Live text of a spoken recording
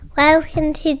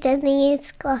Welcome to Disney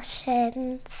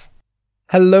Discussions.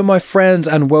 Hello my friends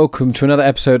and welcome to another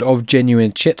episode of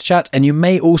Genuine Chit Chat, and you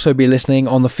may also be listening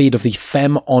on the feed of the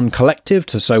Fem On Collective,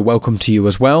 so welcome to you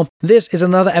as well. This is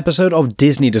another episode of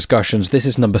Disney Discussions. This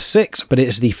is number 6, but it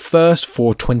is the first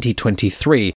for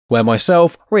 2023, where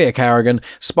myself, Ria Carrogan,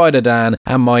 Spider Dan,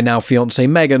 and my now fiancée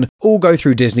Megan all go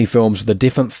through Disney films with a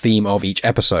different theme of each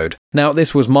episode. Now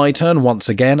this was my turn once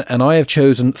again, and I have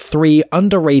chosen 3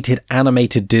 underrated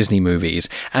animated Disney movies,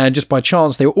 and just by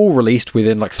chance they were all released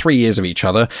within like 3 years of each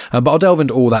other, but I'll delve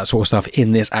into all that sort of stuff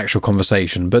in this actual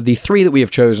conversation. But the 3 that we have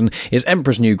chosen is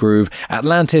Emperor's New Groove,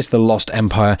 Atlantis, The Lost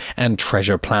Empire, and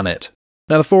Treasure Planet.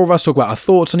 Now, the 4 of us talk about our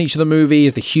thoughts on each of the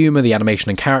movies, the humour, the animation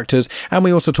and characters, and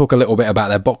we also talk a little bit about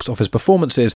their box office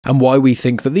performances and why we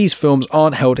think that these films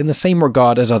aren't held in the same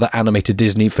regard as other animated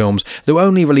Disney films that were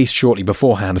only released shortly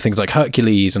beforehand, things like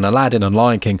Hercules and Aladdin and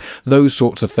Lion King, those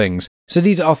sorts of things. So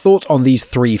these are our thoughts on these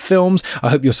 3 films.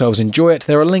 I hope yourselves enjoy it.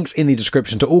 There are links in the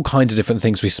description to all kinds of different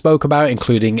things we spoke about,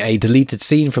 including a deleted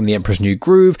scene from The Emperor's New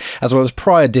Groove, as well as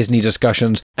prior Disney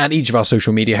discussions, and each of our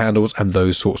social media handles, and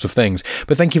those sorts of things.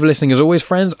 But thank you for listening as always,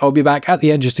 friends. I'll be back at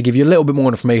the end just to give you a little bit more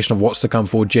information of what's to come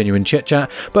for Genuine Chit Chat,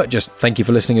 but just thank you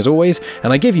for listening as always,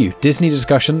 and I give you Disney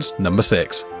Discussions number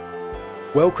 6.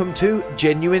 Welcome to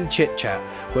Genuine Chit Chat,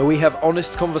 where we have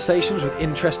honest conversations with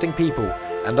interesting people.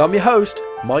 And I'm your host,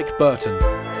 Mike Burton.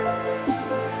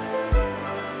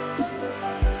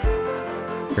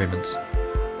 Agreements.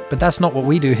 But that's not what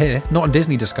we do here, not in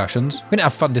Disney Discussions. We don't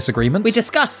have fun disagreements. We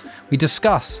discuss. We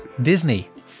discuss Disney,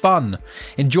 fun,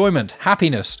 enjoyment,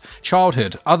 happiness,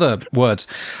 childhood, other words.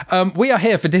 We are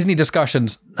here for Disney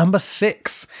Discussions number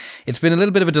 6. It's been a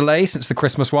little bit of a delay since the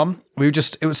Christmas one.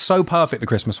 It was so perfect, the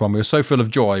Christmas one. We were so full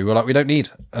of joy. We were like, we don't need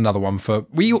another one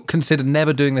we considered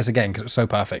never doing this again because it was so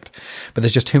perfect. But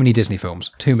there's just too many Disney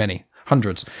films. Too many.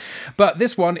 Hundreds. But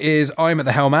this one is I'm at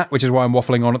the Helm at, which is why I'm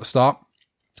waffling on at the start.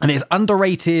 And it's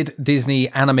Underrated Disney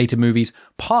Animated Movies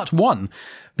Part 1,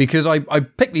 because I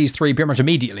picked these 3 pretty much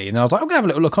immediately, and I was like, I'm going to have a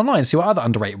little look online and see what other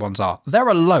underrated ones are. There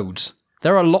are loads.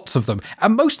 There are lots of them.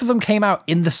 And most of them came out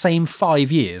in the same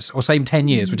 5 years, or same 10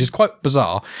 years, which is quite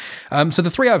bizarre. So the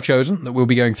 3 I've chosen that we'll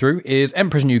be going through is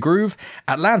Emperor's New Groove,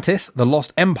 Atlantis, The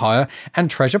Lost Empire,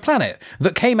 and Treasure Planet,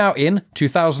 that came out in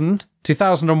 2000,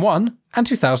 2001, and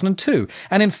 2002.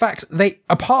 And in fact,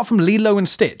 apart from Lilo and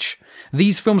Stitch,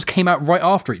 these films came out right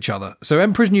after each other. So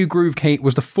Emperor's New Groove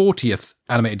was the 40th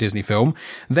animated Disney film,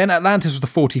 then Atlantis was the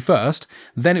 41st,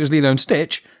 then it was Lilo and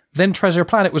Stitch, then Treasure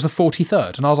Planet was the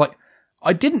 43rd. And I was like,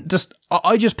 I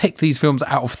just picked these films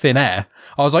out of thin air.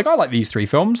 I was like, I like these 3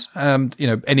 films,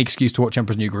 any excuse to watch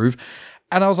Emperor's New Groove.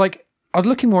 And I was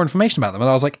looking more information about them, and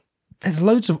I was like, there's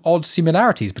loads of odd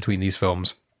similarities between these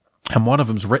films. And one of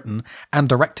them's written and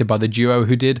directed by the duo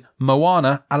who did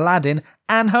Moana, Aladdin,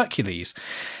 and Hercules.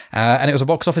 And it was a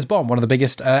box office bomb, one of the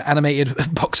biggest animated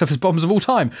box office bombs of all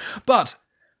time. But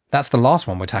that's the last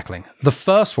one we're tackling. The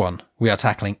first one we are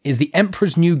tackling is The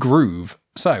Emperor's New Groove.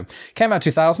 So, came out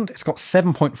 2000, it's got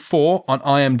 7.4 on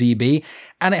IMDb,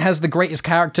 and it has the greatest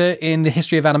character in the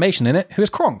history of animation in it, who is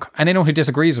Kronk. And anyone who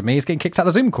disagrees with me is getting kicked out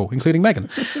of the Zoom call, including Megan.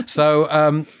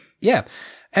 So,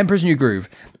 Emperor's New Groove.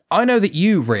 I know that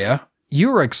you, Ria,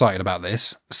 you were excited about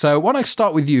this. So why don't I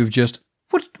start with you of just,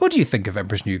 what do you think of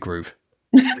Emperor's New Groove?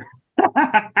 So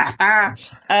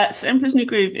Emperor's New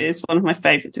Groove is one of my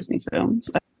favourite Disney films.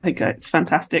 I think it's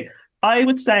fantastic. I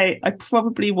would say I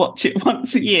probably watch it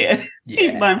once a year,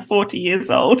 even though I'm 40 years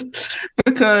old,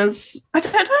 because I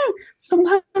don't know.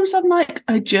 Sometimes I'm like,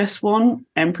 I just want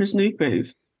Emperor's New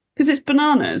Groove because it's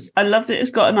bananas. I love that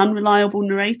it's got an unreliable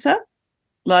narrator.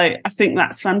 Like, I think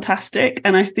that's fantastic.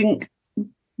 And I think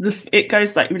it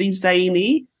goes like really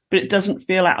zany, but it doesn't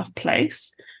feel out of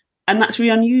place. And that's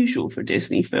really unusual for a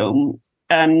Disney film.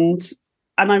 And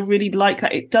I really like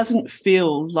that. It doesn't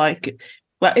feel like,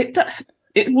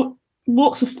 it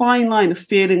walks a fine line of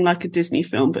feeling like a Disney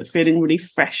film, but feeling really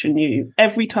fresh and new.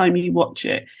 Every time you watch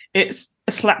it, it's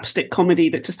a slapstick comedy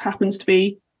that just happens to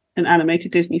be an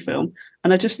animated Disney film.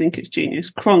 And I just think it's genius.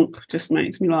 Kronk just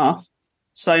makes me laugh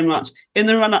so much. In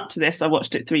the run up to this, I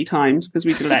watched it 3 times because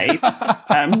we delayed,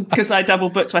 because I double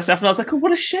booked myself, and I was like, oh,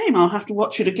 what a shame, I'll have to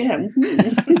watch it again. So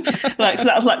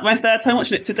that was like my 3rd time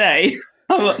watching it today.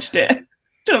 I watched it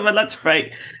during my lunch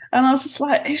break, and I was just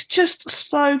like, it's just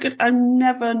so good. I'm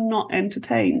never not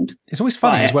entertained. It's always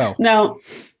funny as well. Now,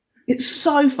 it's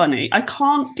so funny. I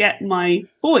can't get my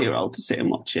 4-year-old to sit and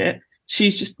watch it.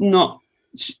 She's just not,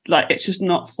 it's just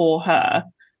not for her.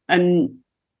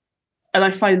 And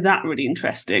I find that really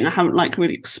interesting. I haven't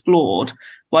really explored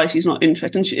why she's not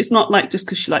interested. And it's not just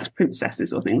because she likes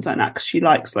princesses or things like that, because she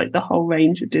likes the whole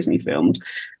range of Disney films.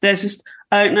 There's just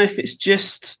I don't know if it's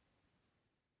just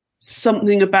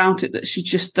something about it that she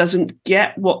just doesn't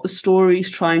get what the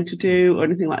story's trying to do or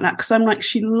anything like that. Because I'm like,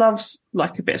 she loves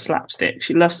like a bit of slapstick.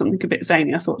 She loves something a bit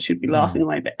zany. I thought she'd be laughing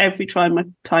away, but every time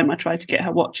I try to get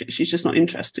her watch it, she's just not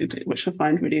interested, which I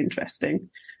find really interesting.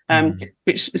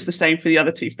 Which is the same for the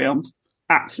other two films.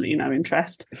 Absolutely no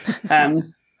interest.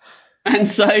 And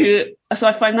so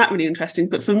I find that really interesting.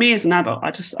 But for me as an adult,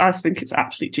 I think it's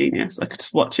absolute genius. I could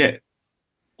just watch it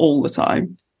all the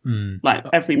time. Like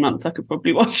every month I could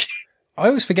probably watch it. I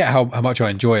always forget how much I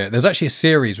enjoy it. There's actually a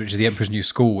series which is The Emperor's New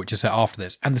School, which is set after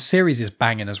this, and the series is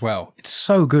banging as well. It's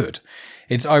so good.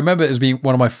 I remember it as being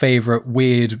one of my favourite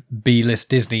weird B-list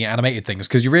Disney animated things,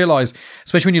 because you realise,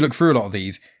 especially when you look through a lot of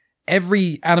these,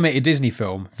 every animated Disney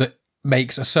film that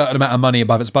makes a certain amount of money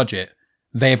above its budget,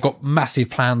 they have got massive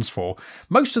plans for.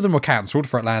 Most of them were cancelled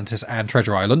for Atlantis and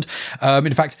Treasure Island.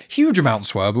 In fact, huge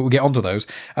amounts were, but we'll get onto those.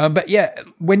 But yeah,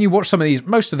 when you watch some of these,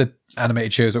 most of the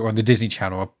animated shows that were on the Disney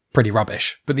Channel are pretty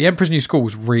rubbish. But The Emperor's New School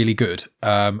was really good.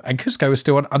 And Cusco is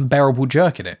still an unbearable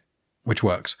jerk in it, which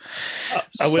works.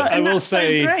 I will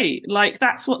say... So great. Like,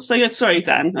 that's what... So, sorry,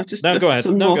 Dan. I've just... No, go ahead.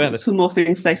 Some more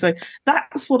things to say. So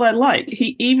that's what I like.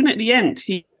 Even at the end,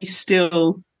 he's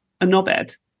still a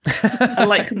knobhead. And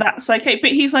like that's okay, but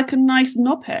he's like a nice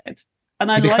knobhead,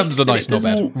 and he becomes a nice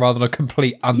knobhead rather than a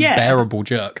complete unbearable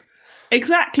jerk.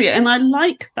 Exactly, and I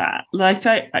like that. Like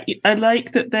I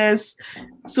like that there's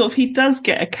sort of, he does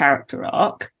get a character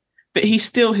arc, but he's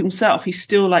still himself. He's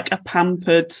still like a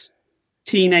pampered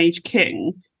teenage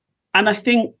king. And I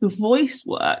think the voice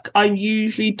work, I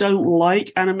usually don't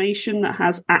like animation that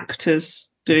has actors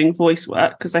doing voice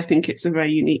work, because I think it's a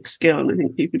very unique skill, and I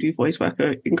think people who do voice work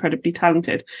are incredibly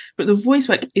talented. But the voice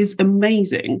work is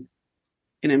amazing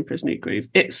in Emperor's New Groove.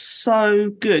 It's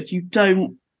so good. You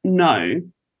don't know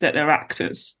that they're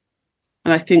actors.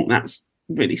 And I think that's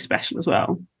really special as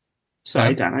well.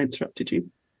 Sorry, Dan, I interrupted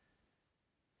you.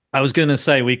 I was going to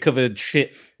say, we covered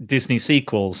shit Disney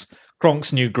sequels.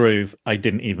 Kronk's New Groove, I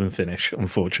didn't even finish,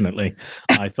 unfortunately.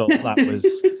 I thought that was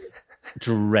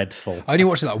dreadful. I only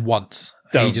watched it like once.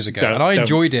 Ages ago, and I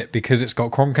enjoyed it because it's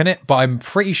got Kronk in it, but I'm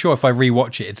pretty sure if I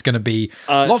rewatch it, it's going to be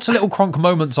lots of little Kronk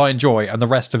moments I enjoy, and the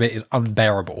rest of it is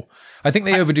unbearable. I think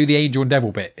they overdo the angel and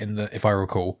devil bit if I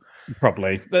recall.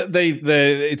 Probably.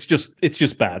 It's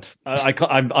just bad.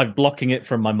 I'm blocking it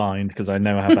from my mind because I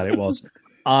know how bad it was.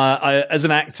 As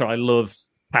an actor, I love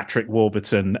Patrick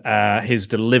Warburton. His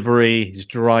delivery, his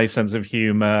dry sense of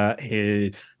humor,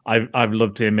 I've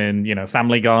loved him in,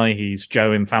 Family Guy. He's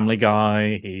Joe in Family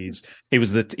Guy. He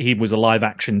was a live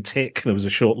action Tick. There was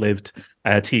a short-lived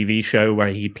TV show where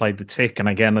he played the Tick, and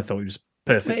again, I thought he was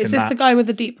perfect. Wait, is this the guy with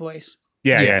the deep voice?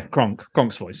 Yeah.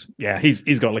 Kronk's voice. Yeah,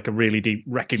 he's got like a really deep,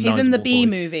 recognizable. He's in the Bee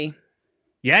voice. Movie.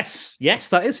 Yes,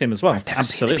 that is him as well. I've never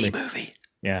Absolutely. seen the Bee Movie.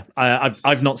 Yeah,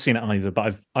 I've not seen it either,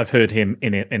 but I've heard him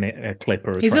in a clip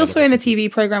or a He's trailer also in a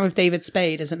TV program with David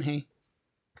Spade, isn't he?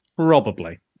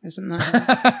 Probably. Isn't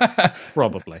that?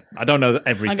 Probably. I don't know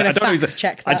everything. I'm going to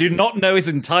check that. I do not know his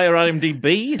entire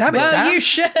IMDb. Damn it, Dan. You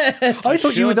should. I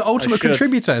thought you were the ultimate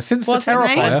contributor since What's the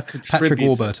his name? Terrifier, Patrick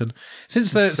Warburton.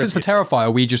 Since the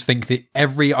Terrifier, we just think that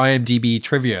every IMDb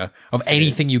trivia of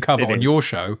anything you cover on your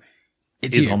show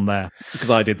is on there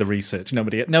because I did the research.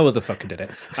 No other fucker did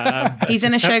it. He's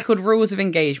in a show called Rules of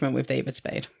Engagement with David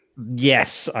Spade.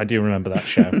 Yes, I do remember that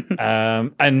show.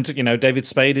 And David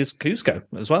Spade is Cusco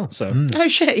as well. So Oh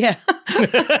shit, yeah.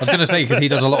 I was going to say because he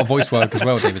does a lot of voice work as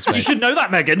well, David Spade. You should know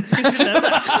that, Megan. You should know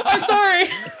that. I'm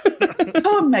sorry.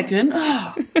 Come on, Megan.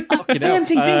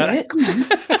 IMDb it. Come on.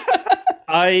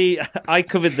 I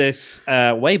covered this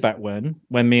way back when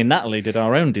me and Natalie did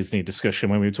our own Disney discussion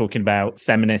when we were talking about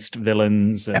feminist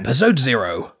villains. Episode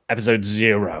 0. Episode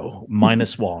 0,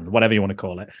 -1, whatever you want to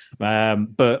call it.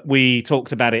 But we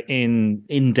talked about it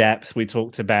in depth. We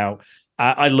talked about...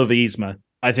 I love Yzma.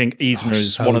 I think Yzma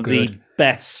is one of the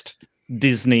best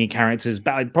Disney characters.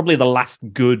 Probably the last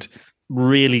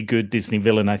really good Disney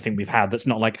villain I think we've had. That's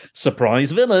not like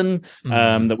surprise villain,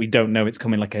 that we don't know it's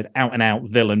coming, like an out-and-out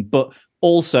villain. But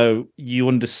also, you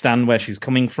understand where she's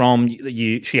coming from.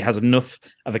 She has enough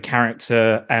of a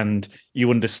character, and you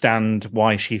understand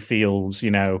why she feels,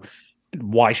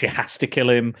 why she has to kill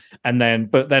him.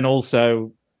 But then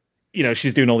also,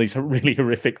 she's doing all these really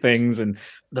horrific things, and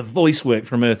the voice work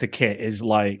from Eartha Kitt is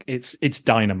like it's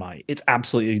dynamite. It's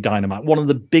absolutely dynamite. One of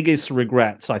the biggest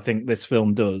regrets I think this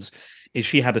film does is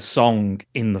she had a song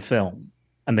in the film,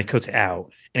 and they cut it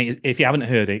out. And if you haven't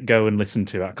heard it, go and listen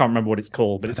to it. I can't remember what it's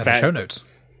called, but it's about show notes.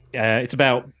 It's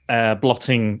about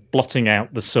blotting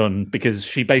out the sun, because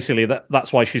she basically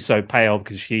that's why she's so pale,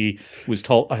 because she was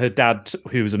told, her dad,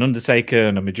 who was an undertaker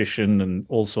and a magician and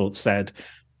all sorts, said,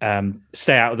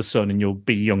 stay out of the sun and you'll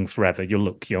be young forever. You'll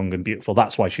look young and beautiful.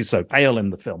 That's why she's so pale in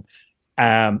the film.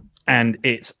 And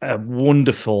it's a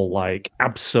wonderful, like,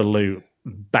 absolute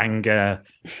banger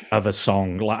of a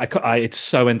song. Like, it's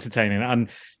so entertaining, and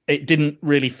it didn't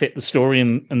really fit the story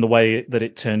in the way that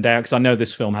it turned out, because I know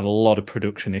this film had a lot of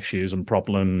production issues and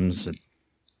problems and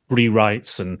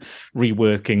rewrites and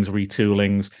reworkings,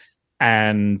 retoolings.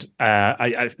 And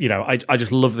I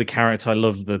just love the character. I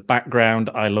love the background.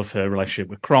 I love her relationship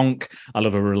with Kronk. I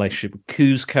love her relationship with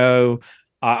Kuzco.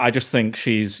 I just think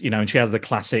she's, and she has the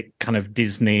classic kind of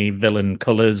Disney villain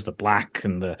colors, the black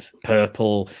and the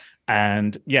purple.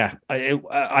 And yeah,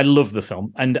 I love the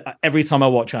film. And every time I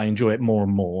watch it, I enjoy it more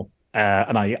and more.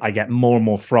 And I get more and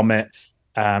more from it.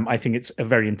 I think it's a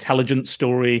very intelligent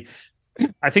story.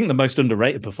 I think the most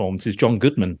underrated performance is John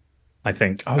Goodman, I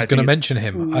think. I was going to mention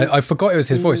him. I forgot it was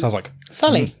his voice. I was like...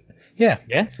 Sully. Yeah,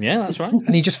 that's right.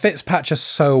 And he just fits Patcher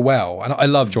so well. And I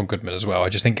love John Goodman as well. I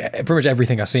just think pretty much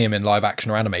everything I see him in live action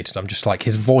or animated, I'm just like,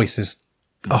 his voice is...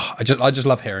 I just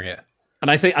love hearing it. And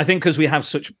I think because we have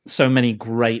so many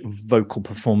great vocal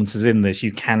performances in this,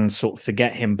 you can sort of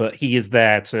forget him, but he is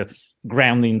there to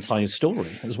ground the entire story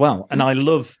as well. And I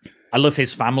love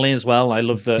his family as well. I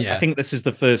love that. Yeah. I think this is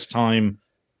the first time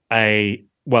a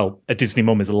Disney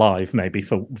mum is alive, maybe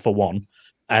for one,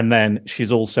 and then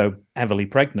she's also heavily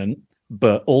pregnant,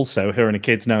 but also her and her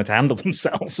kids know how to handle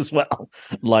themselves as well.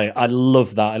 Like, I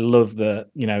love that. I love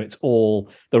that.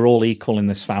 They're all equal in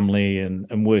this family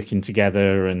and working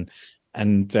together and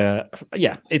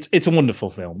it's a wonderful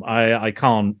film. I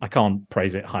can't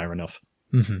praise it higher enough.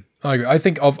 Mm-hmm. I agree. I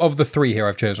think of the three here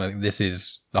I've chosen, I think this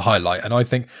is the highlight. And I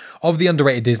think of the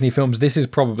underrated Disney films, this is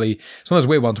probably some of those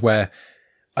weird ones where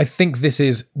I think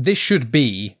this should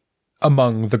be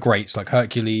among the greats, like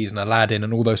Hercules and Aladdin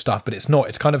and all those stuff, but it's not.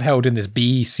 It's kind of held in this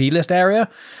B-C list area.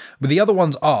 But the other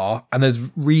ones are, and there's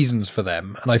reasons for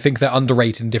them, and I think they're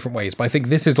underrated in different ways. But I think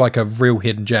this is like a real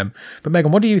hidden gem. But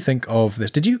Megan, what do you think of this?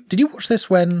 Did you watch this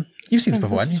when you've seen this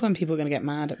before? This is when people are going to get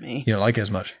mad at me. You don't like it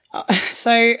as much.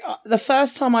 So the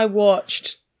first time I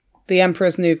watched The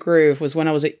Emperor's New Groove was when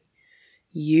I was at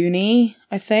uni,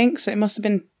 I think. So it must have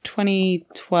been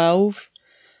 2012,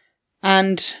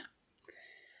 and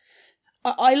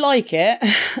I like it.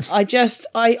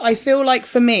 I feel like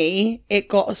for me, it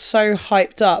got so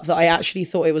hyped up that I actually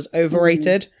thought it was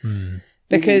overrated.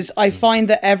 Because I find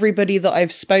that everybody that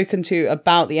I've spoken to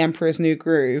about The Emperor's New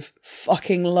Groove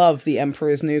fucking love The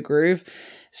Emperor's New Groove.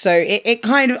 So it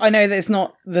kind of, I know that it's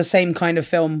not the same kind of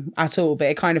film at all, but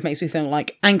it kind of makes me think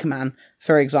like Anchorman,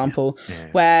 for example,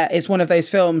 where it's one of those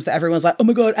films that everyone's like, oh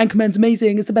my God, Anchorman's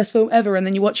amazing. It's the best film ever. And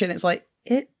then you watch it and it's like,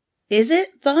 is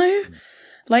it though?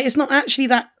 Like, it's not actually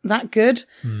that good.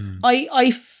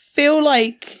 I feel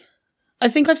like I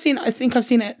think I've seen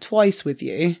it twice with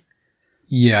you.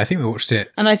 Yeah, I think we watched it,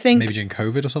 and I think maybe during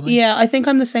COVID or something. Yeah, I think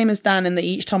I'm the same as Dan in that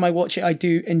each time I watch it, I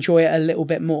do enjoy it a little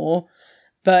bit more,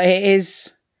 but it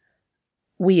is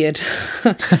weird,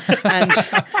 and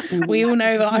we all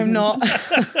know that I'm not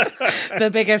the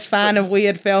biggest fan of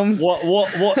weird films.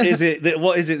 What is it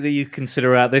that you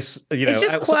consider out this? It's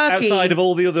just quirky. Outside of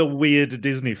all the other weird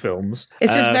Disney films.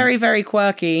 It's just very, very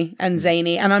quirky and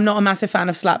zany, and I'm not a massive fan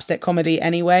of slapstick comedy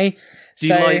anyway. Do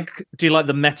you like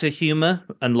the meta humor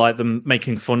and like them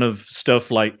making fun of stuff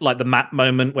like the map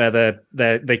moment where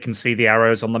they can see the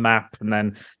arrows on the map and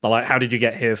then they're like, how did you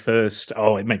get here first?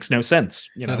 Oh, it makes no sense.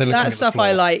 That stuff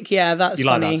I like. Yeah, that's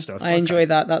funny. Like that stuff? I enjoy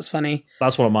that. That's funny.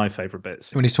 That's one of my favorite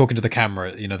bits. When he's talking to the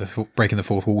camera, the breaking the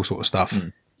fourth wall sort of stuff.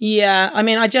 Yeah, I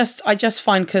mean, I just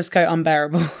find Kuzco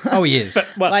unbearable. Oh, he is.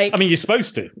 But, you're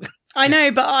supposed to. I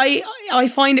know, but I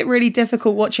find it really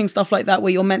difficult watching stuff like that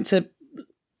where you're meant to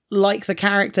like the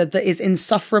character that is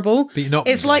insufferable. But you're not.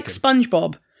 It's like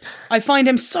SpongeBob. I find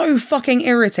him so fucking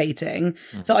irritating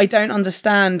that I don't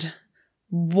understand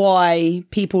why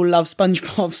people love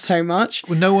SpongeBob so much.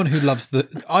 Well, no one who loves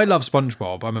I love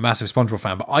SpongeBob. I'm a massive SpongeBob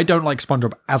fan, but I don't like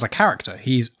SpongeBob as a character.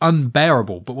 He's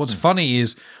unbearable. But what's funny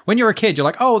is when you're a kid, you're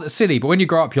like, oh, that's silly. But when you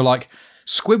grow up, you're like,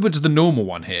 Squidward's the normal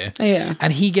one here. Yeah.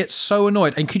 And he gets so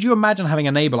annoyed. And could you imagine having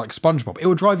a neighbour like SpongeBob? It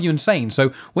would drive you insane.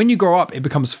 So when you grow up, it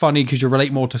becomes funny because you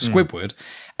relate more to Squidward.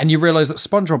 And you realise that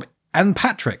SpongeBob and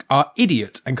Patrick are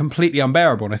idiots and completely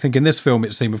unbearable. And I think in this film,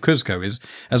 it's the same with Kuzco, is,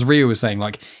 as Rio was saying,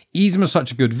 like, Yzma's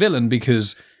such a good villain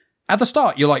because at the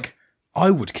start, you're like, I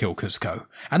would kill Kuzco.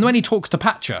 And when he talks to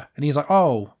Patcher and he's like,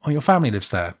 oh, your family lives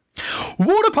there.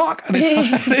 water park, and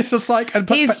it's just like, and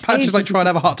Patch is like trying to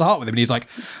have a heart to heart with him, and he's like,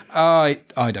 I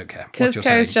don't care.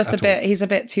 Kuzco's just he's a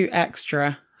bit too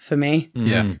extra for me.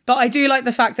 Yeah, but I do like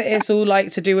the fact that it's all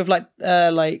like to do with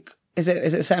like is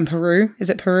it set in Peru? Is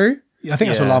it Peru? I think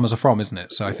that's where llamas are from, isn't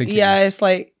it? So I think it's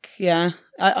like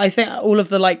I think all of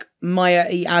the like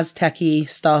Maya-y, Aztec-y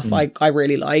stuff I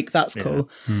really like. That's cool.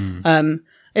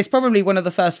 It's probably one of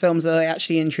the first films that they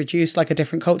actually introduced like a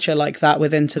different culture like that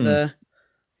into the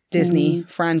Disney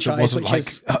franchise, it wasn't which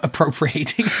is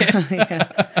appropriating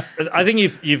it. I think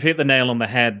you've hit the nail on the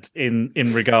head in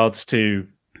regards to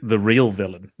the real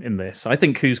villain in this. I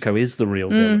think Kuzco is the real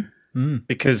villain.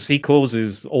 Because he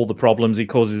causes all the problems, he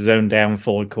causes his own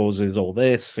downfall, he causes all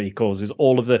this, he causes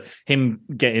all of him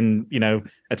getting,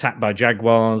 attacked by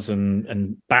jaguars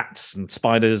and bats and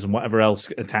spiders and whatever else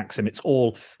attacks him. It's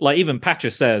all like, even Patcher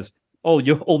says, all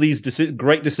these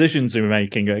great decisions you're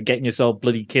making are getting yourself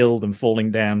bloody killed and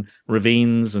falling down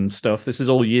ravines and stuff. This is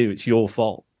all you. It's your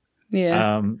fault.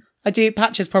 Yeah. I do.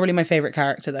 Patcher's probably my favorite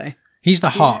character though. He's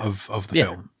the heart of the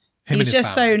film. He's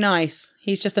just so nice.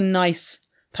 He's just a nice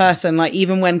person. Like,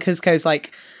 even when Kuzco's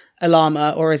like a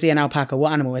llama, or is he an alpaca?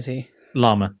 What animal is he?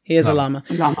 Llama. He is a llama.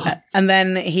 And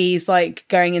then he's like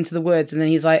going into the woods, and then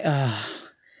he's like,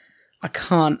 I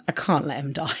can't let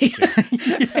him die.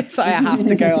 So I have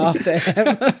to go after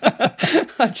him.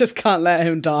 I just can't let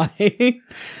him die.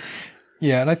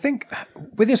 Yeah, and I think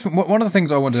with this, one of the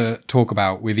things I want to talk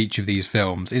about with each of these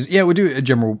films is, we'll do a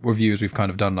general review as we've kind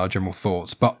of done our general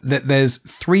thoughts, but there's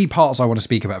three parts I want to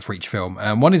speak about for each film.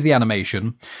 One is the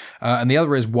animation, and the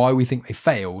other is why we think they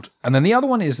failed, and then the other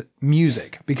one is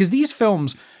music, because these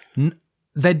films,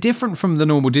 they're different from the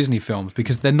normal Disney films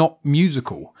because they're not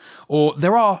musical, or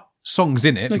there are songs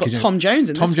in it. We've got Tom Jones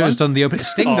in this one. Tom Jones done the opening.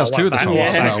 Sting does two of the songs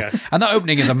as well. And that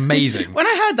opening is amazing. When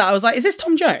I heard that, I was like, is this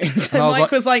Tom Jones? And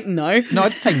Mike was like, no. No, I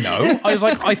didn't say no. I was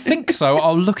like, I think so.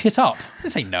 I'll look it up. I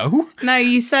didn't say no. No,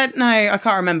 you said, no, I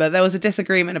can't remember. There was a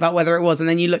disagreement about whether it was, and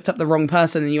then you looked up the wrong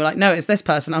person and you were like, no, it's this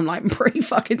person. I'm like, I'm pretty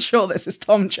fucking sure this is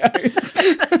Tom Jones.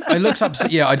 I looked up,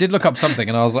 I did look up something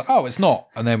and I was like, oh, it's not.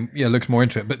 And then, looked more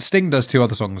into it. But Sting does two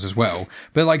other songs as well.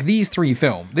 But like these three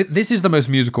films, this is the most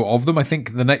musical of them. I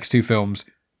think the next two films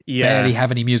barely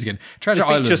have any music in. Treasure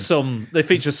Island. They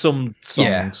feature some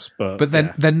songs, but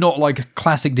then they're not like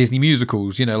classic Disney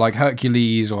musicals, like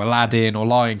Hercules or Aladdin or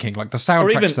Lion King, like the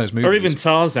soundtracks to those movies. Or even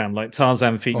Tarzan. Like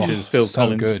Tarzan features Phil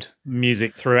Collins'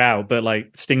 music throughout, but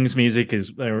like Sting's music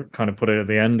they kind of put it at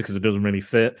the end because it doesn't really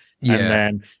fit.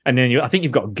 Yeah. And then I think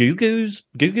you've got Goo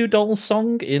Goo Dolls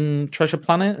song in Treasure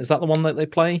Planet. Is that the one that they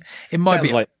play? It might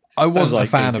be. I wasn't a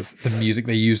fan of the music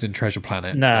they used in Treasure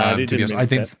Planet. No, to be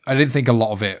honest, I didn't think a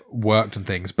lot of it worked and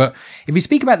things. But if we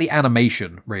speak about the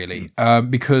animation, really,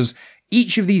 because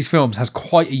each of these films has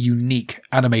quite a unique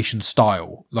animation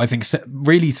style. I think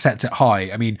really sets it high.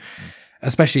 I mean,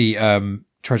 especially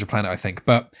Treasure Planet, I think.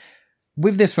 But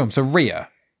with this film, so Rhea,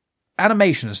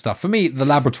 animation and stuff, for me, the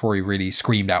laboratory really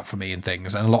screamed out for me and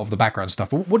things, and a lot of the background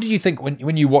stuff. But what did you think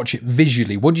when you watch it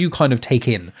visually? What do you kind of take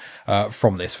in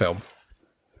from this film?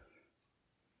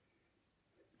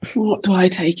 What do I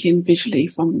take in visually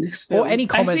from this film? Or any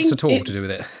comments at all to do with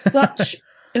it? Such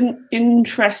an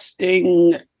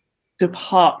interesting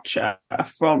departure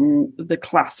from the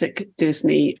classic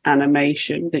Disney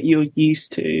animation that you're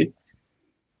used to.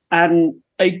 And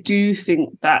I do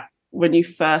think that when you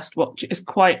first watch it, it's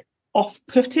quite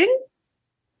off-putting,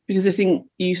 because I think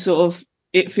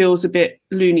it feels a bit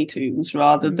Looney Tunes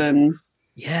rather than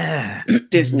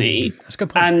Disney. That's a good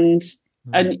point.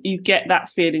 And you get that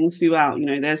feeling throughout.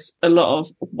 There's a lot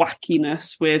of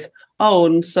wackiness with,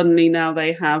 and suddenly now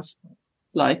they have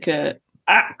like a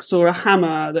axe or a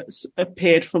hammer that's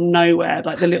appeared from nowhere,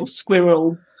 like the little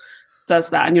squirrel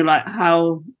does that, and you're like,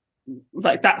 how,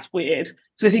 like, that's weird.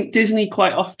 So I think Disney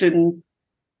quite often,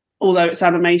 although it's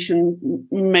animation,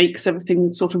 makes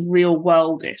everything sort of real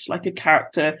worldish, like a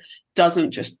character doesn't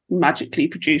just magically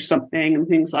produce something and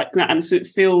things like that. And so it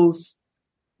feels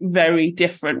very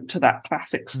different to that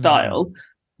classic style.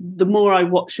 The more I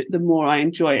watch it, the more I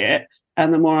enjoy it,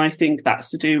 and the more I think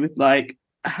that's to do with like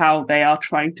how they are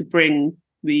trying to bring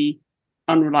the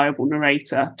unreliable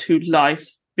narrator to life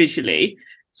visually.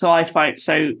 So I find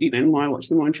the more I watch,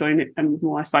 the more enjoying it, and the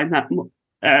more I find that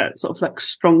sort of like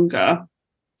stronger.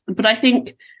 But I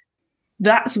think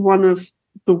that's one of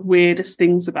the weirdest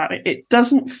things about it. It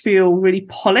doesn't feel really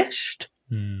polished.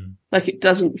 Like, it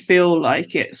doesn't feel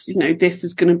like it's, this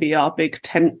is going to be our big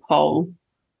tentpole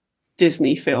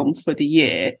Disney film for the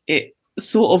year. It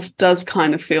sort of does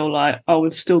kind of feel like,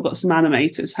 we've still got some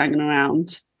animators hanging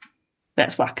around.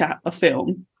 Let's whack out a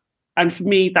film. And for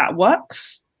me, that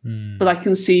works. But I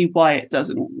can see why it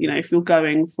doesn't. You know, if you're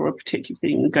going for a particular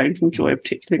thing and going to enjoy a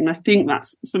particular thing, and I think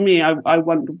that's, for me, I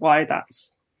wonder why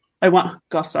that's, I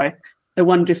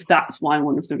wonder if that's why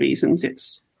one of the reasons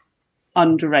it's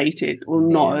underrated or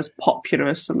not as popular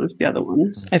as some of the other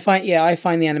ones. I find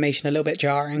the animation a little bit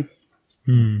jarring.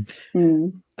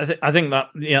 I think that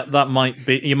that might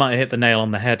be, you might hit the nail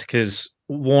on the head, because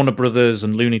Warner Brothers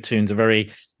and Looney Tunes are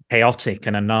very chaotic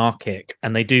and anarchic,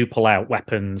 and they do pull out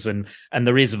weapons, and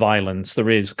there is violence, there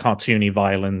is cartoony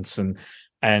violence,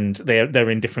 and they're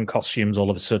in different costumes all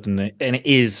of a sudden, and it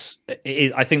is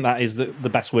I think that is the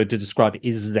best word to describe it,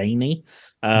 is zany,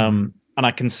 and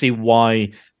I can see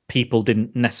why people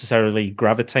didn't necessarily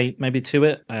gravitate maybe to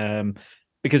it,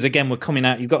 because again, we're coming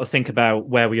out, you've got to think about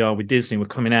where we are with Disney. We're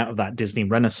coming out of that Disney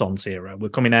Renaissance era. We're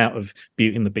coming out of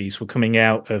Beauty and the Beast. We're coming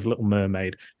out of Little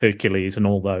Mermaid, Hercules, and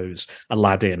all those,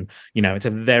 Aladdin. You know, it's a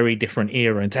very different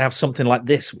era. And to have something like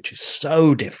this, which is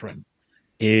so different,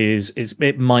 is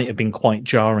it might have been quite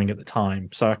jarring at the time.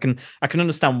 So I can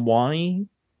understand why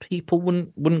people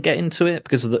wouldn't get into it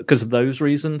because of those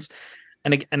reasons.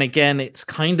 And again, it's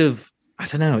kind of, I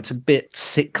don't know, it's a bit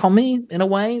sitcom-y in a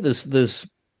way. There's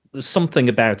something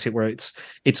about it where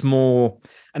it's more,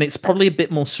 and it's probably a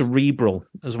bit more cerebral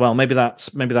as well. Maybe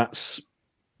that's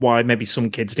why maybe some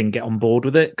kids didn't get on board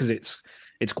with it, because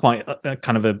it's quite a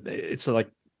kind of it's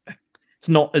it's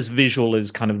not as visual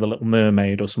as kind of the Little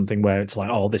Mermaid or something, where it's like,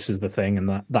 oh, this is the thing,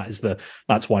 and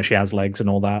that's why she has legs and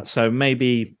all that. So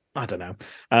maybe, I don't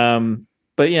know.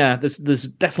 But yeah, there's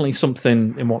definitely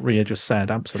something in what Ria just said.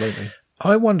 Absolutely.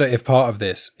 I wonder if part of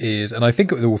this is, and I think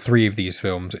with all three of these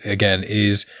films, again,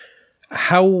 is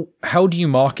how do you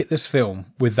market this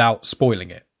film without spoiling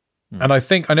it? And I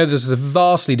know this is a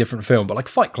vastly different film, but like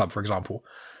Fight Club, for example.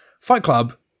 Fight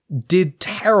Club did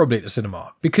terribly at the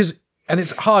cinema because, and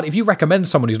it's hard, if you recommend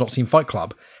someone who's not seen Fight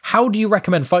Club, how do you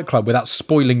recommend Fight Club without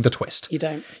spoiling the twist? You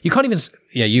don't. You can't even,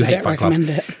 you hate Fight Club.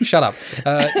 It. Shut up.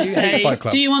 You hate Fight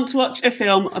Club. Do you want to watch a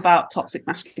film about toxic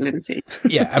masculinity?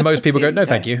 Yeah, and most people go, no,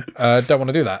 thank you. Don't want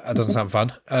to do that. That doesn't sound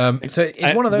fun. So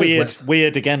it's one of those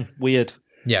weird.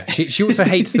 Yeah, she also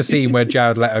hates the scene where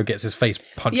Jared Leto gets his face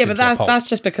punched into a pulp. Yeah, but that's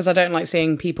just because I don't like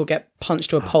seeing people get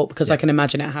punched to a pulp, because I can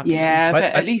imagine it happening. Yeah, but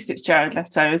at least it's Jared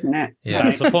Leto, isn't it? Yeah,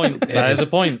 that's a point. That is a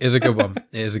point. It is a good one.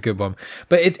 It is a good one.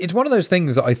 But it's one of those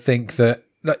things that I think that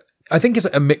I think is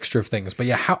a mixture of things. But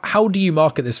yeah, how do you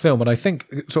market this film? And I think,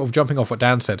 sort of jumping off what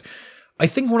Dan said, I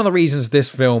think one of the reasons this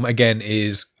film, again,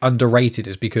 is underrated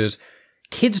is because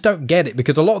kids don't get it,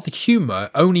 because a lot of the humour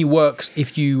only works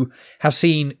if you have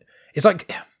seen... It's like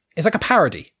a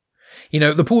parody. You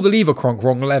know, the pull the lever cronk,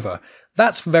 wrong lever.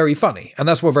 That's very funny. And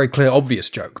that's a very clear, obvious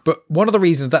joke. But one of the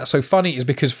reasons that's so funny is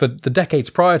because for the decades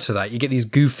prior to that, you get these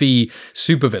goofy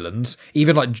supervillains,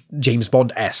 even like James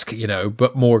Bond-esque, you know,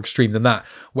 but more extreme than that,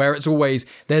 where it's always,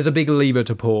 there's a big lever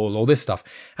to pull, or this stuff.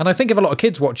 And I think if a lot of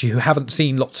kids watch you who haven't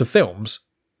seen lots of films,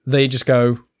 they just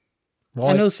go,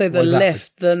 why? And also the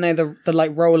lift, the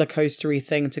like roller coastery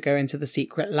thing to go into the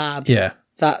secret lab. Yeah.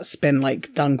 That's been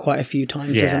like done quite a few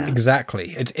times, isn't it?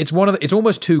 Exactly. It's one of it's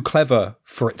almost too clever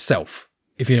for itself.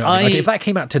 If you know what I mean. Like if that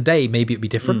came out today, maybe it'd be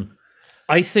different.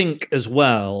 I think as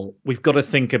well, we've got to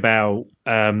think about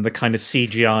the kind of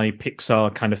CGI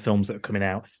Pixar kind of films that are coming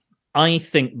out. I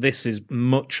think this is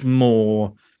much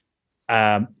more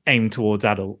aimed towards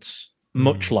adults,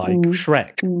 much like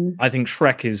Shrek. I think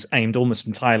Shrek is aimed almost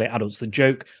entirely at adults. The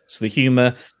joke, it's the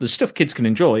humour, the stuff kids can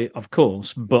enjoy, of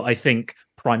course, but I think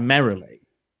primarily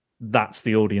that's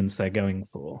the audience they're going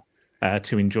for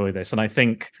to enjoy this. And I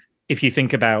think if you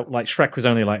think about, like, Shrek was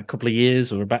only like a couple of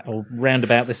years or round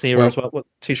about this era as well. What,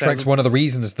 Shrek's one of the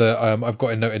reasons that I've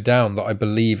got it noted down that I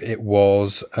believe it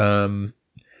was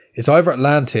it's either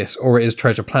Atlantis or it is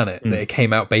Treasure Planet that it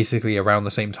came out basically around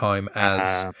the same time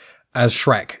as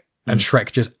Shrek, and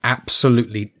Shrek just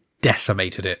absolutely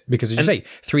decimated it because, as you say,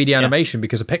 3D animation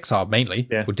because of Pixar mainly,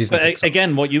 or Disney. But Pixar.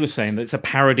 Again, what you were saying, it's a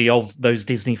parody of those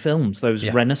Disney films, those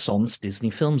Renaissance Disney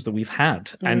films that we've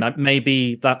had, and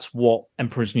maybe that's what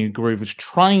Emperor's New Groove was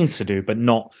trying to do, but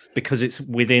not because it's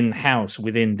within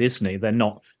within Disney. They're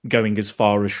not going as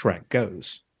far as Shrek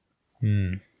goes.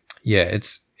 Yeah,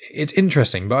 it's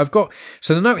interesting, but I've got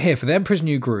the note here for the Emperor's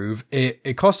New Groove.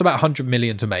 It cost about 100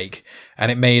 million to make,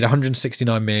 and it made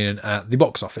 169 million at the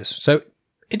box office. So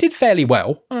it did fairly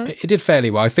well. It did fairly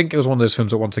well. I think it was one of those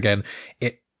films that, once again,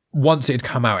 once it had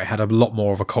come out, it had a lot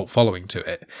more of a cult following to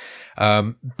it.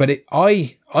 But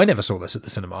I never saw this at the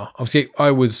cinema. Obviously,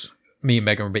 me and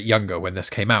Megan were a bit younger when this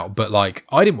came out, but like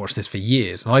I didn't watch this for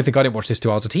years, and I think I didn't watch this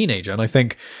till I was a teenager. And I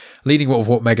think, leading with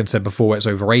what Megan said before, it's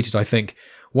overrated. I think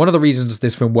one of the reasons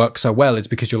this film works so well is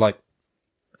because you're like,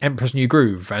 Emperor's New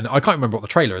Groove, and I can't remember what the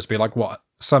trailer is, but like, what?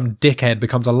 Some dickhead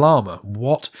becomes a llama.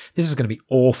 What? This is going to be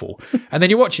awful. And then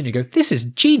you watch it and you go, this is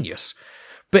genius.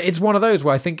 But it's one of those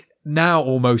where I think now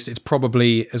almost it's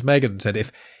probably, as Megan said,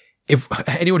 if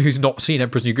anyone who's not seen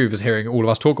Emperor's New Groove is hearing all of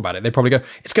us talk about it, they probably go,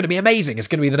 it's going to be amazing. It's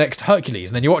going to be the next Hercules.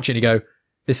 And then you watch it and you go,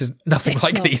 this is nothing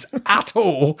like these at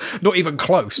all. Not even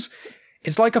close.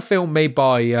 It's like a film made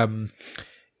by,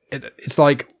 it's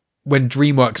like when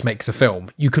DreamWorks makes a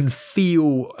film, you can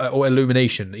feel, or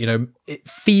Illumination, it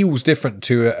feels different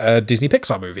to a Disney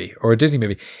Pixar movie or a Disney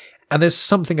movie. And there's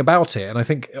something about it. And I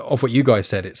think of what you guys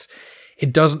said,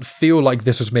 it doesn't feel like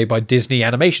this was made by Disney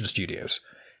Animation Studios.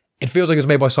 It feels like it was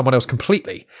made by someone else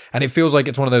completely. And it feels like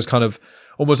it's one of those kind of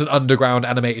almost an underground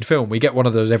animated film. We get one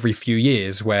of those every few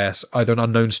years where either an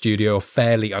unknown studio or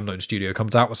fairly unknown studio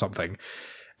comes out with something.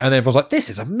 And then everyone's like, this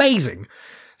is amazing.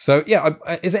 So, yeah,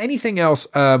 is there anything else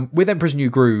with Emperor's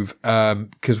New Groove,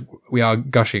 because we are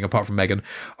gushing, apart from Megan,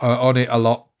 on it a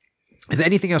lot. Is there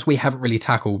anything else we haven't really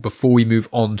tackled before we move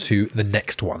on to the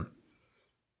next one?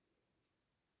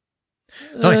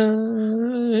 Nice.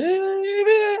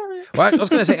 Well, I was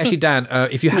going to say, actually, Dan,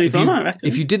 if you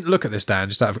didn't look at this, Dan,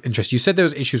 just out of interest, you said there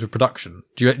was issues with production.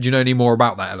 Do you know any more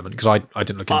about that element? Because I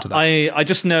didn't look into that. I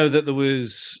just know that there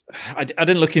was. I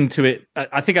didn't look into it.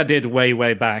 I think I did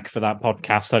way back for that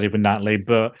podcast I did with Natalie,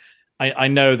 but I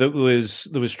know that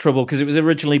there was trouble because it was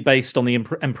originally based on the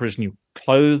Emperor's New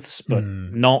Clothes, but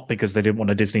not because they didn't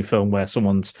want a Disney film where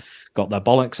someone's got their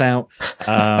bollocks out.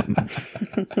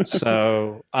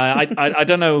 So I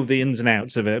don't know the ins and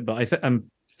outs of it, but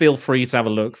feel free to have a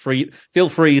look. Feel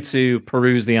free to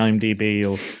peruse the IMDb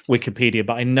or Wikipedia,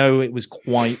 but I know it was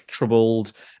quite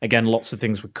troubled. Again, lots of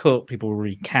things were cut, people were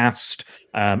recast,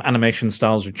 animation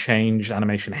styles were changed,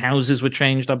 animation houses were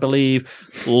changed, I believe.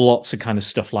 Lots of kind of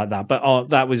stuff like that. But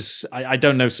that was, I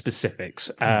don't know specifics.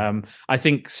 I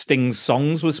think Sting's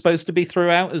songs were supposed to be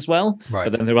throughout as well. Right.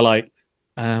 But then they were like,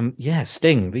 yeah,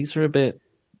 Sting, these are a bit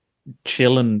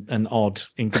chill and odd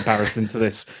in comparison to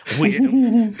this weird,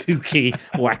 kooky,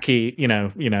 wacky,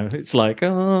 it's like,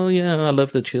 oh yeah, I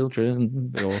love the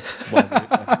children or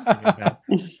whatever.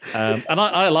 And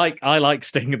I like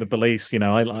Sting and the Police,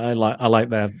 I like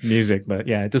their music, but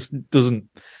yeah, it just doesn't.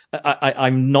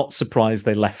 I'm not surprised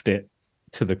they left it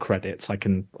to the credits. I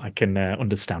can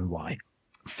understand why.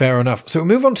 Fair enough. So we'll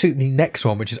move on to the next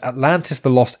one, which is Atlantis: The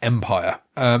Lost Empire.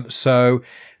 So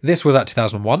this was at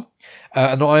 2001.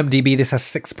 And on IMDb, this has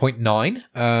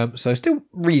 6.9. So still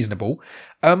reasonable.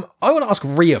 I want to ask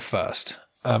Ria first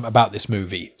about this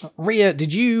movie. Ria,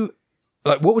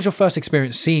 what was your first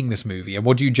experience seeing this movie, and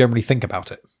what do you generally think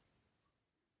about it?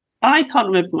 I can't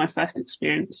remember my first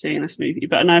experience seeing this movie,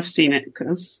 but I know I've seen it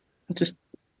because I just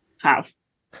have.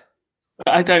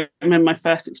 But I don't remember my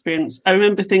first experience. I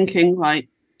remember thinking, like,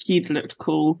 Kid looked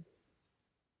cool,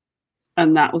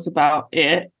 and that was about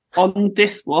it. On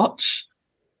this watch,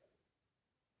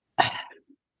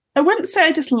 I wouldn't say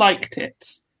I disliked it,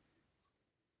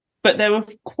 but there were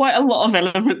quite a lot of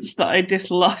elements that I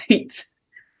disliked.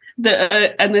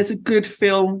 And there's a good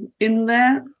film in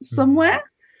there somewhere.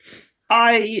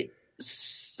 I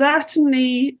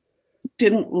certainly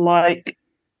didn't like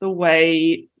the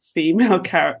way female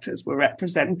characters were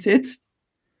represented.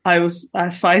 I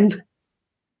find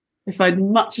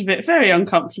much of it very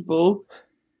uncomfortable,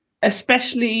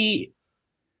 especially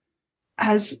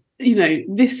as,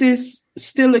 this is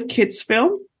still a kid's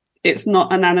film. It's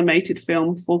not an animated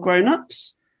film for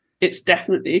grown-ups. It's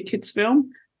definitely a kid's film,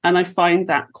 and I find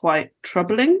that quite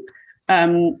troubling.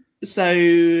 So,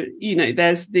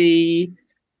 there's the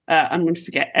I'm going to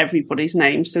forget everybody's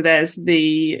name. So there's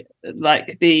the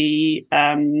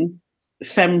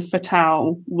femme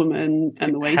fatale woman,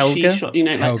 and the way Helga? she shot,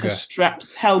 like her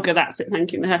straps. Helga, that's it.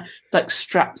 Thank you. Her like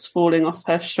straps falling off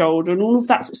her shoulder and all of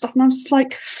that sort of stuff. And I'm just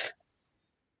like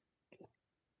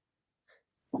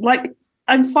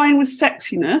I'm fine with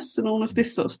sexiness and all of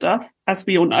this sort of stuff, as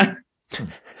we all know.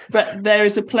 But there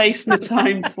is a place and a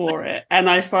time for it. And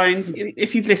I find,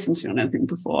 if you've listened to me on anything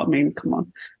before, I mean, come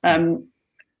on.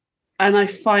 And I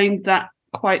find that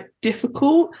quite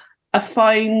difficult. I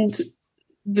find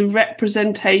the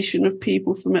representation of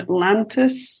people from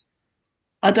Atlantis,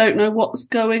 I don't know what's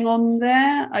going on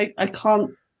there. I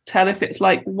can't tell if it's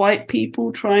like white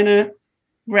people trying to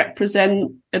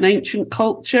represent an ancient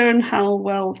culture and how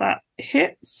well that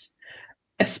hits,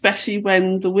 especially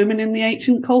when the women in the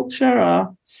ancient culture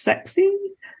are sexy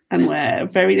and wear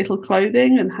very little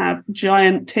clothing and have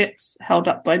giant tits held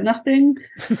up by nothing.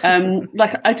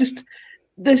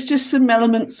 There's just some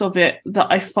elements of it that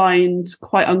I find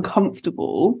quite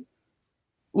uncomfortable,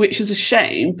 which is a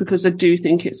shame because I do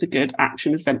think it's a good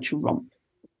action adventure romp.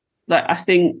 Like, I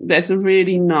think there's a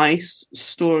really nice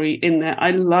story in there.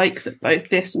 I like that both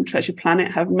this and Treasure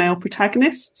Planet have male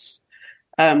protagonists.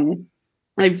 I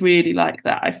really like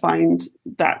that. I find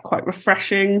that quite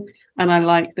refreshing. And I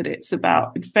like that it's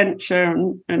about adventure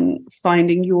and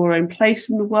finding your own place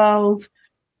in the world.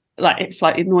 Like, it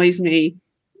slightly annoys me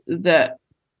that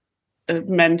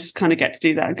men just kind of get to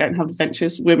do that and go and have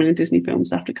adventures. Women in Disney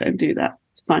films have to go and do that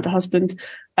to find a husband.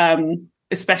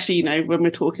 Especially, you know, when we're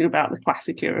talking about the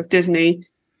classic era of Disney.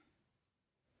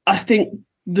 I think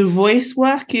the voice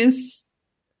work is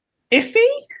iffy.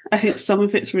 I think some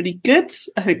of it's really good.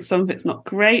 I think some of it's not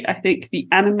great. I think the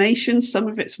animation, some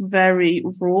of it's very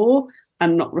raw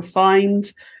and not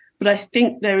refined. But I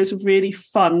think there is a really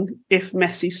fun, if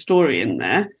messy, story in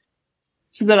there,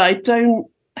 so that I don't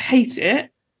hate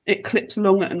it. It clips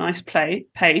along at a nice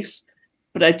pace,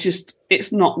 but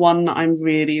it's not one that I'm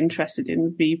really interested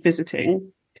in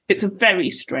revisiting. It's a very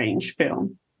strange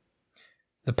film.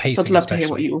 The pacing, so I'd love especially. to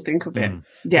hear what you all think of it.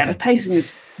 Yeah, the pacing is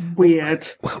weird.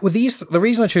 Well, the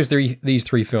reason I chose these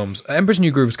three films, Emperor's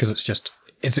New Groove, is because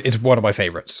it's one of my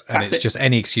favourites, and it's just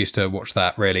any excuse to watch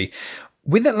that, really.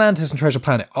 With Atlantis and Treasure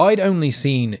Planet, I'd only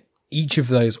seen each of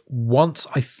those once,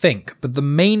 I think, but the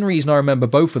main reason I remember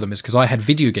both of them is because I had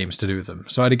video games to do with them.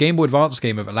 So I had a Game Boy Advance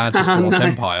game of Atlantis The Lost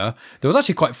Empire that was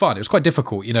actually quite fun. It was quite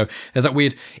difficult, you know. There's that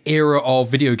weird era of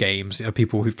video games, you know,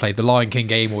 people who've played the Lion King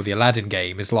game or the Aladdin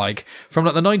game. It's like, from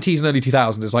like the 90s and early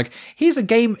 2000s, it's like, here's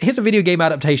a video game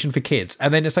adaptation for kids.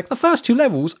 And then it's like, the first two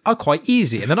levels are quite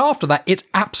easy. And then after that, it's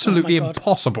absolutely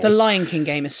impossible. The Lion King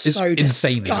game is so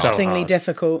disgustingly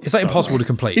difficult. It's like impossible to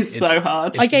complete. It's so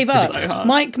hard. I gave up. So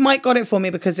Mike got it for me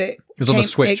because it was on the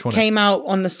Switch. It came out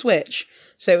on the Switch,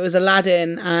 so it was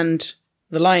Aladdin and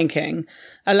the Lion King.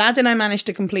 Aladdin I managed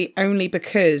to complete only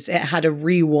because it had a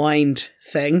rewind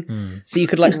thing, so you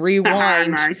could like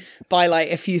rewind by like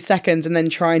a few seconds and then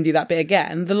try and do that bit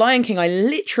again. The Lion King I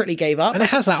literally gave up, and it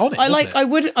has that on it. I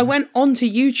went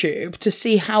onto YouTube to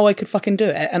see how I could fucking do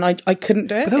it, and I couldn't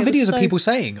do it. But there are videos of people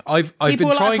saying I've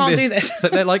been trying this. So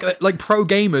they're like pro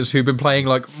gamers who've been playing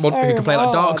who can play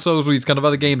like Dark Souls or these kind of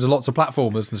other games and lots of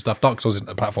platformers and stuff. Dark Souls isn't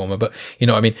a platformer, but you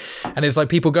know what I mean. And it's like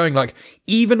people going like,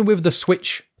 even with the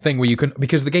Switch thing where you can,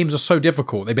 because the games are so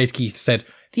difficult, they basically said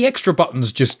the extra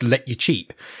buttons just let you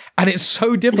cheat, and it's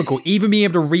so difficult even being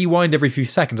able to rewind every few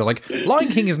seconds. I'm like, Lion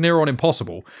King is near on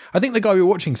impossible. I think the guy we were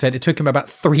watching said it took him about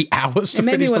 3 hours to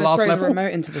finish the last level. The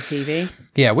remote into the TV.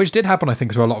 Yeah, which did happen, I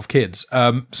think, to a lot of kids.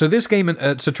 So this game,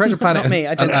 so Treasure Planet, not me.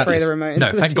 I didn't throw the remote into the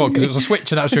TV. No, thank God, because it was a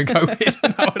Switch and that was during COVID,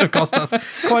 and that would have cost us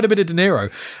quite a bit of dinero.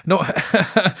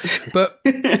 But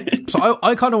so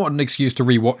I kind of want an excuse to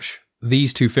rewatch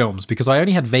these two films because I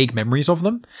only had vague memories of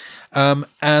them.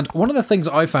 And one of the things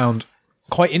I found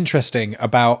quite interesting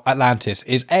about Atlantis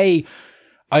is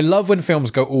I love when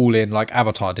films go all in like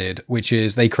Avatar did, which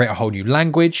is they create a whole new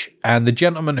language. And the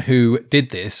gentleman who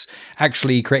did this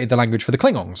actually created the language for the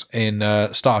Klingons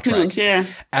in Star Trek. Yeah.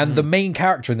 And the main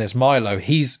character in this, Milo,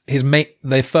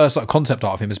 the first concept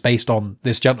art of him is based on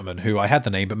this gentleman who I had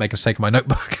the name but make a mistake in my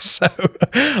notebook. So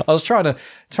I was trying to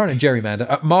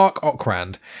gerrymander. Mark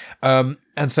Okrand.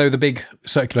 And so the big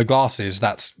circular glasses,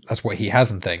 that's what he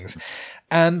has and things.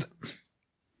 And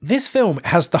this film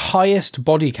has the highest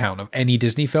body count of any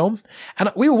Disney film.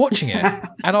 And we were watching it,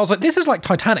 and I was like, this is like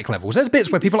Titanic levels. There's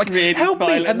bits where people are like, really help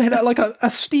violent. Me, and then like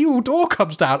a steel door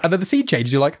comes down, and then the scene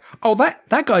changes. You're like, oh,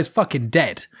 that guy's fucking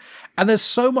dead. And there's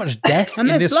so much death in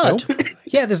this blood. film.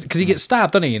 Yeah, because he gets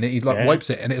stabbed, doesn't he? And he wipes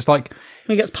it, and it's like...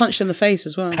 He gets punched in the face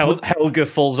as well. Helga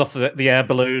falls off the air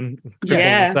balloon,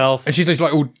 cripples herself. And she's just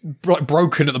like all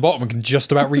broken at the bottom and can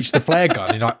just about reach the flare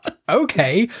gun. You're like,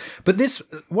 okay. But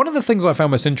one of the things I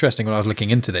found most interesting when I was looking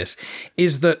into this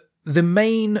is that the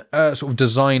main sort of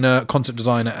designer, concept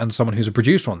designer, and someone who's a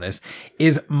producer on this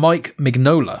is Mike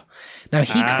Mignola. Now,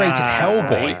 he created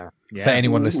Hellboy. Yeah. For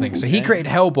anyone listening. So he created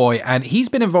Hellboy, and he's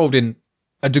been involved in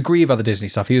a degree of other Disney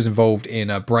stuff. He was involved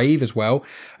in Brave as well.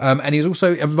 And he's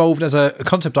also involved as a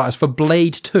concept artist for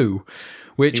Blade 2,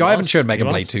 which I haven't shown Megan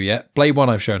Blade 2 yet. Blade 1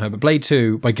 I've shown her, but Blade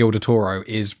 2 by Gil del Toro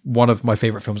is one of my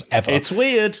favourite films ever. It's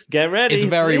weird. Get ready. It's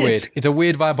very weird. It's a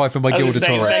weird vampire film by Gil del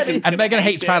Toro. And Megan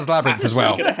hates Pan's Labyrinth as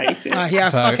well. I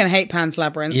fucking hate Pan's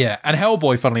Labyrinth. Yeah, and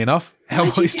Hellboy, funnily enough.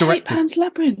 Hellboy's directed. Pan's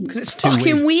Labyrinth? Because it's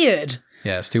fucking weird.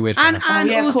 Yeah, it's too weird. And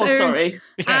also, sorry.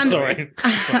 Sorry.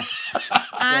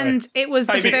 And it was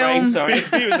the Baby film. Brain, sorry.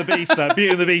 Beauty and the Beast, though.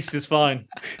 Beauty and the Beast is fine.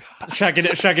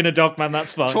 Shagging a dog man,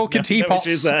 that's fine. Talking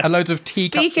teapots and loads of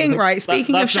teacups. Speaking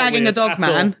of shagging a dog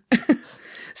man.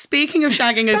 Speaking of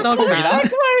shagging a dog man.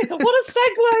 What a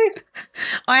segue!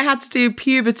 I had to do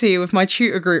puberty with my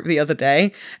tutor group the other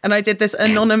day, and I did this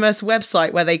anonymous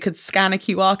website where they could scan a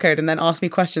QR code and then ask me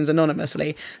questions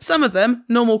anonymously. Some of them,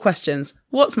 normal questions.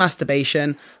 What's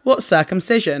masturbation? What's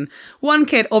circumcision? One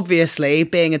kid, obviously,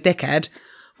 being a dickhead,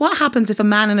 what happens if a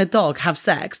man and a dog have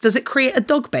sex? Does it create a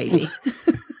dog baby?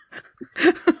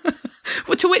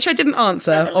 To which I didn't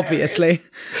answer, obviously.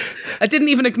 I didn't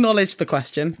even acknowledge the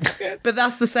question. But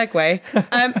that's the segue.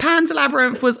 Pan's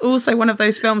Labyrinth was also one of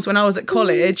those films when I was at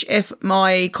college. If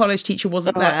my college teacher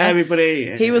wasn't there,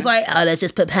 everybody, he was like, "Oh, let's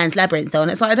just put Pan's Labyrinth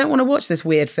on." It's like, I don't want to watch this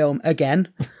weird film again.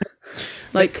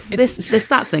 Like this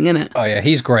that thing, isn't it? Oh yeah,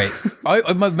 he's great.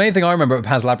 My main thing I remember of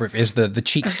Pan's Labyrinth is the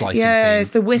cheek slicing scene. Yeah, it's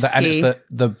the whiskey. And it's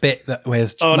the bit that where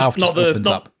his mouth just opens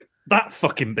up. That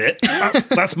fucking bit.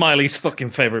 That's Miley's fucking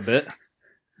favourite bit.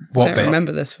 What I don't bit?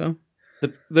 remember this film.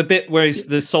 The bit where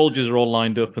the soldiers are all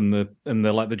lined up and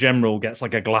the general gets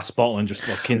like a glass bottle and just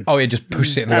fucking Oh, he just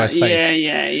pushes it in the guy's face.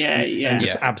 Yeah. and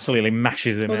just absolutely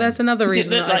mashes him. Well, in. there's another Did it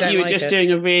reason look that I like don't you were like just it.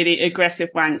 doing a really aggressive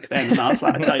wank then? And I was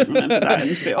like, I don't remember that in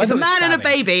the film. If a man and a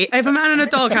baby, if a man and a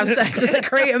dog have sex, does it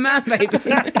create a man baby?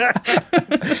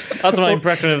 That's my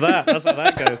impression of that. That's how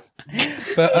that goes.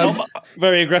 But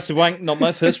Very aggressive wank. Not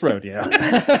my first rodeo.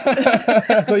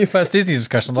 not your first Disney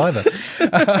discussion either.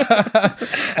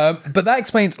 But that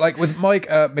explains, like, with Mike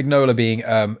Mignola being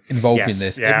involved in Yes,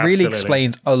 this, yeah, it really absolutely.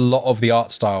 explains a lot of the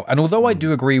art style. And although I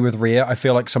do agree with Rhea, I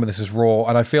feel like some of this is raw,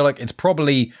 and I feel like it's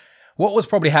probably what was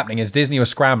probably happening is Disney was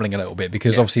scrambling a little bit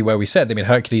because obviously where we said they made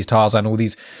Hercules, Tarzan, all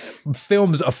these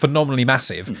films that are phenomenally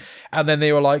massive, and then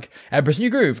they were like Emperor's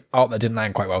New Groove. Oh, that didn't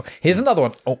land quite well. Here's another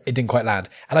one. Oh, it didn't quite land.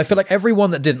 And I feel like every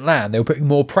one that didn't land, they were putting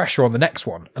more pressure on the next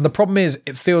one. And the problem is,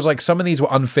 it feels like some of these were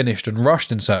unfinished and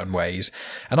rushed in certain ways.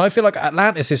 And I feel like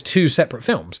Atlantis is two separate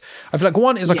films. I feel like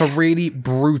one is like a really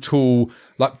brutal,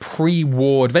 like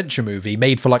pre-war adventure movie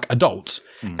made for like adults,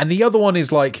 and the other one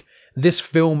is like this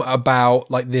film about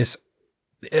like this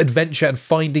adventure and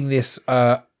finding this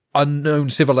unknown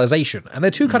civilization, and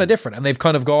they're two kind of different, and they've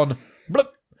kind of gone bloop.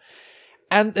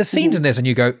 And there's scenes in this and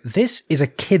you go, this is a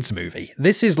kids movie,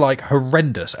 this is like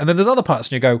horrendous, and then there's other parts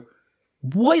and you go,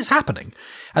 what is happening?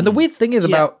 And the weird thing is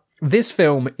about this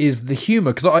film is the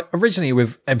humor, because I originally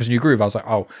with Emperor's New Groove I was like,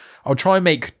 oh, I'll try and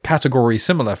make categories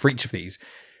similar for each of these.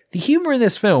 The humor in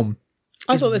this film,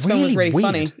 I thought this film was really weird.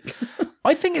 funny.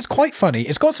 I think it's quite funny.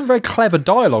 It's got some very clever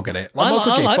dialogue in it. Like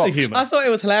Michael J. like Fox. the humour. I thought it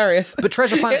was hilarious. But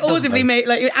Treasure Planet it audibly made,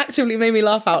 like, it actively made me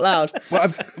laugh out loud. Well,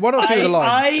 one or two of the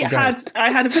lines. I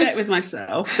had a bet with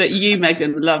myself that you,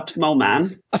 Megan, loved Mole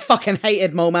Man. I fucking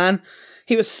hated Mole Man.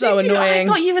 He was so Did you? annoying.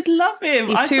 I thought you would love him.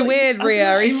 He's too weird,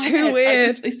 Rhea. He's too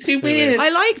weird. He's too weird. I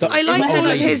liked all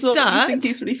of his I dirt. think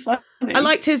he's really funny. I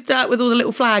liked his dirt with all the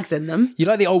little flags in them. You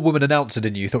like the old woman announcer,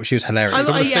 didn't you? You thought she was hilarious.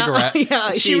 I With a cigarette.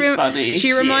 Yeah, She's funny. She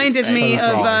She reminded is me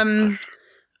so of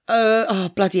oh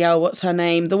bloody hell, what's her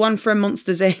name? The one from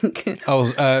Monsters Inc.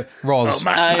 Roz.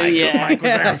 Mike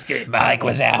Wazowski. Mike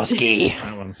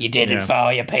Wazowski, you didn't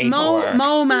file your paperwork.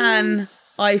 Mole Man,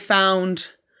 I found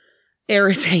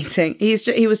irritating.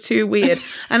 He was too weird.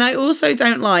 And I also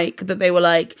don't like that they were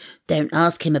like, don't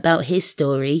ask him about his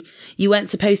story. You weren't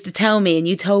supposed to tell me and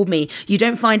you told me. You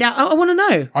don't find out. I want to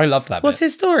know. I love that What's bit.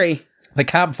 his story? The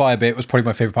campfire bit was probably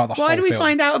my favourite part of the whole Why do we film.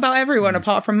 find out about everyone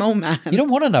apart from Mole Man? You don't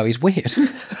want to know. He's weird.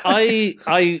 I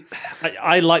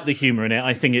like the humor in it.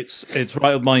 I think it's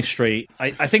right up my street.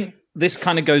 I think this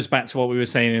kind of goes back to what we were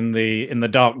saying in the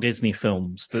dark Disney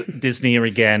films, that Disney are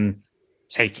again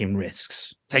taking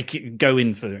risks, go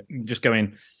in for it, just go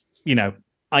in. You know,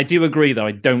 I do agree though.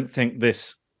 I don't think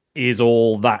this is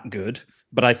all that good,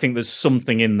 but I think there's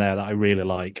something in there that I really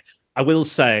like. I will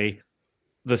say,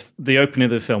 the opening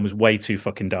of the film is way too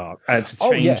fucking dark. I had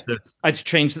to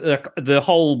change the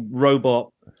whole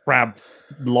robot crab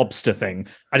lobster thing.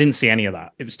 I didn't see any of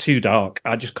that. It was too dark.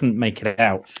 I just couldn't make it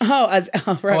out. Right. I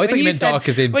thought you meant dark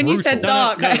as in when brutal. you said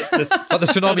dark. Like the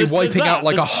tsunami wiping out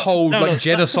like a whole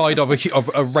genocide of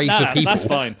a race of people. That's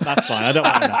fine. I don't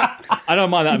mind that. I don't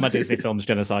mind that in my Disney films,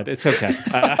 genocide. It's okay.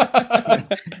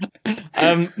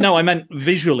 No, I meant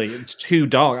visually. It's too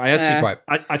dark. I had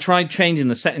to. I tried changing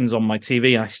the settings on my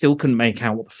TV, and I still couldn't make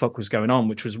out what the fuck was going on,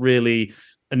 which was really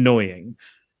annoying.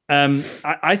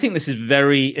 I think this is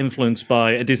very influenced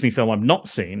by a Disney film I've not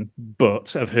seen,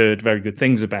 but I've heard very good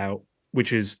things about,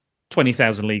 which is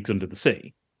 20,000 Leagues Under the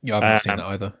Sea. Yeah, I've not seen that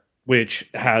either. Which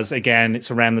has, again,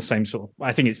 it's around the same sort of,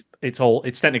 I think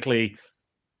it's technically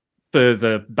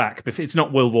further back. It's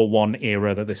not World War One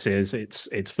era that this is.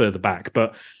 It's further back,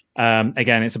 but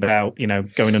again, it's about,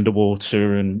 going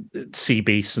underwater and sea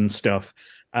beasts and stuff.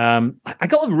 I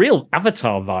got a real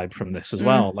Avatar vibe from this as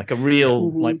well, like a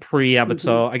real like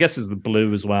pre-Avatar. I guess there's the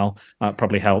blue as well. That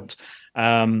probably helped.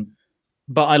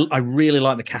 But I really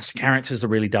like the cast of characters. They're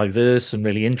really diverse and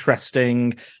really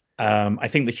interesting. I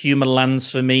think the humor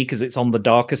lands for me because it's on the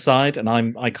darker side, and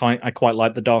I quite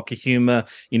like the darker humor.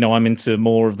 You know, I'm into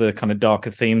more of the kind of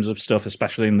darker themes of stuff,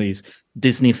 especially in these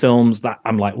Disney films. That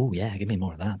I'm like, oh yeah, give me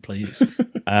more of that, please.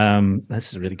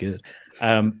 This is really good.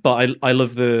 But I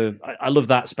love that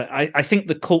aspect. I think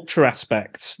the culture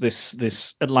aspect,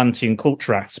 this Atlantean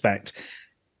culture aspect.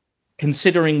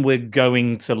 Considering we're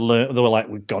going to learn, they were like,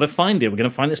 we've got to find it. We're going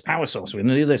to find this power source. We're going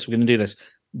to do this. We're going to do this.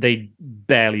 They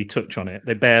barely touch on it.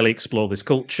 They barely explore this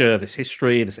culture, this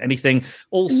history, this anything.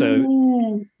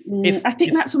 Also, I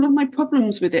think that's one of my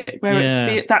problems with it,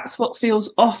 where that's what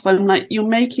feels off. And like you're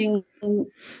making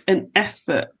an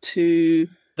effort to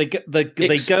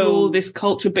explore this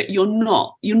culture, but you're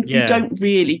not. You don't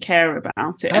really care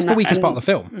about it. That's the weakest part of the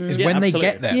film, is when they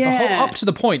get there. Yeah. Up to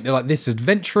the point, they're like, this is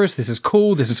adventurous, this is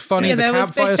cool, this is funny, the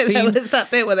campfire scene. There was that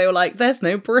bit where they were like, there's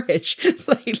no bridge.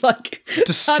 So they like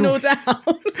tunnel down.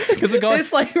 Because the guy,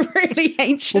 this like really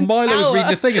ancient Milo tower. was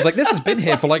reading the thing, it's like, this has been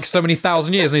here for like so many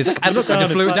thousand years, and he's like, and look, I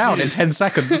just blew it down in 10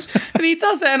 seconds. And he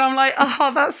does it, and I'm like,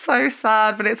 oh, that's so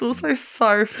sad, but it's also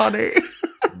so funny.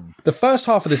 The first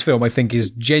half of this film, I think,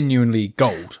 is genuinely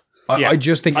gold. I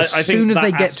just think as soon as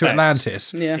they get to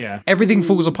Atlantis, everything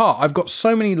falls apart. I've got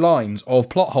so many lines of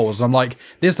plot holes, and I'm like,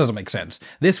 this doesn't make sense.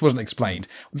 This wasn't explained.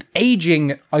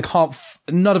 Aging, I can't...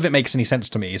 none of it makes any sense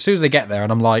to me. As soon as they get there,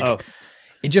 and I'm like,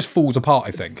 it just falls apart,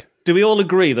 I think. Do we all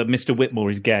agree that Mr.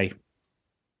 Whitmore is gay?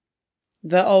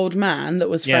 The old man that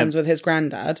was friends with his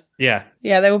granddad. Yeah.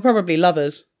 Yeah, they were probably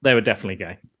lovers. They were definitely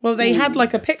gay. Well, they had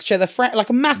like a picture, like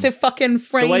a massive fucking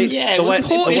framed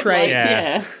portrait.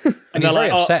 And he's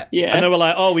very upset. And they were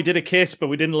like, oh, we did a kiss, but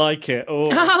we didn't like it. Oh,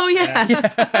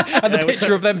 And the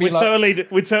picture of them being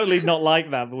we're totally not like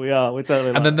that, but we are. We're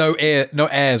totally and then no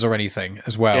heirs or anything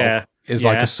as well. Is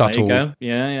like a subtle... There you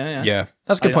go. Yeah.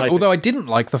 That's a good point. Although I didn't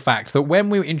like the fact that when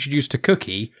we were introduced to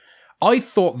Cookie, I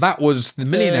thought that was the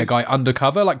millionaire guy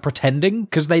undercover, like pretending,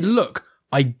 because they look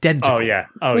identical.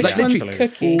 Which one's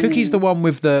Cookie? Cookie's the one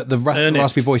with the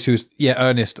raspy voice who's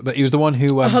Ernest, but he was the one who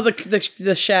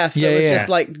the chef that was just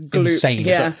like insane.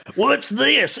 Yeah. What's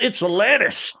this? It's a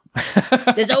lettuce.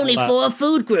 There's only 4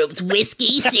 food groups: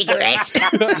 whiskey, cigarettes,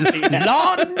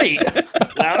 lard and meat.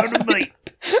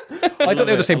 I thought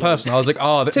they were the same person. I was like,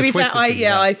 to be fair,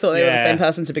 I thought they were the same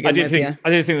person to begin with. I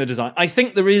didn't think the design. I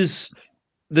think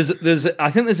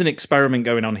I think there's an experiment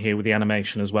going on here with the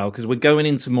animation as well, because we're going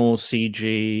into more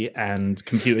CG and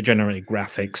computer generated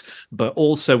graphics, but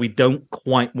also we don't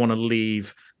quite want to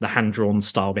leave the hand-drawn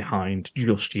style behind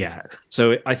just yet.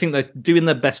 So I think they're doing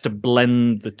their best to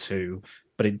blend the two,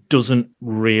 but it doesn't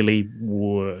really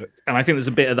work. And I think there's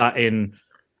a bit of that in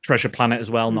Treasure Planet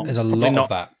as well. There's a lot of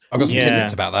that. I've got some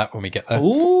tidbits about that when we get there.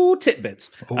 Ooh, tidbits.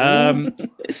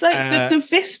 It's like the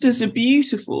vistas are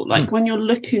beautiful. Like when you're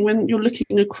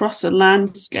looking across a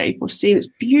landscape or scene, it's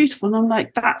beautiful. And I'm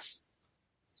like, that's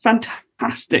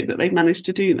fantastic that they managed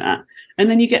to do that. And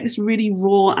then you get this really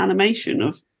raw animation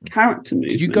of character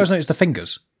movement. Did you guys notice the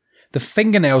fingers? The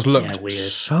fingernails looked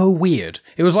so weird.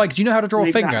 It was like, do you know how to draw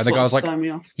a finger? And the guy was like,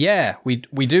 yeah, we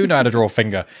do know how to draw a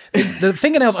finger. The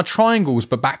fingernails are triangles,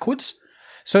 but backwards.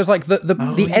 So it's like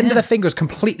the end of the finger is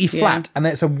completely flat, and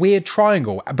then it's a weird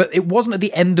triangle. But it wasn't at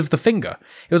the end of the finger.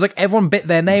 It was like everyone bit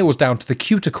their nails down to the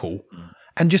cuticle,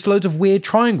 and just loads of weird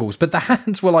triangles. But the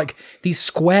hands were like these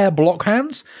square block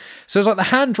hands. So it's like the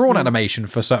hand-drawn animation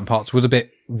for certain parts was a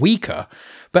bit weaker.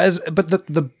 But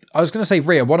I was going to say,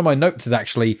 Rhea, one of my notes is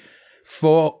actually,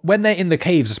 for when they're in the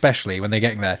caves, especially when they're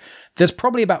getting there, there's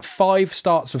probably about 5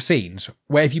 starts of scenes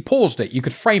where if you paused it, you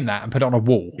could frame that and put it on a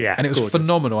wall. Yeah, and it was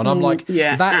phenomenal. And I'm like,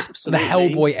 that's absolutely the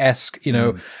Hellboy-esque,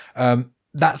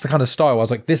 that's the kind of style. I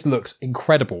was like, this looks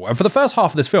incredible. And for the first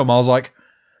half of this film, I was like,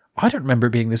 I don't remember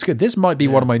it being this good. This might be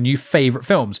one of my new favourite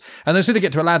films. And then as soon as I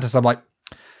get to Atlantis, I'm like,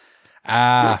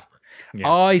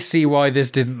 I see why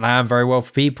this didn't land very well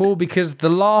for people, because the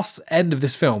last end of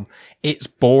this film, it's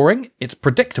boring, it's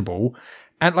predictable,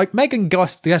 and like Megan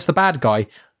guessed the bad guy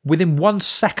within 1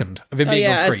 second of him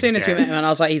being on screen. As soon as we met him, and I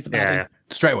was like, he's the baddie.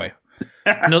 Straight away.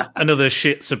 Another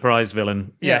shit surprise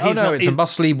villain. It's a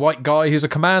muscly white guy who's a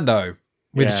commando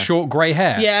with short grey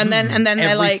hair. Yeah, and then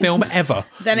they're like, film ever.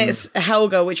 Then it's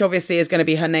Helga, which obviously is going to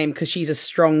be her name because she's a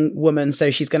strong woman, so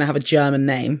she's going to have a German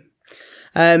name.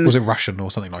 Was it Russian or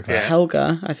something like that?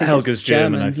 Helga, I think Helga's it's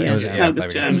German. I think. Yeah. Was it? Helga's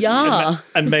German. Yeah.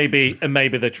 And maybe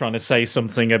they're trying to say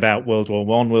something about World War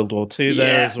One, World War Two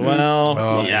there Yeah. as well.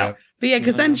 Oh, Yeah. But yeah,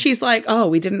 because then she's like,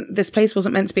 "Oh, this place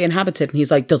wasn't meant to be inhabited," and he's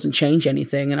like, "Doesn't change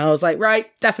anything." And I was like, "Right,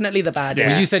 definitely the bad." Yeah.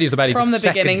 Well, you said he's the baddie From the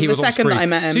beginning, He the was on second screen. that I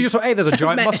met him. So you just thought, hey, there's a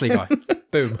giant Met muscly guy.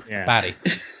 Boom, Yeah. baddie.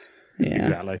 Yeah.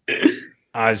 Exactly.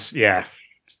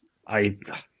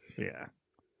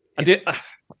 I did.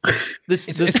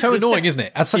 It's so annoying, isn't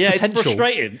it? Has such potential. It's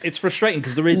frustrating. It's frustrating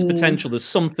because there is potential. There's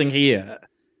something here,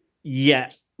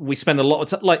 yet we spend a lot of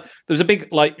time. Like there was a big,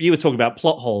 like you were talking about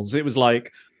plot holes. It was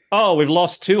like, oh, we've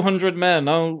lost 200 men.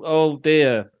 Oh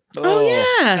dear. Oh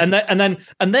yeah.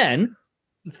 And then.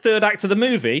 The third act of the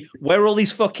movie, where are all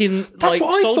these fucking That's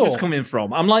what I soldiers thought. coming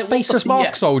from? I'm like, Faceless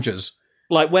mask soldiers.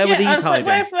 Like, where were I these was like, hiding?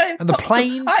 where have they And the popped up?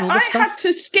 planes and all I this stuff? had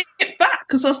to skip back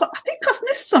because I was like, I think I've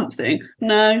missed something.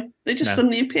 No, they just No.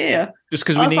 suddenly appear. Just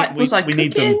because I was like, was I we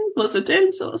need cooking? them. Was I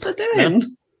doing? So what was I doing?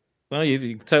 Well,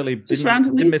 you totally Just didn't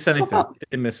randomly miss pop anything. up.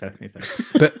 Didn't miss anything.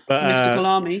 But But Mr.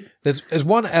 Gulami. there's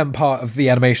one part of the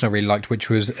animation I really liked, which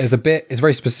is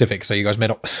very specific, so you guys may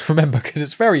not remember because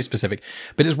it's very specific.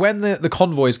 But it's when the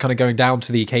convoy is kind of going down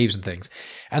to the caves and things,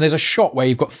 and there's a shot where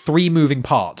you've got three moving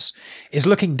parts. It's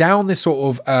looking down this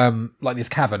sort of like this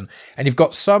cavern, and you've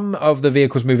got some of the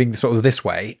vehicles moving sort of this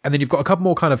way, and then you've got a couple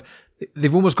more kind of.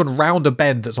 They've almost gone round a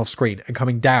bend that's off screen and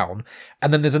coming down,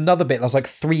 and then there's another bit that's like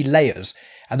three layers,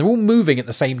 and they're all moving at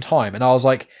the same time. And I was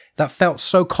like, that felt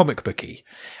so comic booky.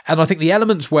 And I think the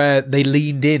elements where they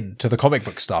leaned in to the comic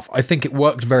book stuff, I think it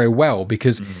worked very well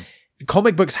because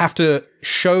comic books have to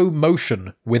show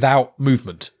motion without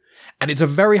movement. And it's a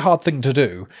very hard thing to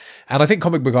do. And I think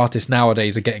comic book artists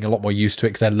nowadays are getting a lot more used to it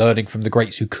because they're learning from the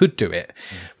greats who could do it.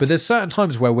 But there's certain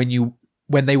times where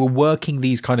when they were working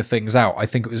these kind of things out, I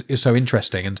think it was so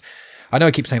interesting. And I know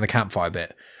I keep saying the campfire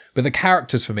bit, but the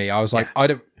characters for me, I was like,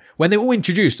 when they were all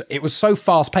introduced, it was so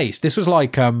fast paced. This was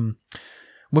like, when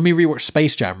we rewatched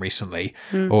Space Jam recently,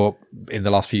 or in the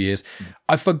last few years,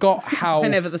 I forgot how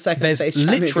Whenever the second Space Jam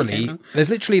movie came out. there's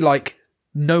literally like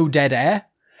no dead air.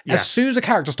 Yeah. As soon as a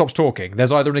character stops talking,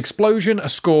 there's either an explosion, a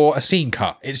score, a scene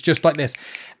cut. It's just like this.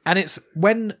 And it's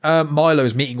when Milo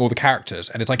is meeting all the characters,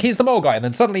 and it's like, here's the mole guy, and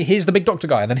then suddenly here's the big doctor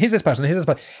guy, and then here's this person, here's this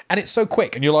person. And it's so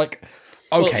quick, and you're like,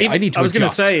 okay, I need to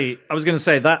adjust. I was going to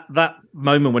say that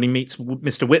moment when he meets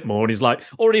Mr. Whitmore and he's like,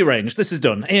 already arranged. This is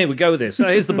done. Here we go with this.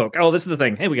 Here's the book. Oh, this is the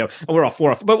thing. Here we go. And we're off.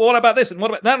 But what about this? And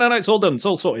what about no? It's all done. It's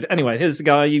all sorted. Anyway, here's the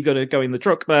guy. You've got to go in the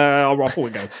truck. Off we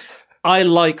go. I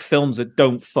like films that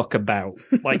don't fuck about.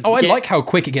 Like, I like how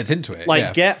quick it gets into it. Like,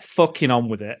 yeah. get fucking on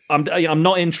with it. I'm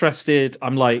not interested.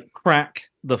 I'm like, crack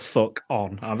the fuck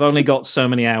on. I've only got so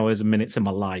many hours and minutes in my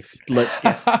life. Let's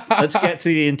get to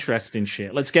the interesting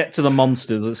shit. Let's get to the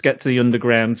monsters. Let's get to the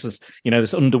underground, this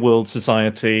underworld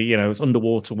society, this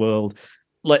underwater world.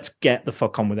 Let's get the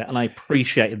fuck on with it. And I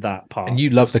appreciated that part. And you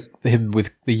love him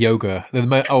with the yoga,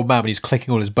 the old man when he's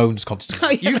clicking all his bones constantly. Oh,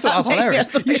 yeah, You thought that was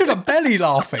hilarious. You should have belly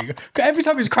laughing. Every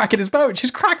time he was cracking his bone, she's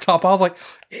cracked up. I was like,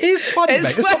 it is funny, mate.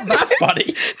 It's not that funny.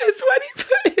 It's when he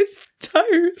put his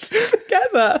toes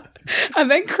together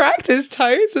and then cracked his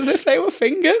toes as if they were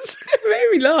fingers. It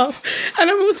made me laugh.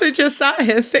 And I'm also just sat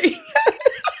here thinking...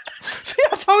 See,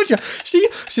 I told you.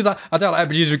 She's like, I don't like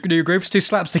producer new group. It's too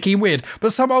slapsticky and weird.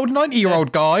 But some old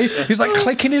 90-year-old guy who's like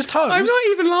clicking his toes. I'm not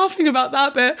even laughing about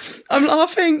that bit. I'm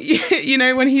laughing,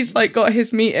 when he's like got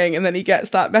his meeting and then he gets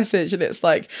that message and it's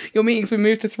like, your meeting's been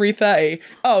moved to 3:30.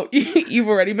 Oh, you've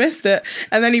already missed it.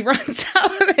 And then he runs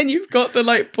out and then you've got the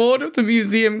like board of the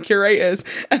museum curators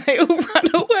and they all run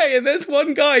away. And there's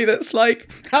one guy that's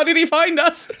like, how did he find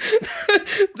us?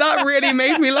 That really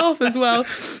made me laugh as well.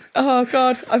 Oh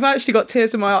God, I've actually got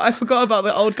tears in my eye. I forgot about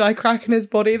the old guy cracking his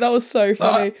body. That was so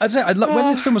funny. I'd say, when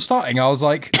this film was starting, I was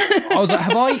like,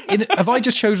 have I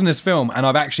just chosen this film and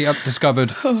I've actually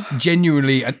discovered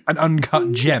genuinely an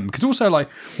uncut gem? Because also,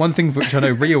 like, one thing which I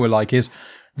know Rio will like is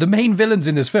the main villains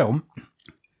in this film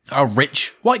are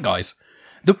rich white guys.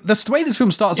 The way this film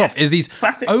starts off is these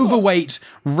overweight,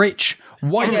 rich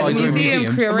white guys in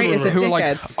museums who are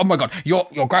like, oh my God, your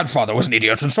grandfather was an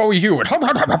idiot and so are you. And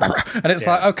it's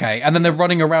like, okay. And then they're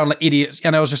running around like idiots.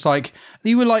 And I was just like,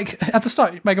 you were like, at the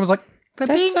start, Megan was like, they're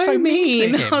being so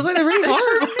mean to him. I was like, they're really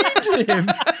horrible. So mean to him.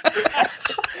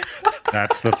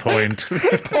 That's the point.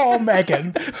 Poor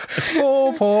Megan.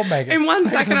 Poor Megan. In 1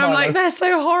 second, I'm like, they're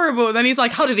so horrible. And then he's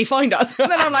like, how did he find us?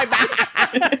 And then I'm like,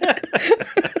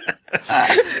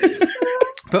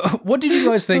 But what did you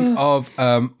guys think of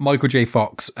Michael J.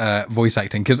 Fox voice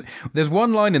acting? Because there's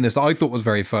one line in this that I thought was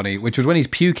very funny, which was when he's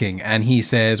puking and he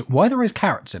says, why are there always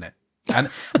carrots in it? And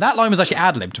that line was actually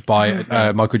ad-libbed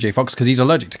by Michael J. Fox because he's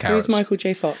allergic to carrots. Who's Michael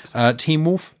J. Fox? Teen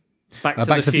Wolf. Back to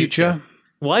the Future.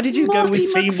 Why did you go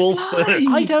with Teen Wolf first?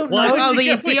 I don't know. Oh,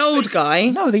 the old guy.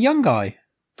 No, the young guy.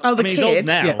 Oh, the He's kid. old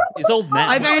now. Yeah. He's old now.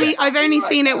 I've only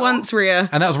seen it once, Rhea.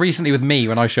 And that was recently with me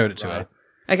when I showed it to her.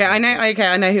 Okay, I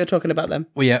know who you're talking about them.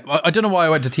 Well, yeah, I don't know why I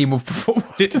went to Teen Wolf before.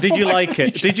 Did you like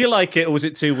it? Did you like it, or was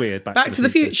it too weird? Back to the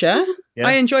Future? Yeah.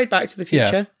 I enjoyed Back to the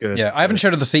Future. Good. Yeah, I haven't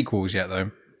showed her the sequels yet,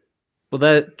 though. Well,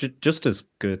 they're just as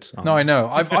good. No, I know.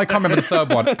 I can't remember the third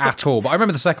one at all, but I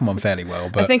remember the second one fairly well.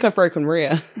 But I think I've broken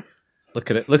Rhea. Look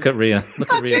at it. Look at Rhea.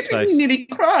 Look at Rhea's face. nearly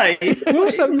cried.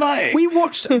 we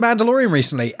watched Mandalorian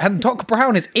recently, and Doc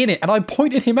Brown is in it, and I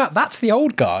pointed him out. That's the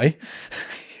old guy.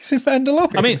 He's in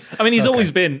Mandalorian. I mean, he's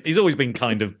always been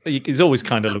kind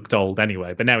of looked old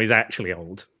anyway, but now he's actually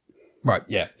old. Right,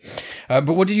 yeah. But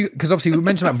what did you? Because obviously we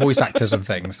mentioned about voice actors and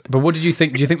things. But what did you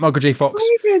think? Do you think Michael J. Fox?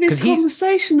 This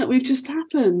conversation that we've just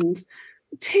happened.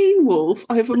 Teen Wolf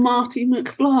over Marty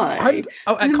McFly.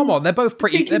 Come on, they're both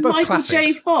pretty. They're both Michael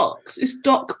classics. J. Fox is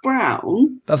Doc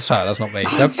Brown. That's not me.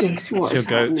 What's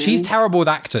happening? She's terrible with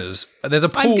actors. There's a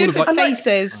pool I'm good of with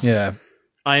faces. Yeah.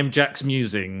 I am Jack's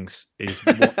Musings is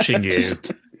watching you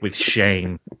with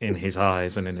shame in his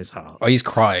eyes and in his heart. Oh, he's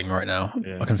crying right now.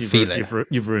 Yeah, I can feel it.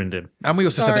 You've ruined him. And we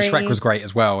also said that Sorry. Shrek was great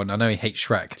as well, and I know he hates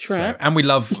Shrek. Shrek? And we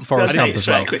love Forrest Does Gump hate as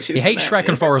well. Shrek, which He is hates Shrek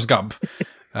and hilarious. Forrest Gump.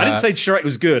 I didn't say Shrek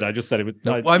was good. I just said it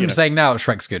was. I'm saying now that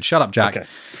Shrek's good. Shut up, Jack. Okay.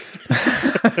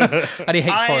 And he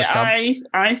hates Forrest Gump.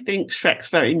 I think Shrek's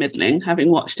very middling.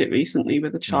 Having watched it recently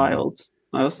with a child,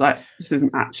 I was like, this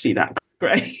isn't actually that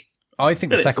great. I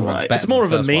think the It's second one's alright. better. It's more than of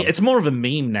the a first meme. one. It's more of a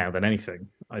meme now than anything.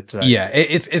 I'd say. Yeah,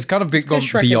 it's kind of gone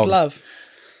Shrek beyond. is love.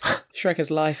 Shrek is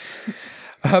life.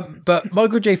 But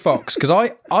Michael J. Fox, because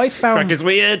I found Shrek is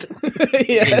weird.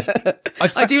 Yeah.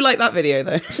 I do like that video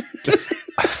though.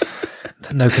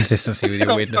 no consistency with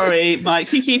your weirdness. Sorry,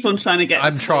 Mike. You keep on trying to get.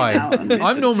 I'm trying.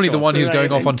 I'm normally the one who's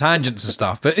going off on tangents and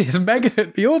stuff, but it's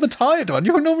Megan. You're the tired one.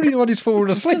 You're normally the one who's falling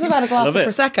asleep. Because I've had a glass Love of it.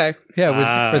 Prosecco.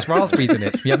 Yeah, with raspberries in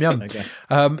it. Yum yum. Okay.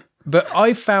 But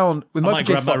I found with I Michael might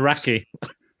J. grab my Fox. Raki.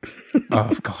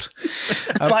 Oh God.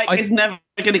 Mike is never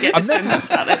going to get this sentence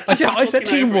out. Let's just I said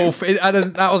talking Teen over it. Wolf, and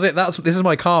then that was it. This is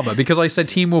my karma because I said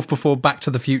Teen Wolf before Back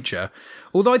to the Future.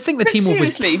 Although I think the But Teen Wolf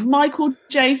seriously, Michael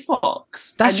J.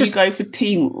 Fox. That's and just- you go for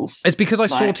Teen Wolf. it's because I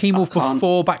saw Like, Teen I Wolf can't-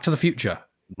 before Back to the Future.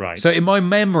 Right. So in my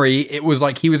memory, it was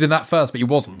like he was in that first, but he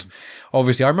wasn't.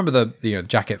 Obviously, I remember the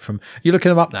jacket from. You're looking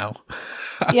him up now.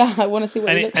 Yeah, I want to see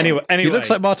what he looks like. anyway, He looks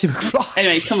like Marty McFly.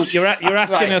 Anyway, come on. you're asking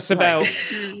Right, us about.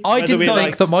 I whether didn't we think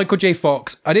liked- that Michael J.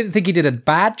 Fox. I didn't think he did a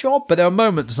bad job, but there were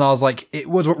moments, and I was like, it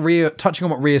was what Rhea, touching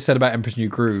on what Rhea said about Emperor's New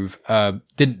Groove,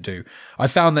 didn't do. I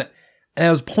found that there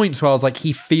was points where I was like,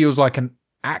 he feels like an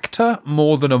actor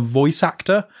more than a voice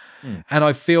actor, and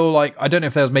I feel like I don't know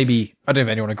if there's maybe I don't know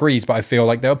if anyone agrees, but I feel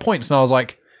like there were points, and I was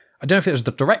like, I don't know if it was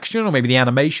the direction or maybe the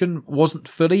animation wasn't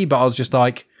fully, but I was just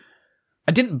like,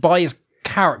 I didn't buy his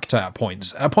character at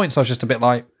points. At points, I was just a bit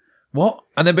like, what?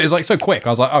 And then, but it was like so quick. I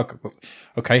was like, oh,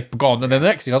 okay, gone. And then the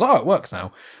next thing, I was like, oh, it works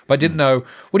now. But I didn't know.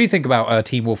 What do you think about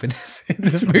Teen Wolf in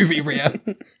this movie, Rhea?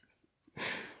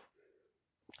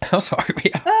 I'm sorry,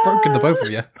 Rhea. I've broken the both of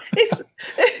you. It's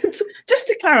just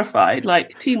to clarify.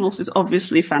 Like Teen Wolf is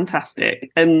obviously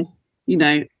fantastic, and you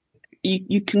know,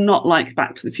 you cannot like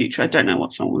Back to the Future. I don't know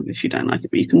what's wrong with it if you don't like it,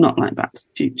 but you cannot like Back to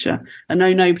the Future. I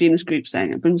know nobody in this group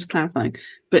saying it, but I'm just clarifying.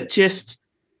 But just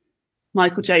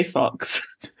Michael J. Fox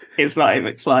is Marty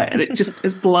McFly, and it just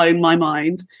has blown my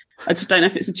mind. I just don't know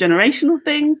if it's a generational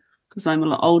thing because I'm a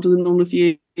lot older than all of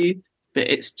you, but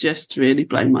it's just really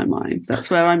blown my mind. That's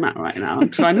where I'm at right now. I'm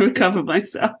trying to recover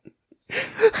myself.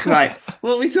 Right,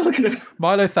 what are we talking about?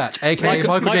 Milo Thatch, aka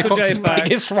Michael J. Fox's Fox.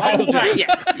 biggest role. Right,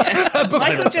 yes.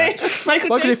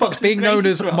 Michael J. Fox being known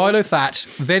as Milo Thatch,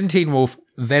 then Teen Wolf,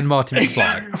 then Marty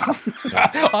McFly.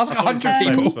 Ask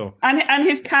 100 people. And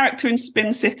his character in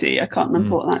Spin City. I can't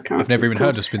remember what that character I've never is even called.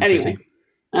 heard of Spin Anyway, City.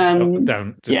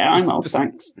 Don't. Yeah, I'm old,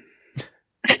 thanks.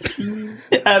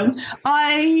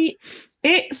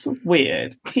 It's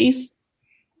weird. He's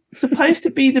supposed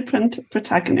to be the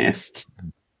protagonist,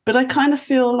 but I kind of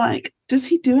feel like, does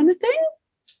he do anything?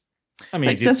 I mean,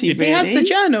 Like, does he He has the really?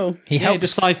 journal. He He helps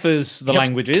deciphers the he helps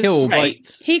languages. kill- Right.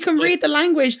 He can read the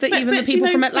language that even the do you people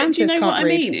know- from but Atlantis do you know can't what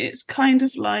read. I mean? It's kind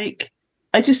of like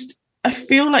I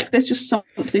feel like there's just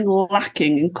something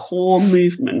lacking in core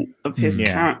movement of his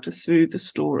Yeah. character through the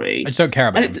story. I just don't care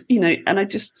about And him. and I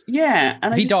just and If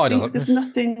I he just died, think I'll- there's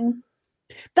nothing.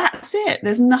 That's it.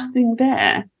 There's nothing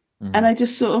there, and I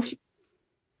just sort of,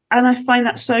 and I find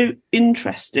that so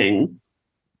interesting.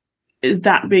 Is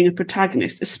that being a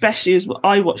protagonist, especially as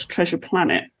I watched Treasure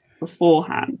Planet,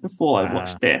 beforehand, before I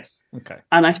watched this. Okay.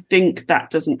 And I think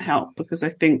that doesn't help because I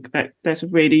think that there's a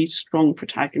really strong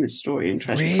protagonist story in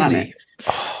Treasure Planet.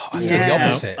 Oh, I feel the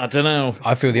opposite. I don't know.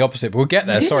 I feel the opposite, but we'll get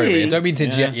there. Really? Sorry, Rhea. Don't mean to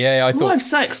interject. Yeah, I thought. I'm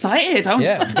so excited. I want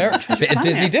to talk about Treasure bit of Planet.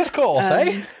 Disney discourse,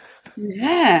 eh?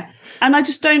 Yeah. And I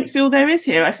just don't feel there is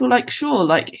here. I feel like, sure,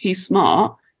 like he's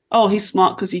smart. Oh, he's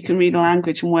smart because he can read a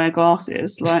language and wear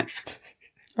glasses. Like,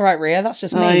 All right, Rhea, that's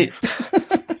just me.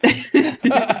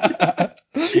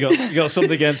 You got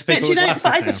something against people with glasses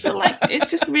but I just feel like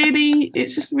he's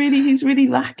really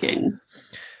lacking.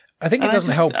 I think it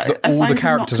doesn't help that all the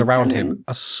characters around him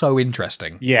are so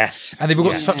interesting. Yes. And they've all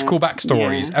got such cool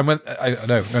backstories. Yeah. And when I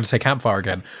know I'm going to say campfire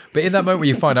again, but in that moment where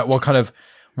you find out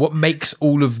what makes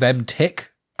all of them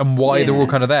tick and why they're all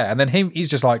kind of there, and then he's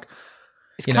just like,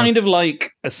 it's kind of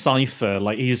like a cipher.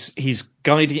 Like he's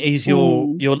guiding, he's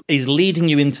leading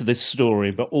you into this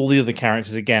story, but all the other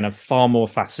characters again are far more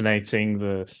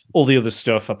fascinating. All the other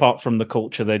stuff, apart from the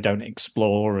culture they don't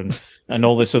explore, and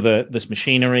all this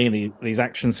machinery, these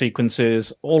action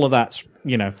sequences, all of that's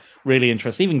really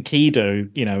interesting. Even Kido,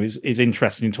 is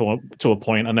interesting to a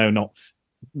point. I know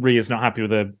Rhea's not happy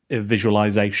with a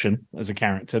visualization as a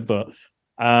character, but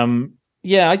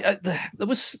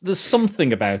there's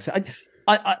something about it.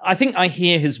 I think I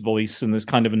hear his voice and there's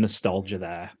kind of a nostalgia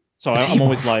there. So I'm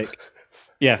always like,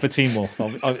 for Teen Wolf.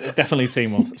 Definitely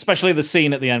Teen Wolf. Especially the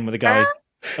scene at the end where the guy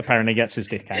apparently gets his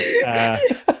dick out.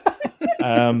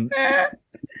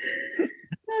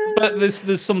 But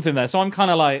there's something there. So I'm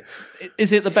kind of like,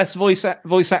 is it the best voice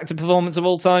actor performance of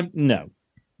all time? No.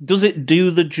 Does it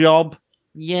do the job?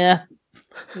 Yeah.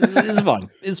 It's fine.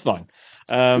 It's fine.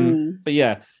 But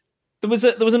yeah. There was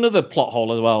another plot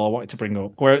hole as well I wanted to bring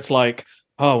up, where it's like,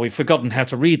 oh, we've forgotten how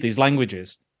to read these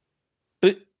languages,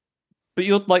 but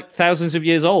you're like thousands of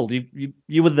years old.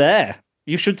 You were there.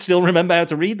 You should still remember how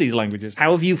to read these languages.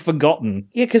 How have you forgotten?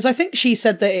 Yeah, because I think she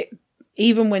said that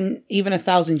even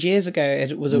 1,000 years ago,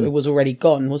 it was already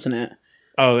gone, wasn't it?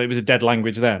 Oh, it was a dead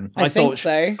language then. I think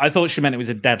so. I thought she meant it was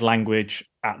a dead language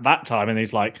at that time, and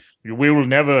he's like, "We will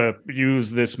never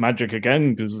use this magic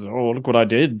again because look what I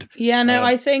did." Yeah, no,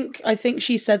 I think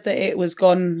she said that it was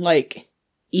gone like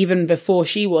even before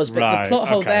she was, but the plot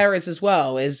hole there is as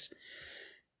well is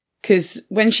because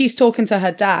when she's talking to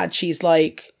her dad, she's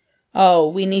like, "Oh,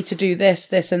 we need to do this,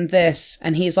 this, and this,"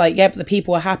 and he's like, "Yeah, but the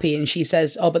people are happy," and she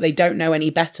says, "Oh, but they don't know any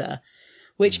better,"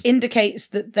 which indicates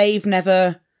that they've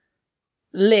never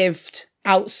lived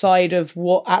outside of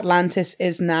what Atlantis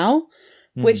is now.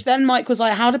 Which then Mike was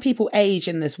like, how do people age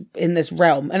in this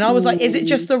realm? And I was like, is it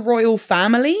just the royal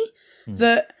family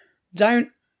that don't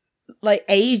like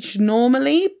age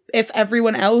normally if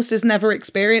everyone else has never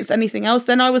experienced anything else?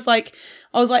 Then I was like,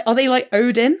 are they like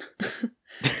Odin?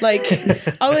 Like,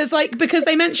 I was like, because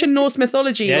they mentioned Norse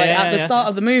mythology at the start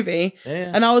of the movie.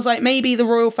 Yeah. And I was like, maybe the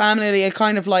royal family are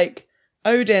kind of like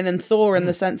Odin and Thor in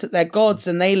the sense that they're gods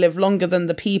and they live longer than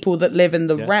the people that live in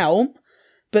the realm.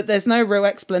 But there's no real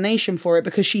explanation for it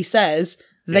because she says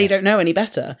they don't know any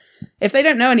better. If they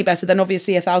don't know any better, then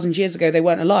obviously 1,000 years ago they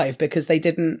weren't alive because they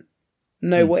didn't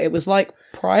know what it was like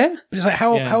prior. But it's like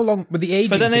how long with the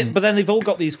aging? But then they've all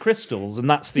got these crystals, and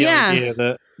that's the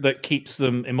idea that keeps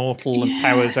them immortal and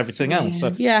powers everything else.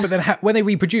 So. Yeah. But then when they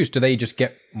reproduce, do they just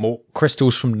get more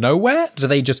crystals from nowhere? Do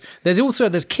they just?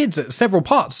 There's kids at several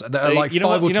parts that are like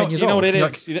 5 or 10 years old. You know what it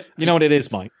is? You know what it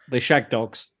is, Mike? They shag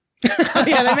dogs.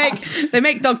 Yeah, they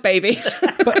make dog babies.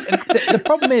 But the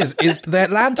problem is the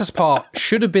Atlantis part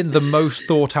should have been the most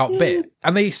thought out bit,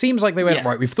 and it seems like they went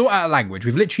right. We've thought out a language.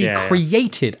 We've literally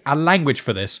created a language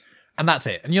for this, and that's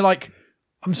it. And you're like,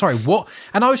 I'm sorry, what?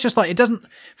 And I was just like, it doesn't.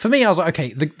 For me, I was like,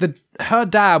 okay, her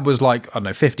dad was like, I don't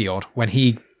know, 50 odd when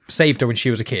he saved her when she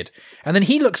was a kid, and then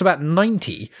he looks about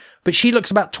 90, but she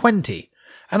looks about 20.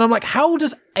 And I'm like, how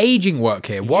does aging work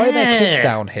here? Why are there kids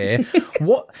down here?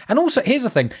 What? And also, here's the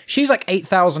thing. She's like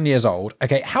 8,000 years old.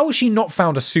 Okay. How has she not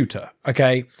found a suitor?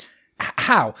 Okay.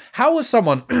 How? How was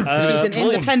someone... She's an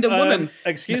independent woman.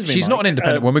 Excuse me, She's not an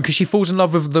independent woman because she falls in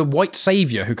love with the white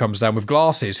saviour who comes down with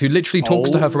glasses, who literally talks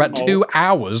to her for about 2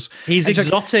 hours. He's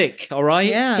exotic, all right?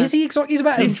 Yeah. Is he exotic? He's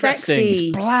about... He's sexy.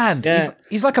 He's bland. Yeah.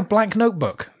 He's like a blank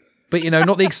notebook. But,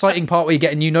 not the exciting part where you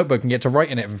get a new notebook and get to write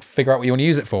in it and figure out what you want to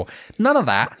use it for. None of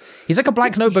that. He's like a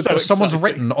blank notebook that someone's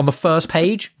written on the first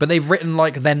page, but they've written,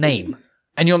 like, their name.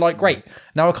 And you're like, great,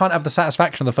 now I can't have the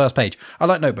satisfaction of the first page. I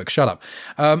like notebooks, shut up.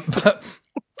 But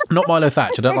not Milo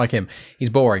Thatch, I don't like him. He's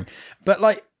boring. But,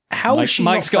 like, how is she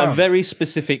Mike's got a very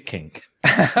specific kink.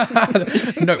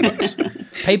 Notebooks.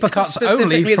 Paper cuts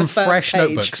only from fresh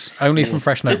notebooks. Only from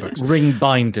fresh notebooks. Ring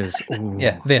binders. Ooh.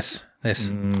 Yeah, this.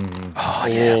 Oh,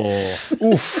 yeah.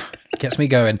 Oof. gets me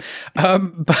going.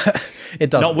 But it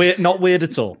doesn't. Not weird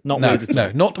at all. Not weird at all.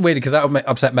 No, not weird because that would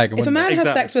upset Megan. If a man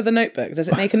has sex with a notebook, does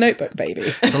it make a notebook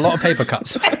baby? It's a lot of paper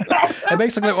cuts. It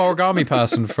makes a little origami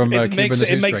person from Cuba.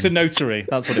 It makes a notary.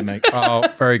 That's what it makes. Oh,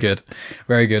 very good.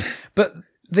 Very good. But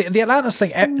the Atlantis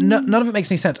thing, none of it makes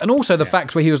any sense. And also the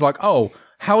fact where he was like, oh,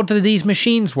 how do these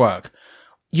machines work?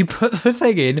 You put the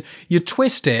thing in, you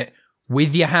twist it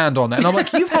with your hand on there. And I'm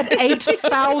like, you've had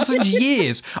 8,000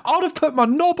 years. I'd have put my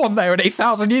knob on there in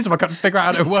 8,000 years if I couldn't figure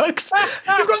out how it works.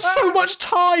 You've got so much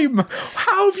time.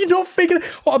 How have you not figured...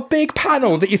 What a big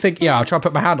panel that you think, yeah, I'll try and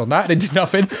put my hand on that and it did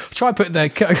nothing. Try putting the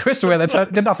crystal in there,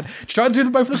 it did nothing. Try and do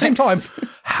them both at the same time.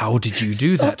 How did you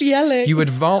do that? Stop yelling. You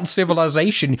advanced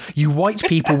civilization. You white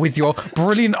people with your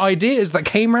brilliant ideas that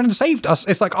came around and saved us.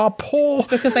 It's like our poor... It's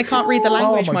because they can't read the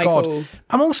language, oh my Michael. God.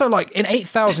 I'm also like, in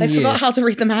 8,000 years... They forgot how to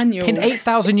read the manual. In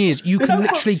 8,000 years, you can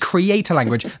literally create a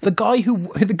language. The guy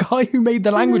who made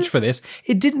the language for this,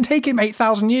 it didn't take him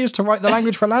 8,000 years to write the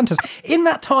language for Atlantis. In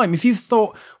that time, if you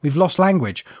thought, we've lost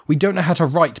language, we don't know how to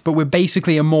write, but we're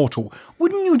basically immortal,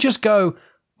 wouldn't you just go,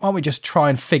 why don't we just try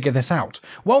and figure this out?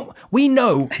 Well, we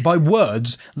know by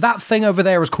words that thing over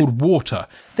there is called water.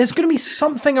 There's going to be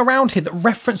something around here that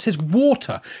references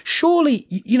water. Surely,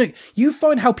 you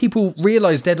find how people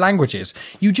realize dead languages.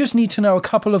 You just need to know a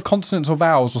couple of consonants or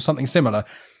vowels or something similar.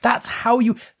 That's how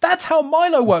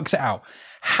Milo works it out.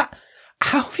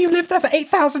 How have you lived there for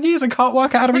 8,000 years and can't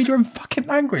work out how to read your own fucking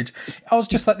language? I was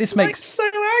just like, this makes... so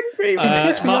angry. It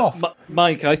pissed me off.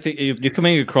 Mike, I think you're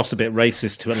coming across a bit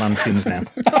racist to Atlanteans now.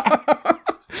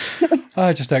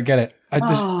 I just don't get it.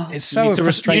 It's so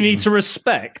frustrating. You need to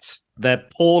respect their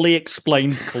poorly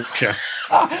explained culture.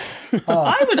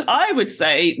 I would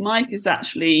say Mike is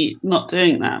actually not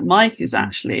doing that. Mike is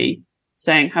actually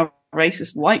saying how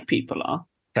racist white people are.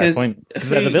 Because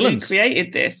they're the villains. Who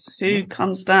created this? Who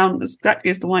comes down exactly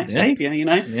as the white savior?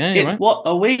 It's right. What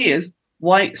are we as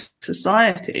white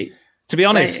society? To be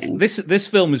honest, this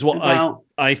film is what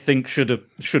I think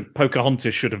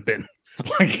Pocahontas should have been,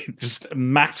 like just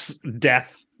mass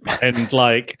death and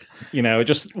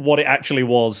just what it actually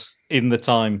was in the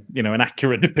time. An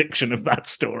accurate depiction of that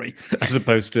story as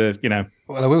opposed to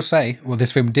Well, I will say,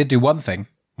 this film did do one thing,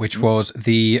 which was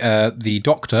the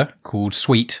doctor called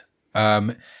Sweet.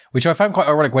 Which I found quite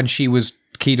ironic when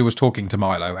Kida was talking to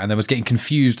Milo and then was getting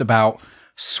confused about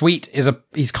Sweet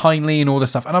he's kindly and all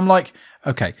this stuff. And I'm like,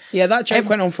 okay. Yeah, that joke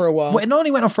went on for a while. Well, it not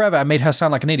only went on forever and made her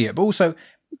sound like an idiot, but also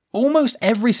almost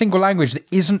every single language that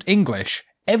isn't English,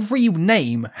 every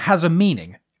name has a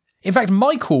meaning. In fact,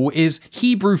 Michael is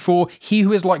Hebrew for he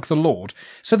who is like the Lord.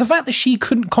 So the fact that she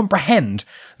couldn't comprehend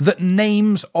that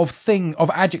names of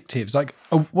adjectives, like,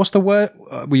 what's the word?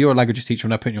 Well, you're a languages teacher,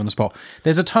 and I'm putting you on the spot.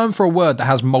 There's a term for a word that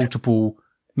has multiple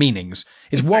meanings.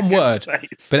 It's one word,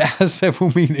 but it has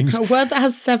several meanings. A word that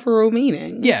has several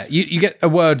meanings? Yeah, you get a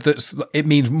word it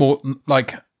means more,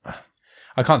 like,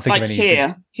 I can't think of any.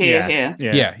 Here.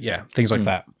 Yeah, things like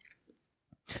that.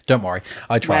 Don't worry,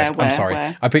 I tried. I'm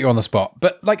sorry. I put you on the spot.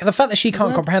 But like the fact that she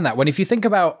can't comprehend that, when if you think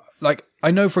about, like,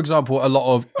 I know, for example, a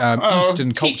lot of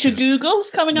Eastern cultures. Teacher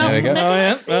Google's coming out.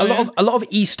 A lot of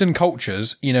Eastern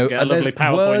cultures, Get a lovely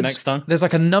PowerPoint words, next time. There's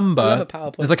like a number.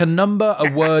 There's like a number, a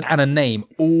word, and a name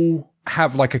all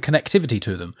have like a connectivity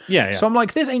to them. Yeah. So I'm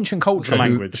like, this ancient culture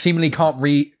who seemingly can't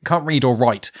read or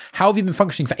write. How have you been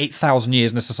functioning for 8,000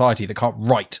 years in a society that can't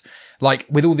write? Like,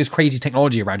 with all this crazy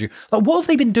technology around you, like, what have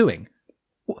they been doing?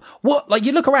 What, like,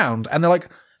 you look around and they're like,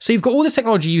 so you've got all this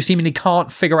technology you seemingly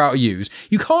can't figure out or use.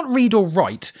 You can't read or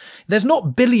write. There's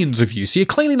not billions of you, so you're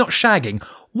clearly not shagging.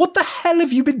 What the hell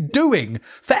have you been doing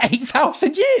for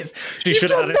 8,000 years? She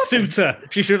should have had a suitor.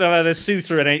 She should have had a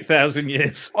suitor in 8,000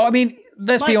 years. I mean,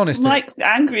 let's be honest. Mike's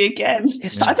angry again.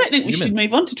 I don't think we should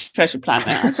move on to Treasure Planet.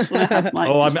 I just want to have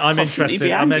Mike. I'm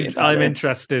interested. I'm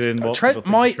interested in what Treasure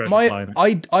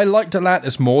Planet. I liked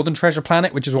Atlantis more than Treasure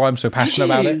Planet, which is why I'm so passionate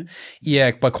about it. Yeah,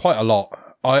 by quite a lot.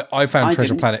 I found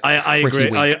Treasure Planet. I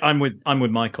agree. Weak. I'm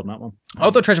with Mike on that one. I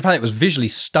thought Treasure Planet was visually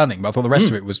stunning, but I thought the rest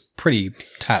of it was pretty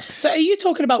tat. So are you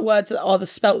talking about words that are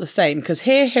spelt the same? Because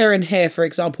here, and here, for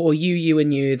example, or you,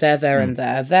 and you, there, and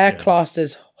there, they're classed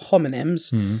as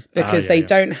homonyms because they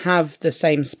don't have the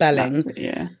same spelling.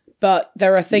 But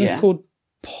there are things called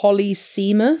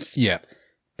polysemous. Yeah.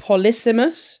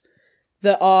 Polysemous.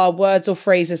 That are words or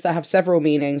phrases that have several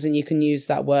meanings, and you can use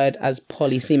that word as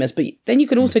polysemous. But then you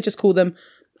can also just call them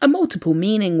a multiple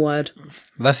meaning word.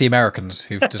 That's the Americans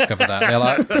who've discovered that. They're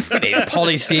like, we need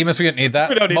polysemous, we don't need that.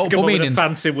 We don't need multiple to come meanings. Up with a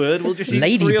fancy word. We'll just use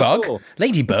ladybug.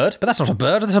 Ladybird, but that's not a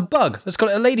bird, that's a bug. Let's call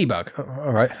it a ladybug.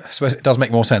 All right, I suppose it does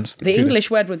make more sense. The English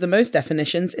word with the most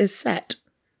definitions is set.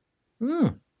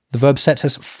 The verb set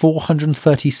has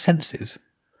 430 senses.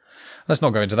 Let's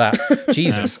not go into that.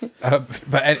 Jesus.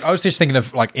 But I was just thinking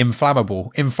of like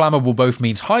inflammable. Inflammable both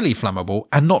means highly flammable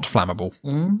and not flammable,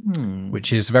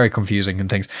 which is very confusing and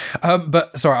things.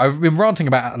 But sorry, I've been ranting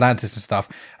about Atlantis and stuff.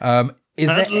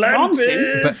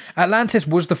 Atlantis! But Atlantis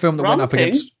was the film that went up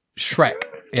against Shrek.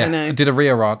 Yeah, I did a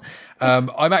real rant.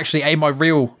 I'm actually, in my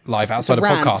real life outside of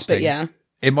podcasting.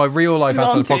 In my real life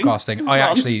outside of podcasting, I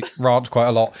actually rant quite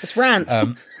a lot. It's rant.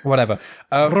 Whatever.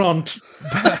 Rant.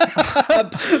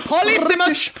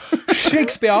 Polysemous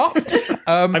Shakespeare.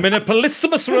 I'm in a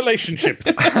polysemous relationship.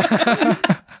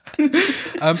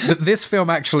 This film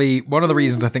actually, one of the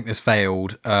reasons I think this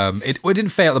failed, it didn't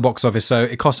fail at the box office, so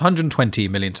it cost 120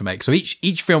 million to make. So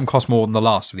each film cost more than the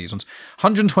last of these ones.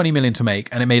 120 million to make,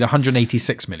 and it made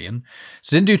 186 million.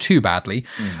 So it didn't do too badly.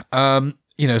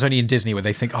 You know, it's only in Disney where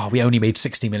they think, oh, we only made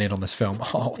 60 million on this film.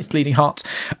 Oh, bleeding hearts.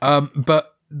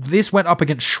 But this went up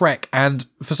against Shrek, and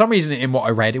for some reason in what I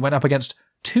read, it went up against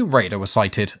Tomb Raider was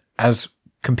cited as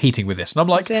competing with this. And I'm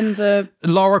like,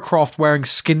 Lara Croft wearing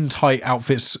skin-tight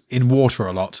outfits in water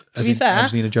a lot. To be fair,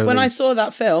 when I saw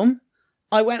that film,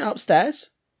 I went upstairs,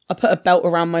 I put a belt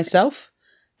around myself,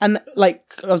 and like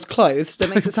I was clothed. That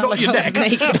makes it sound like I was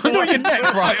naked. Not your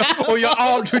neck, right? Or your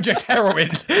arm to inject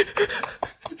heroin.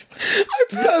 I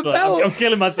put a belt. I'm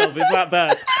killing myself. It's that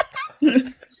bad.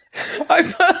 I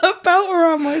put a belt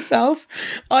around myself.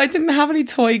 I didn't have any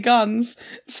toy guns,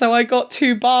 so I got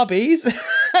 2 Barbies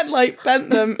and like bent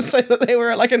them so that they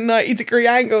were at like a 90-degree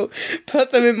angle,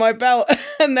 put them in my belt,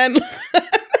 and then I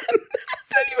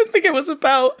don't even think it was a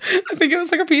belt. I think it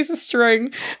was like a piece of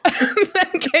string, and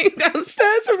then came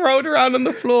downstairs and rolled around on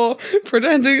the floor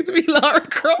pretending to be Lara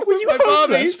Croft. Were you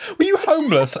homeless? Were you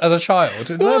homeless as a child?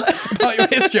 Is that part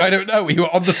of your history? I don't know. You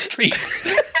were on the streets.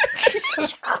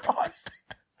 Jesus Christ.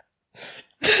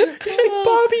 Using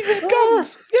Barbies as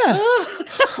guns. Yeah.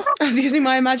 I was using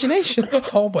my imagination.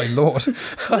 Oh my lord.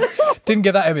 Didn't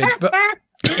get that image, but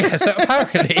yeah, so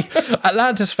apparently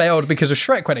Atlantis failed because of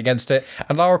Shrek went against it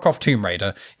and Lara Croft Tomb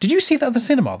Raider. Did you see that at the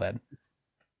cinema then?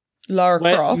 Lara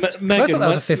Croft.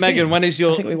 Megan, when is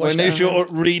your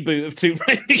reboot of Tomb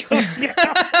Raider?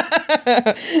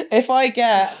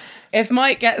 If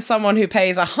Mike gets someone who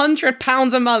pays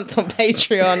 £100 a month on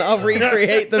Patreon, I'll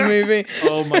recreate the movie.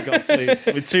 Oh my god, please.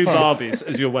 With 2 Barbies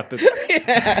as your weapon.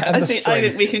 Yeah. I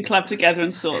think we can club together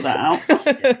and sort that out.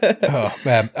 Oh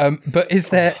man. But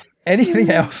is there anything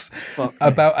else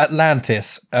about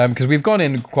Atlantis? Because we've gone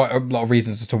in quite a lot of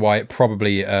reasons as to why it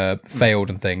probably failed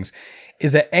and things.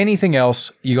 Is there anything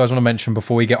else you guys want to mention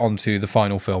before we get on to the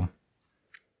final film?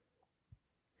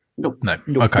 Nope. No.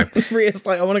 Okay. Ria's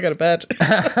like, I want to go to bed.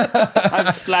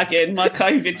 I'm flagging. My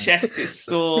COVID chest is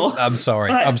sore. I'm sorry.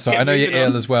 I know you're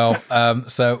ill as well.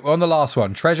 So on the last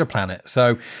one, Treasure Planet.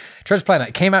 So Treasure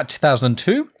Planet came out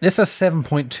 2002. This has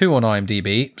 7.2 on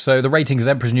IMDb. So the ratings is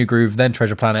Emperor's New Groove, then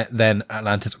Treasure Planet, then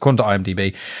Atlantis, according to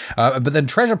IMDb. But then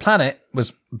Treasure Planet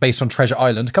was based on Treasure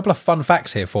Island. A couple of fun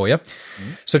facts here for you.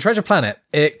 So Treasure Planet,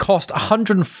 it cost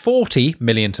 140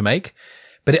 million to make,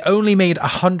 but it only made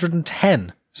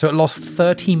 110. So it lost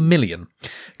 30 million.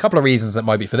 A couple of reasons that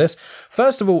might be for this.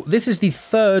 First of all, this is the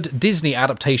 3rd Disney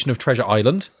adaptation of Treasure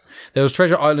Island. There was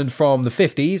Treasure Island from the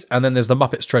 50s, and then there's the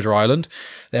Muppets Treasure Island.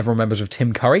 Everyone remembers of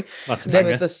Tim Curry. Then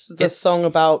with the song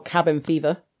about cabin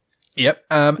fever. Yep.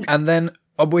 And then,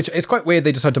 which it's quite weird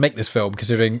they decided to make this film,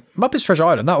 considering Muppets Treasure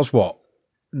Island, that was what?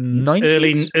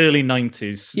 90s? Early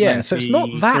 90s. Yeah, so it's not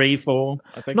that 3-4,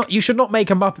 I think. You should not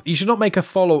make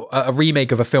a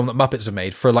remake of a film that Muppets have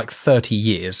made for like 30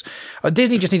 years.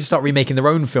 Disney just needs to start remaking their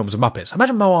own films of Muppets.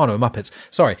 Imagine Moana and Muppets.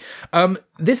 Sorry.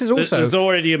 This is also there's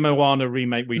already a Moana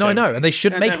remake. I know, and they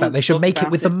should make that. They should make it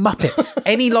with the Muppets.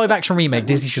 Any live action remake,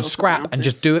 Disney should scrap and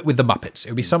just do it with the Muppets.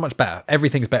 It would be so much better.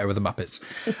 Everything's better with the Muppets,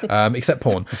 except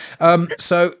porn.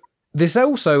 So. This is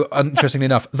also, interestingly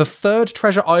enough, the 3rd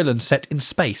Treasure Island set in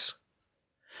space.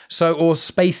 Or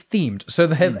space themed. So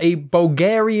there's a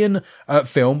Bulgarian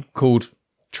film called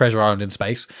Treasure Island in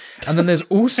Space. And then there's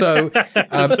also...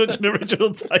 such an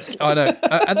original title. I know.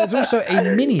 And there's also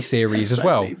a mini-series as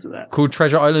well called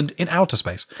Treasure Island in Outer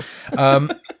Space.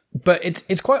 But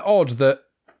it's quite odd that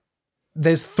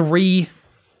there's 3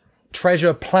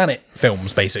 Treasure Planet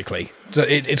films, basically. So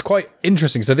it's quite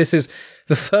interesting. So this is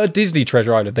the 3rd Disney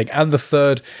Treasure Island thing and the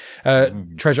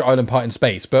 3rd Treasure Island part in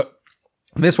space. But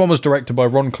this one was directed by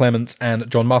Ron Clements and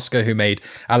John Musker, who made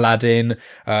Aladdin,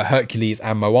 Hercules,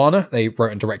 and Moana. They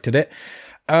wrote and directed it.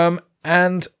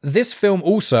 And this film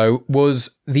also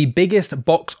was the biggest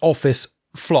box office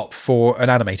flop for an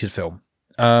animated film.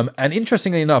 And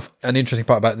interestingly enough, an interesting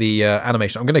part about the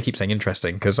animation, I'm going to keep saying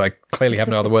interesting because I clearly have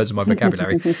no other words in my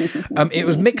vocabulary. It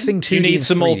was mixing 2D. You need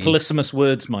some 3D. more polysemous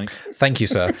words, Mike. Thank you,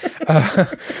 sir.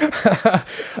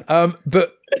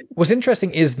 But what's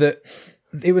interesting is that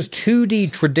it was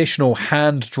 2D traditional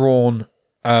hand-drawn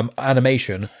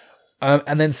animation,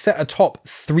 and then set atop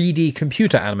 3D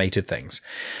computer animated things.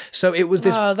 So it was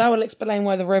this. Oh, that will explain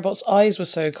why the robot's eyes were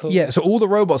so cool. Yeah, so all the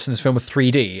robots in this film are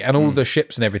 3D, and all the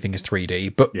ships and everything is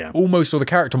 3D, but almost all the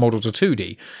character models are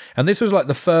 2D. And this was like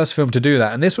the first film to do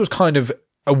that. And this was kind of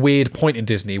a weird point in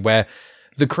Disney where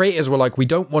the creators were like, we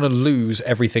don't want to lose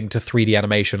everything to 3D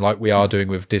animation like we are doing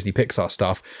with Disney Pixar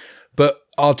stuff. But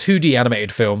our 2D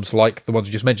animated films, like the ones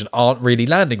we just mentioned, aren't really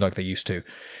landing like they used to.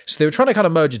 So they were trying to kind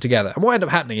of merge it together. And what ended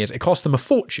up happening is it cost them a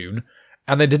fortune,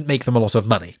 and they didn't make them a lot of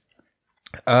money.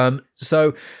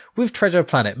 So with Treasure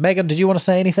Planet, Megan, did you want to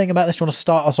say anything about this? Do you want to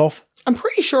start us off? I'm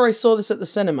pretty sure I saw this at the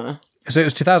cinema. So it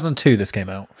was 2002 this came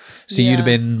out. So you'd have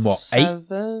been, what,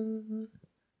 7,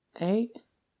 8?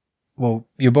 Well,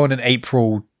 you were born in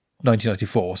April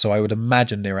 1994, so I would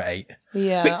imagine near at 8.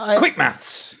 Yeah. Quick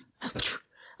maths.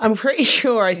 I'm pretty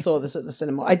sure I saw this at the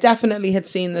cinema. I definitely had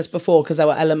seen this before because there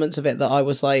were elements of it that I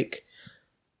was like,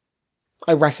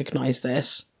 I recognise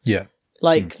this. Yeah.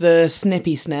 Like the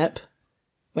Snippy Snip,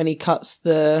 when he cuts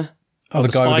the... Oh, the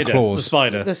guy with the claws. The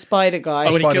spider. The spider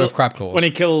guy. The spider with crab claws. When he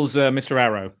kills Mr.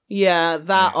 Arrow. Yeah,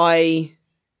 that I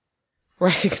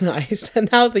recognised.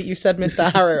 And now that you've said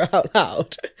Mr. Arrow out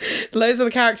loud, loads of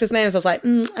the characters' names, I was like,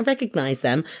 I recognise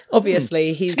them.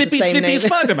 Obviously, he's Snippy, the same Snippy name.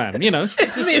 Spider-Man, you know.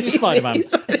 Snippy Spider-Man.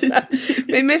 I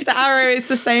mean, Mr. Arrow is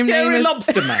the same name Scary as...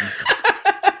 Lobster Man.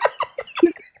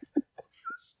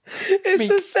 It's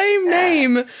the same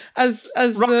name as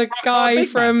the guy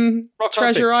from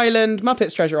Treasure Island,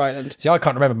 Muppets Treasure Island. See, I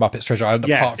can't remember Muppets Treasure Island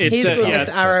apart from... He's called Mr.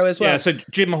 Arrow as well. Yeah, so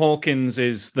Jim Hawkins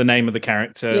is the name of the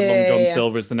character. Long John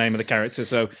Silver is the name of the character.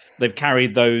 So they've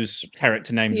carried those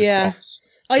character names across.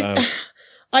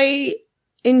 I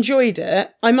enjoyed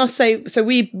it. I must say, so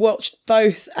we watched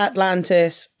both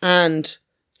Atlantis and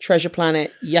Treasure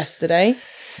Planet yesterday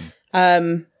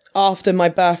after my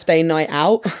birthday night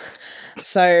out.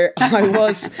 So I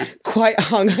was quite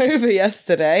hungover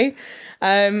yesterday.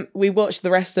 We watched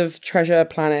the rest of Treasure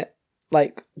Planet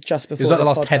like just before. It was like the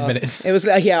last podcast. 10 minutes. It was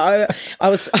I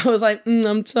was like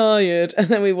I'm tired, and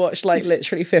then we watched like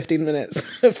literally 15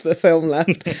 minutes of the film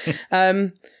left.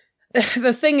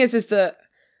 The thing is that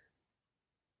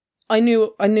I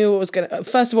knew what was gonna.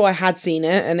 First of all, I had seen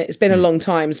it, and it's been a long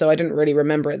time, so I didn't really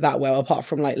remember it that well, apart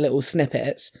from like little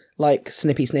snippets, like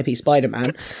Snippy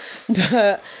Spider-Man.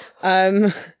 But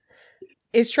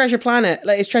it's Treasure Planet,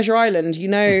 like it's Treasure Island. You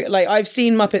know, like I've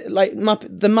seen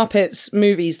the Muppets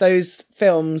movies, those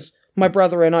films. My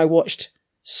brother and I watched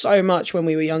so much when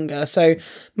we were younger. So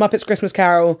Muppets Christmas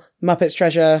Carol, Muppets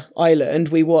Treasure Island,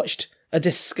 we watched a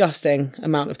disgusting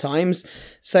amount of times.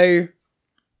 So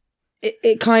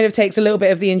it kind of takes a little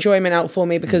bit of the enjoyment out for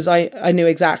me because I knew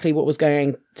exactly what was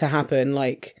going to happen.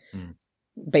 Like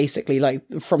basically, like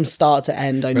from start to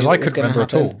end, I knew I what was couldn't going to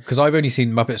remember happen. at all because I've only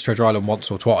seen Muppets Treasure Island once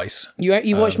or twice.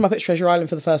 You watched Muppets Treasure Island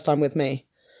for the first time with me.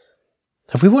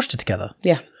 Have we watched it together?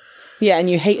 Yeah. Yeah, and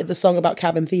you hated the song about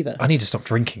cabin fever. I need to stop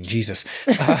drinking, Jesus.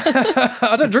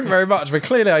 I don't drink very much, but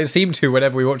clearly I seem to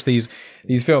whenever we watch these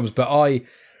films. But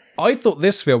I thought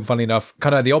this film, funny enough,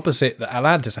 kind of the opposite that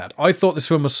Atlantis had. I thought this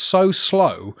film was so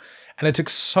slow and it took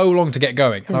so long to get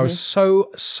going. And I was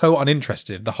so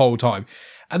uninterested the whole time.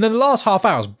 And then the last half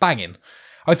hour was banging.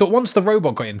 I thought once the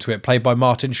robot got into it, played by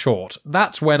Martin Short,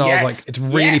 that's when I was like, it's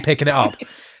really picking it up.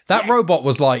 That robot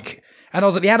was like, and I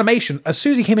was like, the animation, as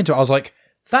soon as he came into it, I was like,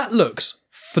 that looks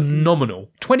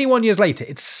phenomenal. 21 years later,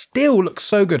 it still looks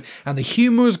so good. And the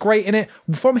humour was great in it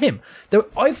from him.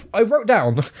 I wrote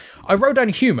down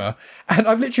humour, and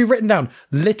I've literally written down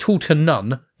little to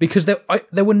none, because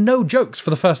there were no jokes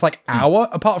for the first like hour,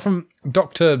 apart from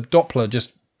Dr. Doppler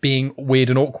just being weird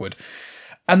and awkward.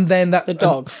 And then that the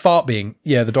dog fart being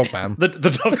the dog man, the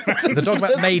dog man, the dog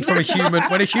man made from a human.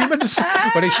 When a human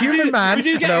man,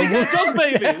 we get a dog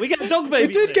baby. We get a dog baby.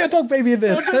 We did get a dog baby in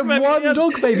this. One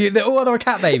dog baby. All other are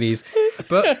cat babies.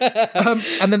 But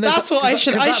and then that's what I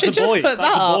should just put that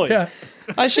up. Yeah.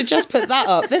 I should just put that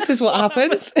up. This is what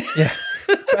happens. Yeah.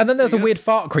 And then there's a weird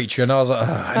fart creature, and I was like,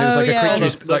 and it was like a creature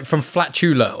who's like from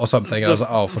Flatula or something. And I was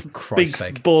like, oh, for Christ's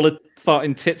sake. Big ball of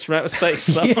farting tits from outer space.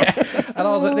 Yeah. And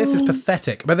I was like, this is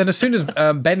pathetic. But then as soon as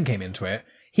Ben came into it,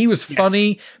 He was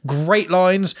funny, great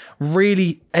lines,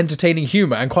 really entertaining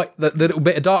humour, and quite the little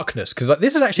bit of darkness. Because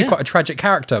this is actually quite a tragic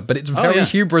character, but it's very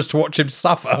humorous to watch him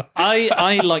suffer.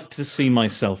 I like to see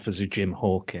myself as a Jim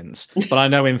Hawkins, but I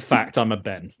know in fact I'm a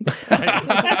Ben.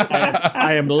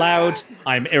 I am loud,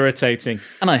 I'm irritating,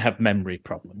 and I have memory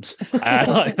problems.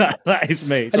 That is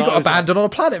me. And you got abandoned on a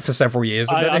planet for several years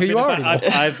and don't know who you are anymore.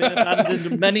 I've been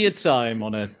abandoned many a time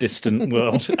on a distant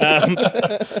world.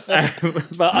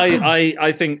 But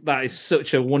I think that is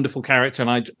such a wonderful character,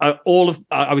 and I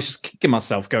was just kicking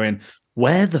myself going,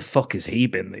 where the fuck has he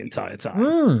been the entire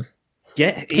time?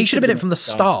 Yeah, he should have been it from the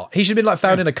start. He should have been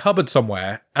found in a cupboard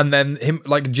somewhere, and then him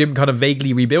Jim kind of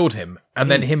vaguely rebuild him,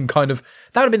 and then him kind of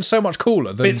that would have been so much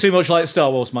cooler. Than... Bit too much like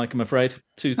Star Wars, Mike. I'm afraid.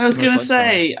 I was going to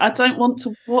say I don't want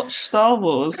to watch Star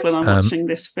Wars when I'm watching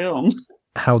this film.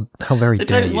 How very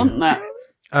dare you? I don't want that.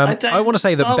 I want to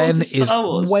say that Ben is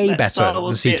way better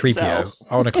than C-3PO.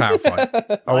 I want to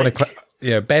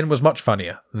clarify. Ben was much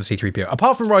funnier than C-3PO,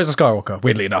 apart from Rise of Skywalker.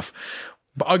 Weirdly enough,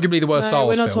 but arguably the worst Star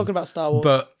Wars. We're not talking about Star Wars,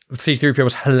 but C-3PO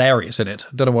was hilarious in it.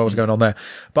 Don't know what was going on there,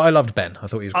 but I loved Ben. I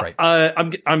thought he was great.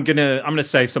 I'm gonna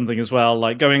say something as well.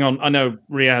 Like going on, I know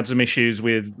Rhea had some issues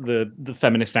with the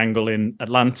feminist angle in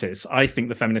Atlantis. I think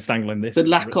the feminist angle in this, the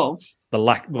lack of. But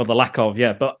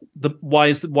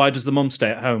why does the mum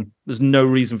stay at home? There's no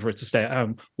reason for her to stay at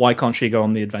home. Why can't she go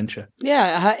on the adventure?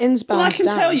 Yeah, her in's bound. Well, I can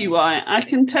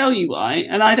tell you why,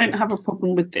 and I don't have a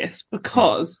problem with this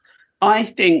because I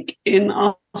think in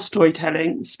our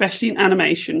storytelling, especially in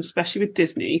animation, especially with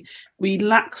Disney, we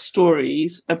lack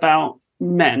stories about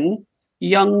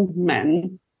young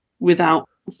men without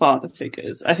father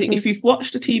figures. I think if you've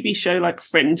watched a TV show like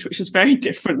Fringe, which is very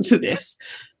different to this,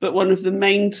 but one of the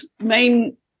main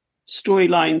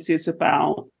storylines is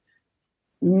about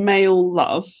male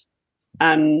love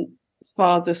and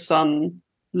father-son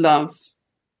love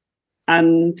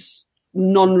and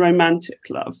non-romantic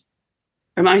love.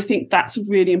 And I think that's a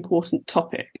really important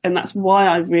topic. And that's why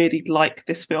I really like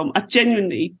this film. I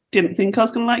genuinely didn't think I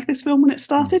was going to like this film when it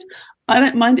started. I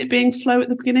don't mind it being slow at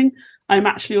the beginning. I'm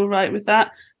actually all right with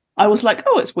that. I was like,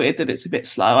 oh, it's weird that it's a bit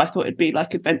slow. I thought it'd be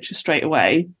like adventure straight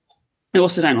away. I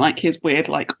also don't like his weird,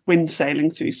 like, wind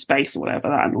sailing through space or whatever.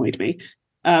 That annoyed me.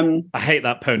 I hate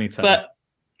that ponytail. But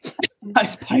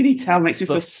his ponytail makes me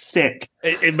feel sick.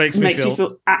 It makes me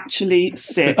feel actually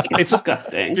sick. It's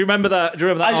disgusting. Do you remember that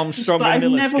Armstrong and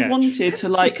Miller I've never sketch? wanted to,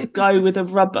 like, go with a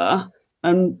rubber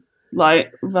and,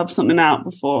 like, rub something out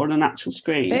before on an actual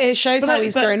screen. But it shows how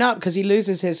he's grown up because he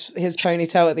loses his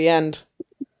ponytail at the end.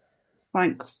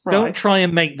 Thank Christ. Don't try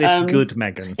and make this good,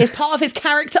 Megan. It's part of his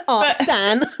character arc,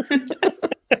 Dan.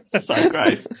 It's so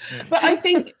gross. But I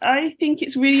think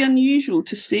it's really unusual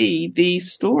to see these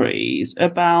stories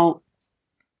about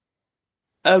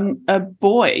a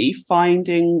boy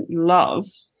finding love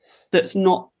that's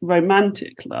not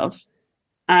romantic love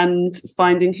and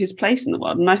finding his place in the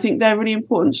world. And I think they're really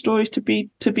important stories to be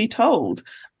told.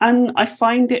 And I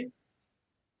find it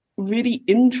really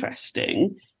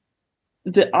interesting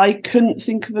that I couldn't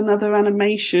think of another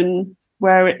animation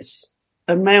where it's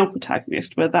a male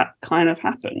protagonist where that kind of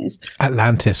happens.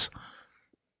 Atlantis.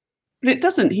 But it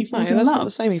doesn't. He falls in love. That's not the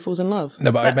same. He falls in love.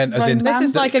 No, but I meant as in this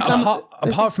is like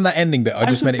apart from that ending bit. I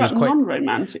just meant it was quite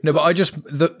non-romantic. No, but I just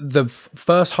the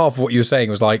first half of what you were saying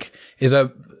was like is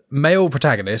a male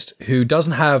protagonist who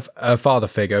doesn't have a father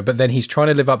figure, but then he's trying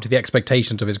to live up to the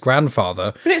expectations of his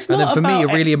grandfather. But it's and not then for me, a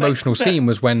about really emotional scene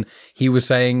was when he was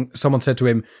saying, someone said to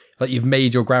him, like, you've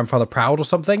made your grandfather proud or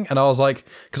something. And I was like,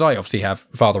 because I obviously have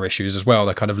father issues as well.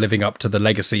 They're kind of living up to the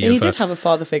legacy of... He did have a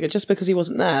father figure just because he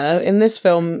wasn't there. In this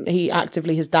film,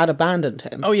 his dad abandoned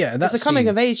him. Oh, yeah. It's a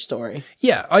coming-of-age story.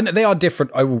 Yeah, I know, they are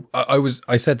different.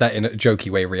 I said that in a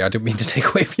jokey way, Rhea. I didn't mean to take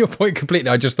away from your point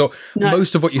completely. I just thought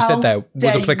most of what you said there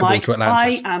was applicable to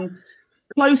Atlantis. I am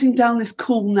closing down this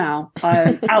call now. I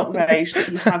am outraged that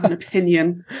you have an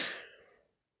opinion.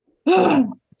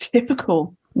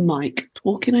 Typical Mike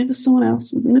talking over someone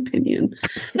else with an opinion.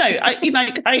 No,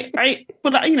 I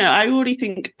already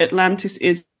think Atlantis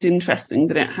is interesting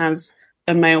that it has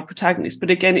a male protagonist, but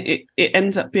again, it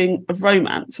ends up being a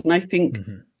romance, and I think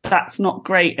that's not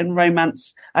great. And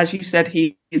romance, as you said,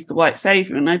 he is the white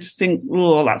savior, and I just think,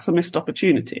 oh, that's a missed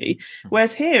opportunity.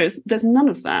 Whereas here, there's none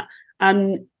of that,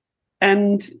 and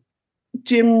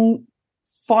Jim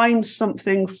finds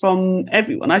something from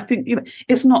everyone. I think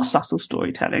it's not subtle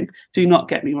storytelling. Do not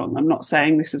get me wrong. I'm not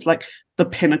saying this is like the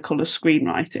pinnacle of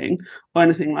screenwriting or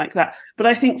anything like that. But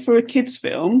I think for a kids'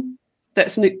 film,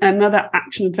 that's another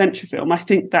action adventure film, I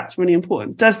think that's really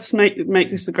important. Does this make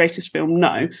this the greatest film?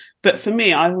 No. But for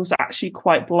me, I was actually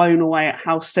quite blown away at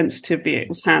how sensitively it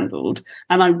was handled,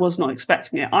 and I was not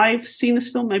expecting it. I've seen this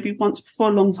film maybe once before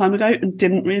a long time ago and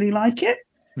didn't really like it.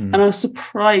 And I was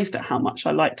surprised at how much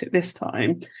I liked it this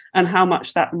time and how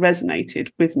much that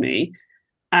resonated with me.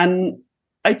 And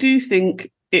I do think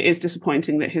it is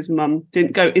disappointing that his mum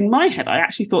didn't go. In my head, I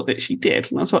actually thought that she did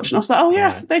when I was watching. I was like, oh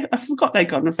yeah, I forgot they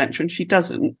got an adventure, and she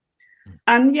doesn't.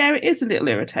 And yeah, it is a little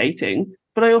irritating,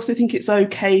 but I also think it's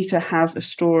okay to have a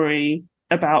story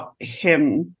about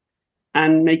him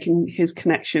and making his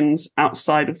connections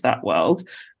outside of that world.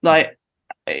 Like,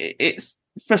 it's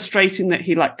frustrating that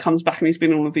he like comes back and he's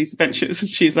been on all of these adventures, and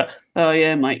she's like, oh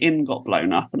yeah, my inn got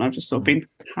blown up and I've just sort of been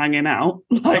hanging out.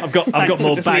 Like, I've got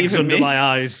more bags under my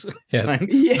eyes. Yeah,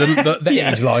 thanks. Yeah. The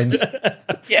age lines.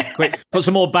 Yeah, quick, put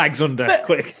some more bags under,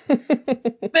 quick.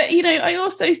 But I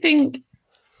also think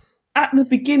at the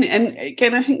beginning, and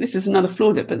again, I think this is another flaw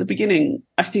of it, but at the beginning,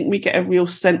 I think we get a real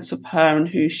sense of her and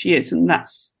who she is, and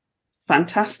that's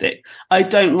fantastic. I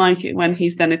don't like it when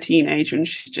he's then a teenager and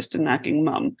she's just a nagging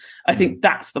mum. I think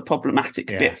that's the problematic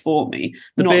bit for me.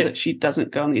 That she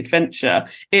doesn't go on the adventure.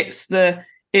 It's the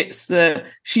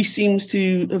she seems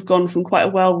to have gone from quite a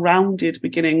well-rounded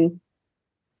beginning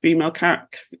female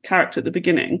character at the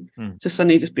beginning to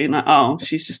suddenly just being like, oh,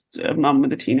 she's just a mum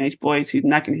with a teenage boy who's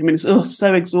nagging him, and is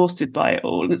so exhausted by it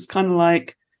all. And it's kind of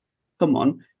like, come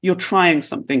on, you're trying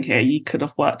something here. You could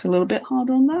have worked a little bit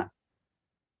harder on that.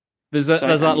 There's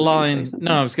that line.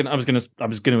 No, I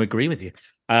was gonna agree with you.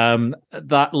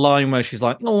 That line where she's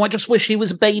like, "Oh, I just wish he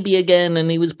was a baby again and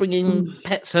he was bringing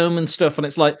pets home and stuff." And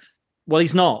it's like, well,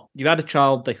 he's not. You had a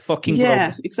child. They fucking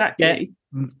exactly.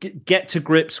 Get to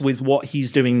grips with what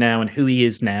he's doing now and who he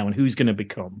is now and who he's going to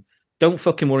become. Don't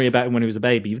fucking worry about him when he was a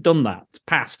baby. You've done that. It's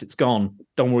past. It's gone.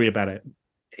 Don't worry about it.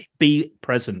 Be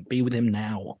present. Be with him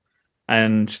now.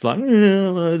 And she's like,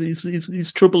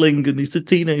 he's troubling and he's a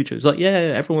teenager. It's like, yeah,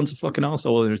 everyone's a fucking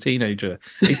arsehole when they're a teenager.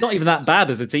 He's not even that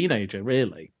bad as a teenager,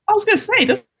 really. I was going to say, he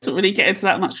doesn't really get into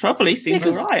that much trouble. He seems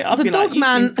all right. I'd be like, you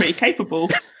seem pretty capable.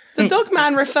 The dog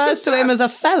man refers to him as a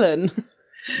felon.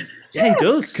 Yeah, he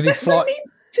does. Because he's like,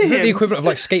 isn't it the equivalent of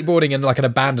like skateboarding in like an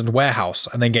abandoned warehouse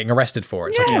and then getting arrested for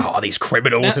it? It's like, these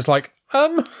criminals. Now, it's like,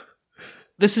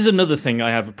 This is another thing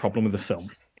I have a problem with the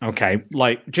film. Okay,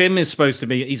 like Jim is supposed to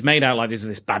be, he's made out like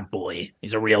this bad boy.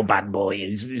 He's a real bad boy.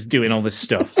 He's doing all this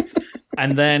stuff.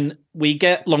 And then we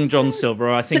get Long John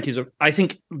Silver. I think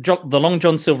the Long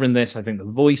John Silver in this, I think the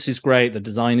voice is great. The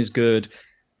design is good.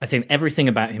 I think everything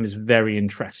about him is very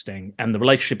interesting. And the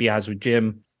relationship he has with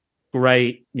Jim,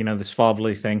 great. This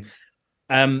fatherly thing.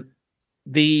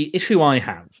 The issue I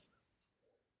have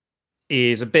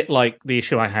is a bit like the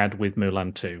issue I had with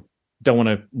Mulan 2. Don't want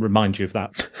to remind you of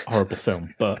that horrible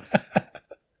film, but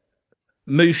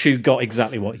Mushu got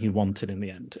exactly what he wanted in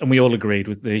the end, and we all agreed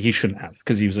he shouldn't have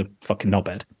because he was a fucking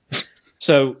knobhead.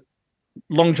 So,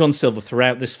 Long John Silver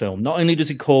throughout this film, not only does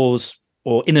he cause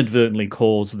or inadvertently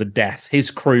cause the death,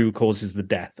 his crew causes the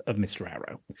death of Mr.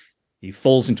 Arrow. He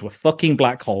falls into a fucking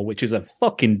black hole, which is a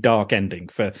fucking dark ending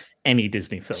for any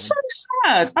Disney film. So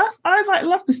sad. I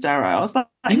love Mr. Arrow. I was like,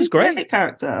 he was great. A great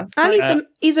character, and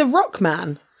he's a rock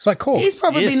man. It's like, cool. He's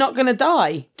probably not going to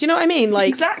die. Do you know what I mean? Like,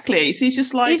 exactly. So he's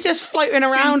just floating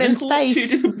around in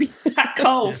space. In a black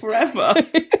hole forever.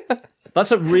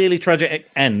 That's a really tragic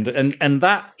end, and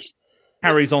that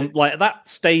carries on. Like that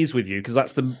stays with you because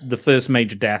that's the first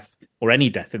major death or any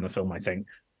death in the film, I think.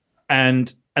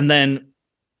 And then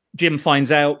Jim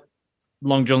finds out.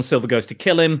 Long John Silver goes to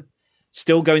kill him.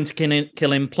 Still going to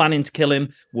kill him. Planning to kill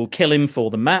him. Will kill him for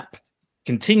the map.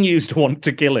 Continues to want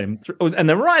to kill him, and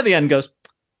then right at the end goes,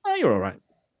 "Oh, you're all right."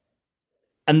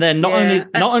 And then not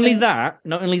only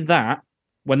that,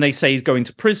 when they say he's going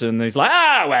to prison, he's like,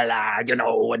 I'm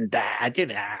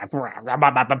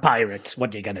a pirate.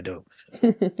 What are you gonna do?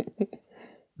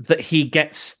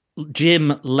 That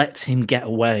Jim lets him get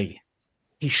away.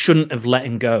 He shouldn't have let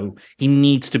him go. He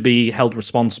needs to be held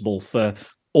responsible for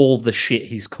all the shit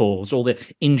he's caused, all the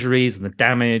injuries and the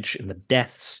damage and the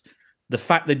deaths. The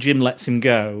fact that Jim lets him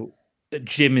go,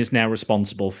 Jim is now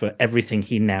responsible for everything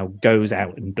he now goes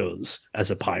out and does as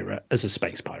a pirate, as a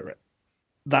space pirate.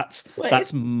 That's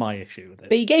my issue with it.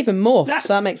 But you gave him morph,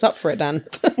 so that makes up for it, Dan.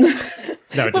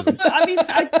 No, it doesn't. I mean,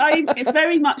 I'm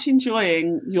very much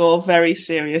enjoying your very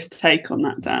serious take on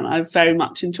that, Dan. I very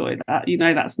much enjoy that.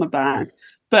 That's my bag.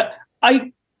 But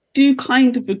I do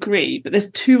kind of agree. But that's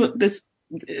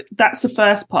the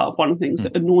first part of one of the things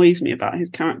that annoys me about his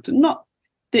character. Not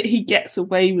that he gets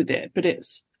away with it, but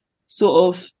it's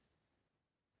sort of,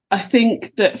 I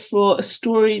think that for a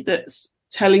story that's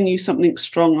telling you something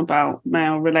strong about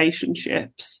male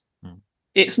relationships.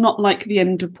 It's not like the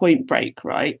end of Point Break,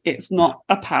 right? It's not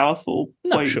a powerful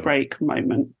Point Break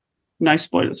moment. No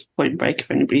spoilers for Point Break.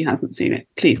 If anybody hasn't seen it,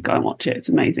 please go and watch it. It's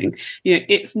amazing.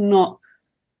 It's not.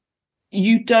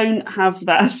 You don't have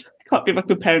that. I can't believe I'm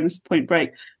comparing this to Point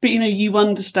Break, but you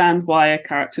understand why a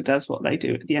character does what they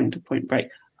do at the end of Point Break.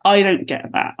 I don't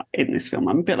get that in this film.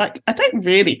 I'm a bit like, I don't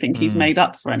really think he's made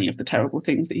up for any of the terrible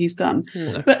things that he's done.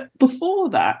 No. But before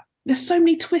that, there's so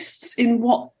many twists in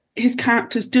what his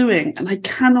character's doing, and I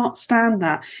cannot stand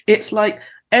that. It's like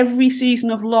every season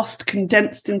of Lost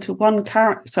condensed into one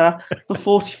character for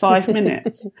 45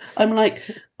 minutes. I'm like,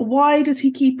 why does he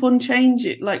keep on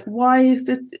changing? Like, why is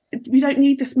it? We don't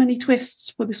need this many twists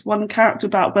for this one character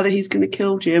about whether he's going to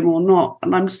kill Jim or not.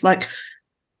 And I'm just like,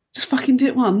 just fucking do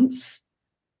it once.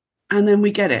 And then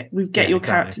we get it. We get your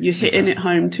character. You're hitting it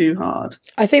home too hard.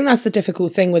 I think that's the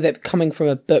difficult thing with it coming from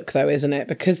a book, though, isn't it?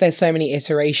 Because there's so many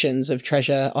iterations of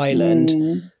Treasure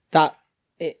Island that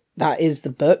is the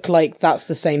book. Like, that's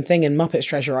the same thing in Muppets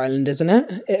Treasure Island, isn't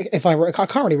it? I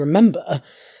can't really remember.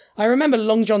 I remember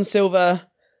Long John Silver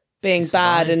being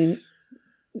bad, and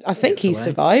I think he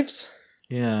survives.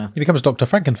 Yeah. He becomes Dr.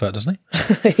 Frankenfurt, doesn't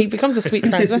he? He becomes a sweet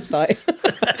transvestite.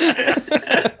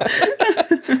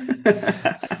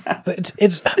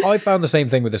 I found the same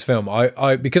thing with this film.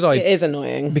 It is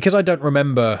annoying because I don't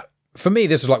remember. For me,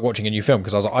 this was like watching a new film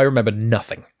because I remember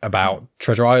nothing about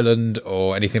Treasure Island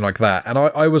or anything like that, and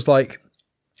I was like,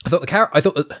 I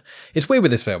thought that it's weird with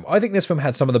this film. I think this film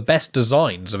had some of the best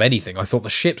designs of anything. I thought the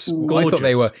ships, I thought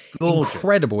they were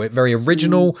incredible, very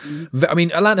original. I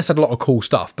mean, Atlantis had a lot of cool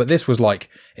stuff, but this was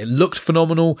like, it looked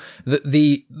phenomenal.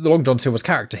 The Long John Silver's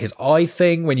character, his eye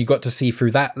thing, when you got to see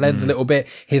through that lens a little bit,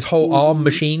 his whole arm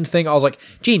machine thing, I was like,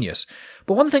 genius.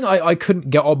 But one thing I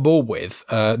couldn't get on board with,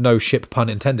 no ship pun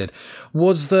intended,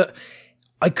 was that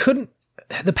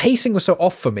the pacing was so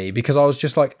off for me because I was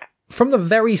just like, from the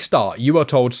very start, you are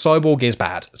told Cyborg is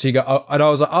bad. So you go, and I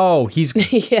was like, oh, he's going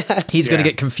to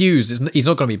get confused. He's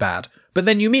not going to be bad. But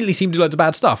then you immediately see him do loads of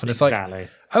bad stuff. And it's like,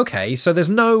 okay, so there's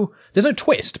no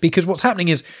twist because what's happening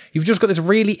is you've just got this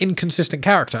really inconsistent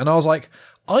character. And I was like,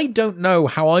 I don't know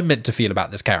how I'm meant to feel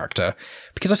about this character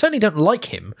because I certainly don't like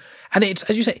him. And it's,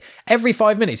 as you say, every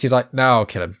 5 minutes, he's like, no, I'll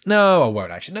kill him. No, I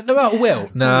won't actually. No, I will.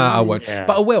 No, I won't. Yeah.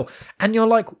 But I will. And you're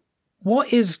like,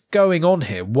 what is going on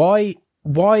here? Why?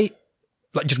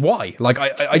 Like, just why? Like,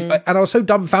 I and I was so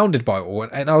dumbfounded by it all.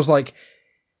 And I was like,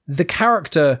 the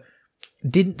character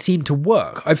didn't seem to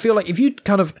work. I feel like if you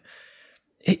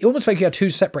it almost felt like you had two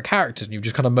separate characters and you've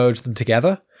just kind of merged them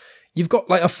together. You've got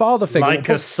like a father figure. Like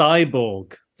a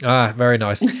cyborg. Ah, very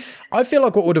nice. I feel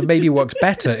like what would have maybe worked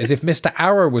better is if Mr.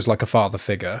 Arrow was like a father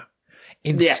figure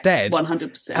instead.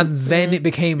 100%. And then it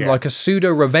became like a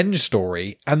pseudo revenge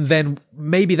story. And then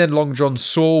maybe Long John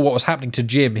saw what was happening to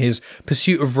Jim, his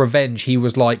pursuit of revenge. He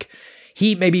was like,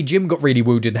 maybe Jim got really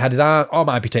wounded and had his arm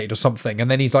amputated or something.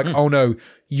 And then he's like, oh no,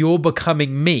 you're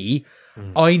becoming me.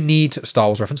 I need, Star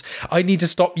Wars reference, I need to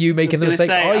stop you making the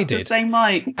mistakes I did. And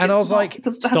I was like,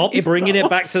 stop bringing it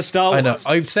back to Star Wars. I know.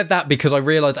 I've said that because I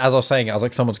realised as I was saying it, I was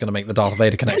like, someone's going to make the Darth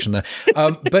Vader connection there.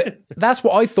 But that's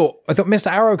what I thought. I thought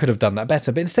Mr. Arrow could have done that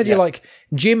better. But instead you're like,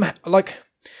 Jim, like,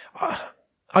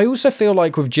 I also feel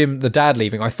like with Jim, the dad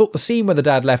leaving, I thought the scene where the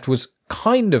dad left was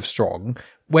kind of strong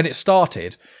when it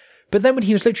started. But then when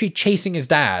he was literally chasing his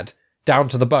dad down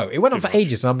to the boat, it went on for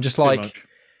ages. And I'm just like...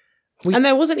 And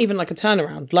there wasn't even like a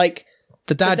turnaround. Like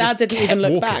the dad didn't even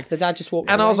look back. The dad just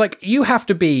walked away. I was like, you have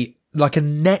to be like a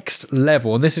next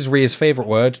level. And this is Ria's favourite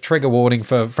word, trigger warning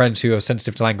for friends who are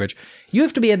sensitive to language. You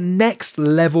have to be a next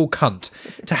level cunt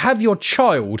to have your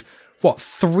child,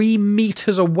 3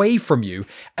 meters away from you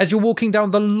as you're walking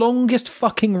down the longest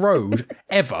fucking road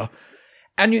ever.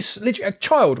 And you're literally a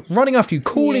child running after you,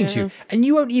 calling to you, and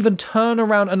you won't even turn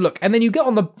around and look. And then you get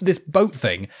on this boat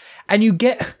thing, and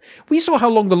we saw how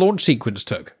long the launch sequence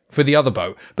took for the other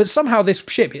boat, but somehow this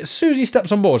ship, as soon as he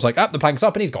steps on board, it's like, the plank's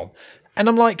up and he's gone. And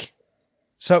I'm like,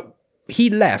 so he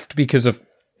left because of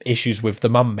issues with the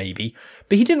mum, maybe,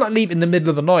 but he didn't leave in the middle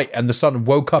of the night and the son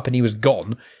woke up and he was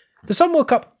gone. The son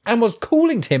woke up and was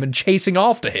calling to him and chasing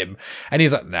after him. And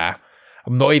he's like, nah.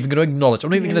 I'm not even going to acknowledge.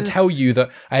 I'm not even going to tell you that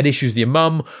I had issues with your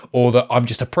mum or that I'm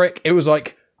just a prick. It was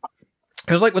like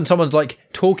when someone's like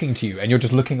talking to you and you're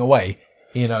just looking away,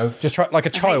 just like a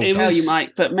child. I tell you,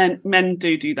 Mike, but men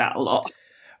do that a lot.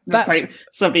 That's like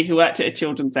somebody who worked at a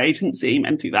children's agency.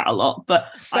 Men do that a lot, but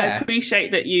fair. I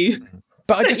appreciate that you.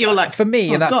 But I just, you're like, for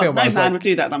me in that film, no I was man would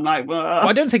do that. And I'm like, well,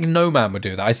 I don't think no man would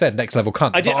do that. I said next level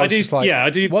cunt. I do.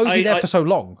 Why was he there for so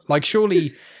long? Like,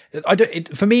 surely.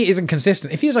 For me, it isn't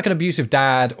consistent. If he was like an abusive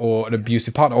dad or an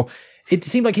abusive partner, it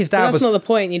seemed like his dad That's was... not the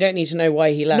point. You don't need to know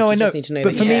why he left. No, I you know. just need to know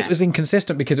But that for he me, left. it was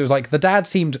inconsistent because it was like the dad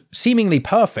seemed seemingly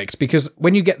perfect because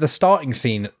when you get the starting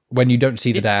scene when you don't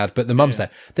see the dad, but the mum's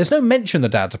there's no mention the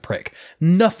dad's a prick.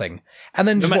 Nothing. And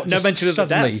then just no mention of the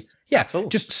dad. Yeah,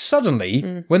 just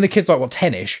suddenly, when the kid's like,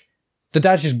 10-ish, the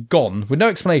dad's just gone with no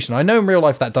explanation. I know in real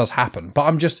life that does happen,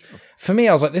 but for me,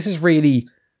 I was like, this is really...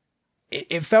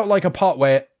 It felt like a part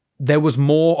where there was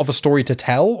more of a story to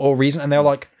tell or reason, and they were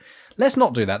like, let's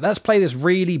not do that. Let's play this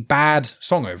really bad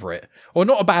song over it. Or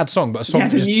not a bad song, but a song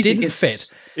that just didn't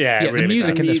fit. Yeah, really the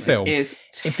music in this film. It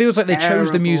feels like they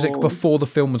chose the music before the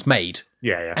film was made.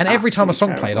 Yeah. And every time a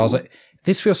song played, I was like,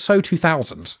 this feels so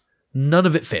 2000s. None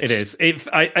of it fits. It is.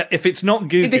 If it's not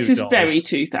Goo Goo Dolls... This is very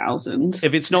 2000.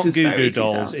 If it's not Goo Goo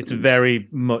Dolls, it's very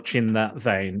much in that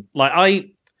vein.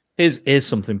 Like, here's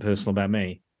something personal about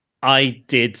me. I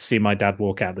did see my dad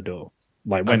walk out the door.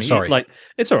 Like when it's all right,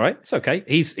 it's okay.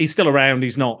 He's still around.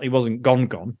 He wasn't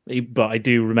gone. But I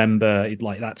do remember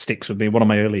that sticks with me. One of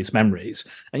my earliest memories.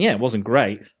 And yeah, it wasn't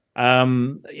great. I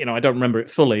don't remember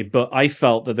it fully, but I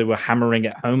felt that they were hammering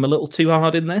it home a little too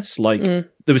hard in this. Like there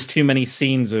was too many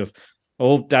scenes of,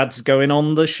 Dad's going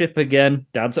on the ship again.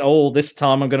 This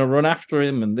time I'm going to run after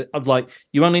him. And I'm like,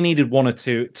 you only needed one or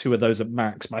two of those at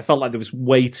max. But I felt like there was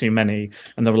way too many.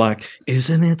 And they were like,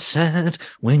 isn't it sad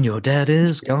when your dad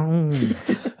is gone?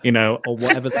 Or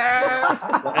whatever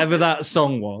that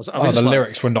song was. The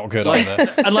lyrics were not good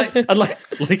either. And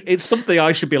it's something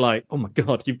I should be like, oh my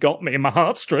God, you've got me in my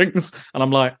heartstrings. And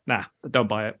I'm like, nah, don't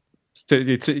buy it.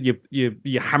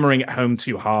 You're hammering it home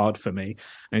too hard for me.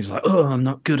 And he's like, I'm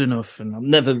not good enough, and I'll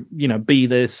never, be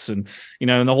this, and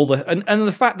and all the and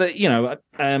the fact that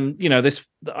this.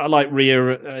 I like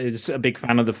Rhea is a big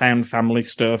fan of the found family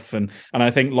stuff, and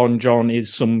I think Lon John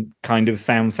is some kind of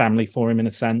found family for him in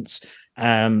a sense.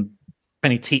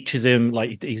 And he teaches him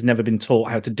like he's never been taught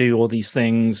how to do all these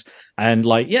things, and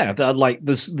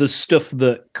there's stuff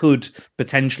that could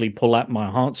potentially pull at my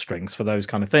heartstrings for those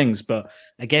kind of things. But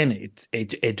again,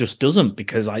 it just doesn't,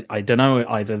 because I don't know,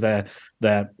 either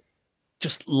they're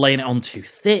just laying it on too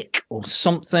thick or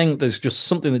something. There's just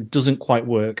something that doesn't quite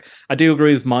work. I do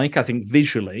agree with Mike. I think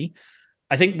visually,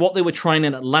 what they were trying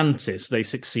in Atlantis, they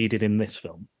succeeded in this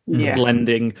film. The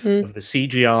blending of the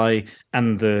CGI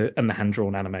and the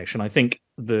hand-drawn animation. I think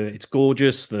it's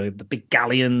gorgeous. The big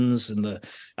galleons and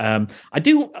I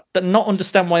do not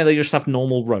understand why they just have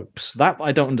normal ropes. That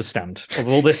I don't understand. Of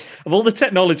all the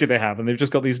technology they have, and they've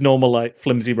just got these normal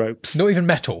flimsy ropes. Not even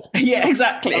metal. Yeah,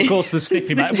 exactly. Of course, the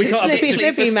Snippy Man. We can't have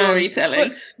Snippy Man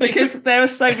storytelling, because there are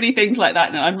so many things like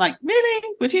that now. I'm like,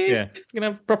 really? Would you? Yeah, you can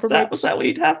have proper ropes. Was that what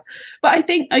you'd have? But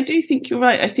I do think you're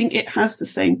right. I think it has the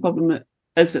same problem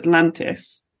as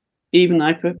Atlantis. Even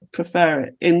I prefer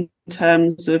it in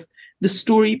terms of the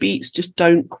story beats just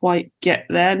don't quite get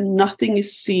there. Nothing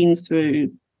is seen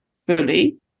through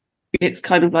fully. It's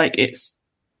kind of like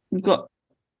we've got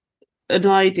an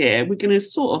idea, we're going to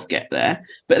sort of get there,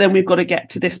 but then we've got to get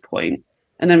to this point,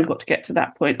 and then we've got to get to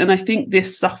that point. And I think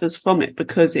this suffers from it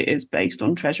because it is based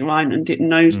on Treasure Island. It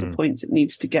knows the points it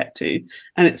needs to get to,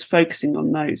 and it's focusing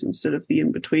on those instead of the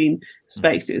in-between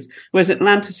spaces. Whereas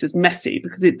Atlantis is messy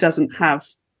because it doesn't have...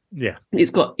 Yeah.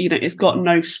 It's got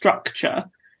no structure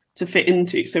to fit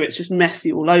into, so it's just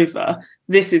messy all over.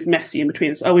 This is messy in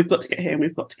between. So, we've got to get here and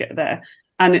we've got to get there.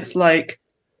 And it's like,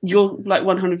 you're like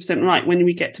 100% right. When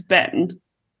we get to Ben,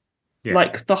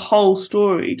 like the whole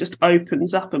story just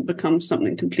opens up and becomes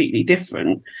something completely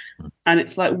different. And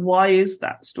it's like, why is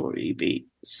that story beat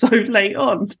so late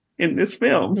on in this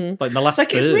film? Like in the last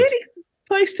it's really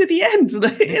close to the end.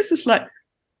 It's just like,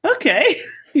 okay,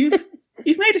 you've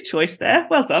made a choice there.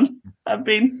 Well done.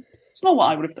 It's not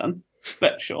what I would have done,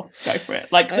 but sure, go for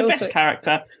it. Like best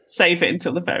character, save it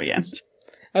until the very end.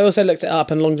 I also looked it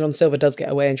up, and Long John Silver does get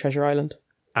away in Treasure Island.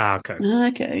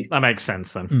 Okay. That makes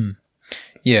sense then.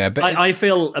 Yeah, but I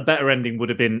feel a better ending would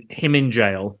have been him in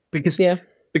jail, because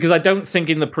I don't think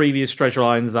in the previous Treasure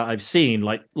Islands that I've seen,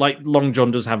 like Long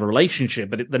John does have a relationship,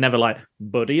 but they're never like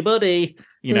buddy.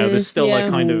 There's still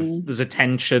there's a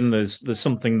tension, there's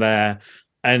something there.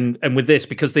 And with this,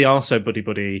 because they are so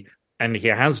buddy, and he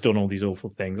has done all these awful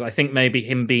things, I think maybe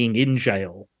him being in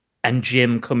jail and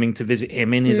Jim coming to visit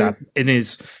him in his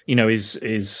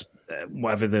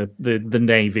whatever the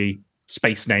Navy,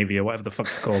 Space Navy, or whatever the fuck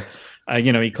it's called.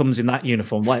 He comes in that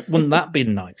uniform. Like, wouldn't that be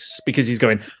nice? Because he's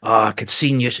going, I could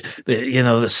see you,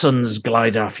 the sun's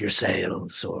glide off your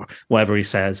sails, or whatever he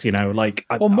says. I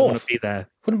want to be there.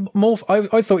 Morph,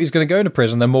 I thought he was going to go into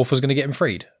prison, then Morph was going to get him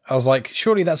freed. I was like,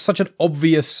 surely that's such an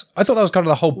obvious... I thought that was kind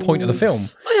of the whole point of the film.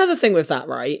 My other thing with that,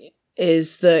 right,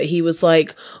 is that he was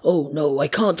like, oh no, I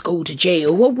can't go to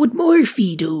jail. What would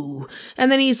Morphe do?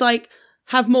 And then he's like,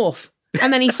 have Morph.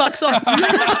 And then he fucks off.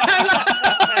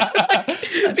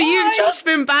 But you've just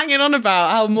been banging on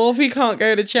about how Morphe can't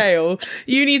go to jail.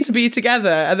 You need to be together.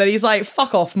 And then he's like,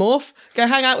 fuck off, Morph. Go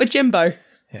hang out with Jimbo.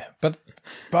 Yeah, but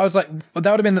I was like, well,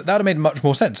 that would have made much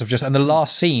more sense of just. And the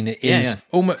last scene is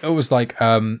almost, it was like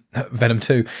Venom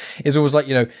 2 is always like,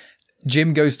 you know,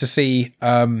 Jim goes to see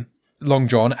Long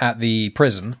John at the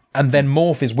prison, and then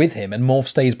Morph is with him, and Morph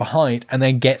stays behind and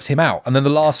then gets him out. And then the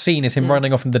last scene is him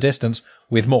running off in the distance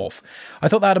with Morph. I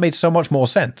thought that would have made so much more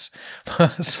sense.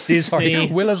 Sorry,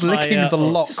 Willa's licking the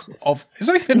lock of... It's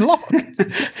not even locked.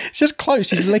 It's just closed.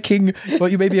 She's licking...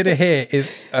 What you may be able to hear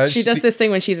is... she does this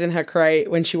thing when she's in her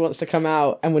crate, when she wants to come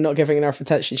out and we're not giving enough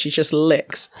attention. She just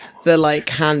licks the, like,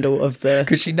 handle of the...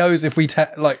 Because she knows if we...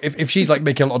 if she's, like,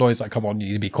 making a lot of noise, like, come on, you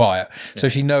need to be quiet. Yeah. So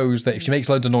she knows that if she makes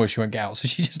loads of noise, she won't get out. So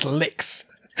she just licks...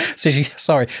 So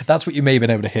sorry, that's what you may have been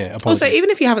able to hear. Apologies. Also, even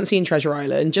if you haven't seen Treasure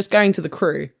Island, just going to the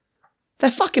crew, they're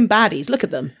fucking baddies. Look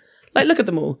at them. Like, look at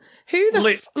them all. Who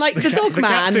the dog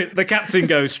man? The captain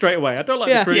goes straight away. I don't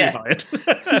like the crew you hired.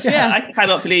 I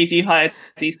cannot believe you hired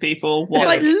these people. It's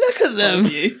like, look at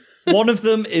them. One of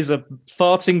them is a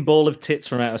farting ball of tits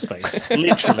from outer space.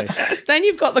 Literally. Then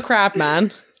you've got the crab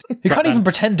man. You can't even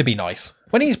pretend to be nice.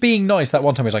 When he's being nice, that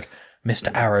one time he's like,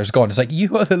 Mr. Arrow's gone. It's like, you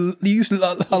are like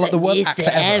the worst actor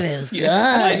ever. Arrow's gone.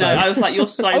 I know. I was like, you're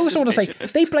so I also want to say,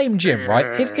 they blame Jim,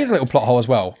 right? His a little plot hole as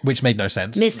well, which made no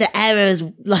sense. Mr. Arrow's,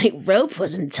 like, rope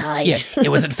wasn't tied. Yeah, it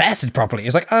wasn't fastened properly.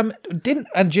 It's like, didn't...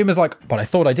 And Jim is like, but I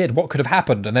thought I did. What could have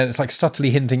happened? And then it's like subtly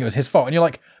hinting it was his fault. And you're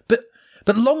like, but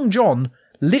Long John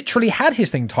literally had his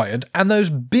thing tightened, and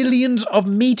those billions of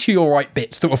meteorite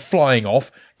bits that were flying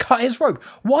off cut his rope.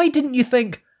 Why didn't you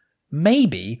think...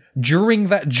 Maybe during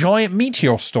that giant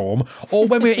meteor storm, or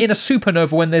when we're in a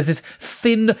supernova when there's this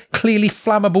thin, clearly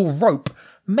flammable rope,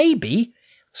 maybe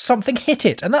something hit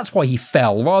it, and that's why he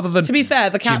fell, rather than... To be fair,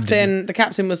 the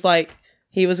captain was like,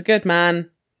 he was a good man,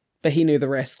 but he knew the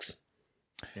risks.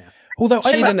 Yeah. Although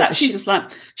she's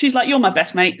like, you're my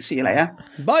best mate. See you later.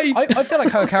 Bye. I feel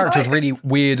like her character is really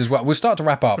weird as well. We'll start to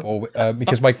wrap up, or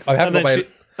because I haven't got my...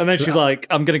 And then she's like,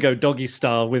 I'm going to go doggy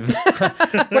style with...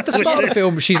 At the start of the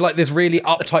film, she's like this really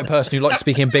uptight person who likes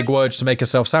speaking in big words to make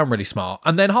herself sound really smart.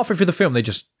 And then halfway through the film, they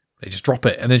just drop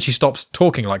it. And then she stops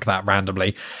talking like that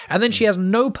randomly. And then she has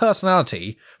no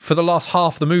personality for the last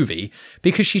half of the movie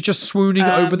because she's just swooning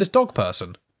over this dog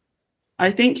person.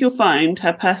 I think you'll find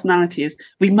her personality is,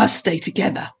 we must stay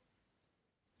together.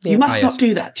 You must not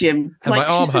do that, Jim. And like,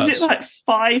 my arm she says hurts. it like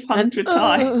 500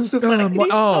 times. It's like, my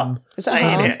arm. Is that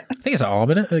saying it? I think it's an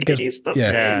arm, isn't it? It is,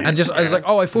 yeah. And I was like,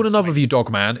 I fall in love with you, dog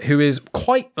man, who is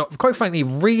quite frankly,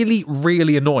 really,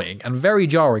 really annoying and very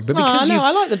jarring. But because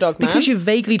I like the dog man. Because you've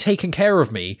vaguely taken care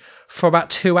of me for about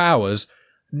 2 hours,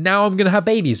 now I'm going to have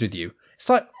babies with you. It's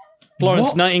like,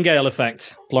 Florence Nightingale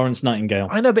effect. Florence Nightingale.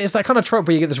 I know, but it's that kind of trope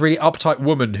where you get this really uptight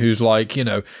woman who's like, you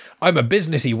know, I'm a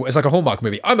businessy. It's like a Hallmark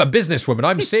movie. I'm a businesswoman.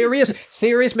 I'm serious,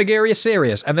 serious, McGarry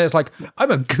serious. And then it's like, I'm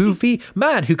a goofy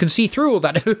man who can see through all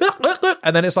that.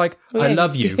 And then it's like, I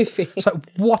love you. Goofy. It's like,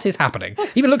 what is happening?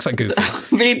 Even looks like Goofy.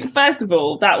 I mean, first of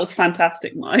all, that was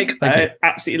fantastic, Mike. I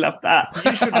absolutely loved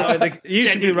that. You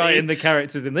should be writing the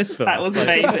characters in this film. That was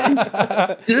amazing.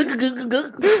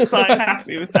 So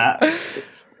happy with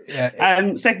that. Yeah.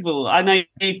 And second of all, I know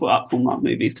you brought up Hallmark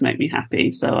movies to make me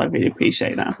happy, so I really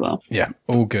appreciate that as well. Yeah,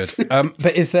 all good.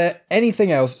 But is there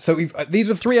anything else? So these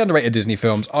are 3 underrated Disney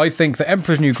films. I think The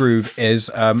Emperor's New Groove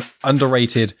is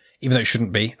underrated, even though it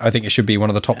shouldn't be. I think it should be one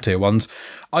of the top tier ones.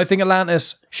 I think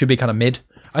Atlantis should be kind of mid.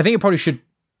 I think it probably should...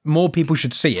 More people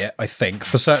should see it, I think,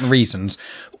 for certain reasons.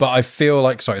 But I feel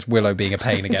like... Sorry, it's Willow being a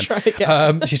pain again.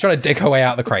 She's trying to dig her way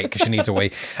out of the crate because she needs a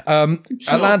wee.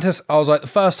 Atlantis, I was like, the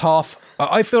first half...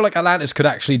 I feel like Atlantis could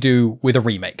actually do with a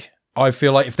remake. I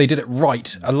feel like if they did it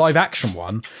right, a live action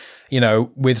one, you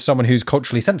know, with someone who's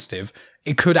culturally sensitive,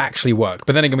 it could actually work.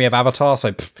 But then again, we have Avatar,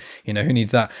 so, you know, who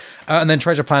needs that? And then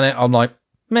Treasure Planet, I'm like,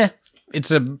 meh. It's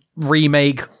a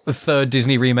remake, the 3rd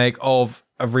Disney remake of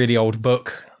a really old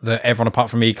book that everyone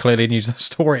apart from me clearly knew the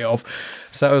story of.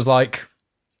 So it was like,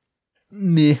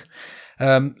 meh.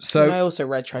 And I also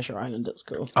read Treasure Island at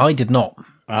school. I did not.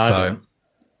 I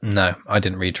No, I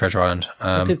didn't read Treasure Island.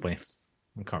 did we?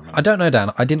 I can't remember. I don't know,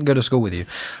 Dan. I didn't go to school with you.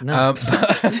 No.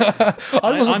 I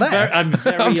wasn't there. I'm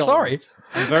very I'm old. sorry.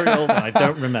 I'm very old and I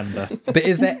don't remember. But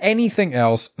is there anything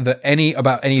else about any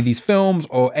of these films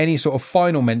or any sort of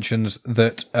final mentions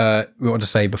that we want to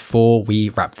say before we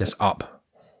wrap this up?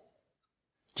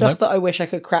 Just that I wish I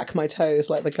could crack my toes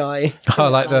like the guy. Oh,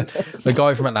 like the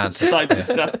guy from Atlantis. So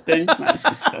disgusting. That's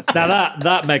disgusting. Now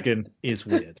that Megan is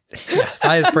weird. Yeah,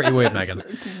 that is pretty weird, Megan.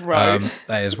 Gross.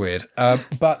 That is weird.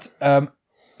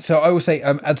 So I will say,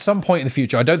 at some point in the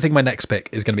future, I don't think my next pick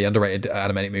is going to be underrated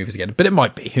animated movies again, but it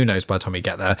might be. Who knows by the time we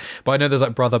get there? But I know there's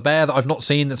like Brother Bear that I've not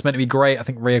seen that's meant to be great. I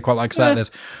think Rhea quite likes that. There's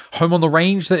Home on the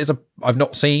Range that is I've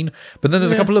not seen. But then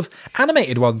there's a couple of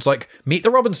animated ones like Meet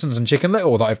the Robinsons and Chicken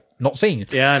Little that I've not seen.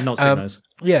 Yeah, I've not seen those.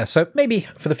 Yeah, so maybe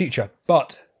for the future.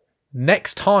 But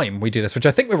next time we do this, which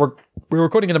I think we're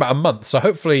recording in about a month, so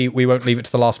hopefully we won't leave it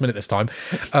to the last minute this time.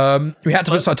 We had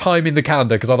to put some time in the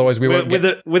calendar because otherwise we won't.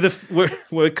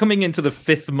 We're coming into the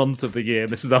 5th month of the year.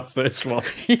 This is our first one.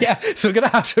 Yeah, so we're gonna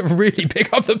have to really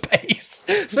pick up the pace,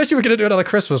 especially if we're gonna do another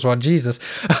Christmas one. Jesus,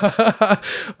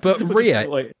 but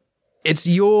Rhea, it's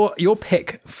your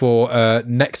pick for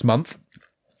next month.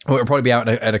 Well, it'll probably be out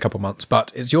in a couple of months,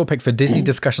 but it's your pick for Disney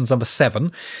Discussions number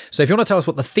 7. So if you want to tell us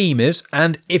what the theme is,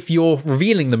 and if you're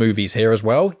revealing the movies here as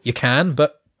well, you can.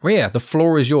 But Rhea, the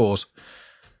floor is yours.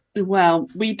 Well,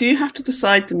 we do have to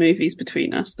decide the movies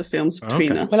between us, the films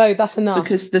between us. Well, no, that's enough.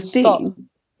 Because the theme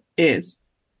is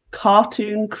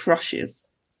cartoon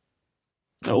crushes.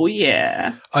 Oh,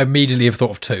 yeah. I immediately have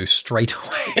thought of 2 straight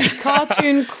away.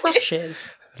 Cartoon crushes.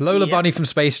 Lola Bunny from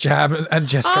Space Jam and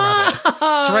Jessica Rabbit.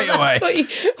 Straight away.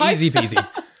 Easy peasy.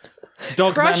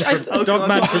 Dogman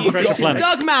from Treasure Planet.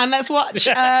 Dogman, let's watch.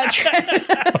 Let's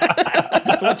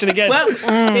watch it again. Well,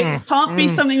 it can't be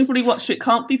something we've already watched. It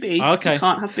can't be Beast. Okay. You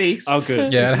can't have Beast. Oh,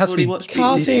 good. Yeah, it has to be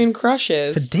cartoon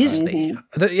crushes. For Disney.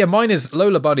 Yeah, mine is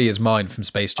Lola Bunny is mine from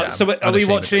Space Jam. So are we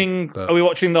watching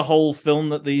the whole film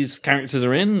that these characters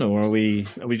are in, or are we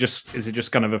just is it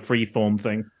just kind of a free form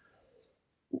thing?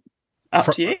 Up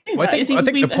to you. Well, I think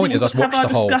the point is us watch the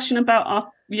whole discussion about our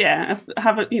we've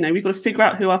got to figure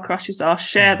out who our crushes are,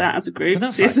 share that as a group,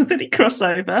 see if there's any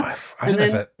crossover. I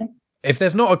don't know if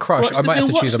there's not a crush, I might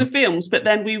have to choose the films, but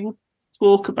then we will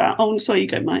talk about. Oh, sorry, you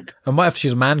go, Mike. I might have to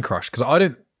choose a man crush because I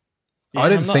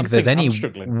don't think there's any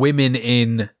women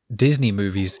in Disney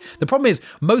movies. The problem is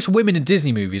most women in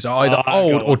Disney movies are either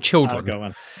old or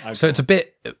children. So it's a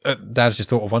bit. Dad's just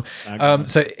thought of one.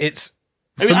 So it's.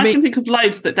 I can think of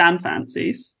loads that Dan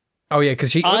fancies. Oh yeah,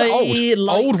 because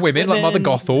old women like Mother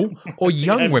Gothel or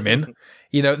young women.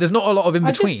 You know, there's not a lot of in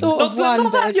between. I just thought of one,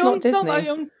 but it's not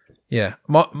Disney. Yeah,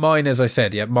 mine, as I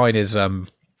said, mine is from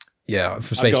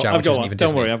Space Jam, which isn't even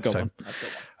Disney. Don't worry, I've got one.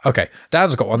 Okay,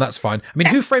 Dan's got one. That's fine. I mean,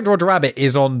 Who Framed Roger Rabbit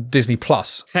is on Disney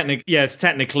Plus. It's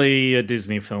technically a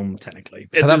Disney film. Technically,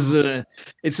 so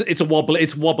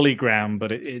it's wobbly ground,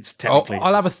 but it's technically.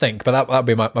 I'll have a think, but that'll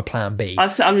be my plan B.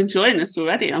 I'm enjoying this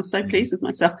already. I'm so pleased with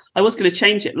myself. I was going to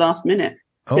change it last minute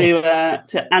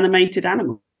to animated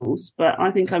animals, but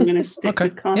I think I'm going to stick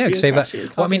with cartoon save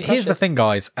crushes. that. Well, I mean, here's the thing,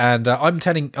 guys, and I'm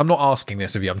not asking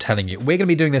this of you. I'm telling you, we're going to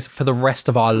be doing this for the rest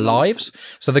of our lives.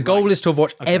 So the goal is to have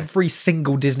watched every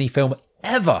single Disney film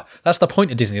ever. That's the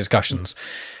point of Disney Discussions.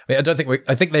 I mean,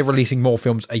 I think they're releasing more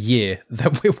films a year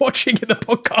than we're watching in the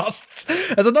podcasts.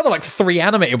 There's another 3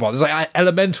 animated ones. There's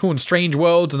Elemental and Strange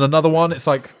Worlds, and another one. It's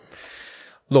like.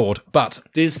 Lord, but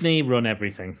Disney run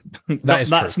everything.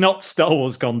 That's not Star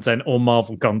Wars content or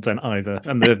Marvel content either,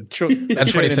 and they're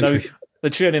 20th century. They're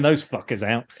churning those fuckers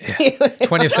out. Yeah.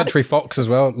 20th Century Fox as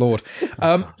well, Lord.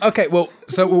 Okay, well,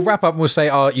 so we'll wrap up and we'll say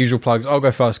our usual plugs. I'll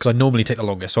go first because I normally take the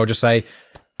longest, so I'll just say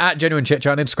at Genuine Chit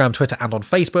Chat on Instagram, Twitter, and on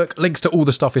Facebook. Links to all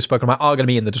the stuff we've spoken about are going to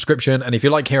be in the description. And if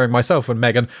you like hearing myself and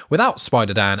Megan without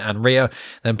Spider Dan and Rhea,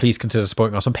 then please consider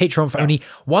supporting us on Patreon for only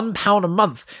 £1 a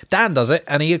month. Dan does it,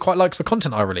 and he quite likes the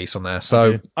content I release on there.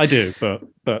 So I do,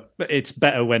 but it's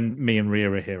better when me and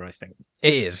Rhea are here, I think.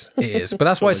 It is. But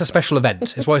that's why it's a special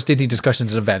event. It's why it's Disney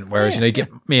Discussions an event, whereas you get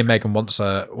me and Megan once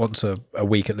a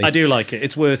week at least. I do like it.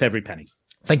 It's worth every penny.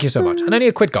 Thank you so much. And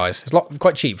only £1, guys. It's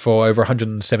quite cheap for over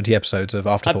 170 episodes of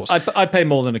Afterthoughts. I pay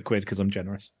more than £1 because I'm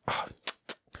generous. Oh,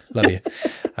 love you.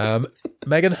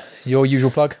 Megan, your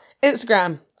usual plug?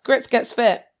 Instagram, Grits Gets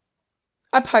Fit.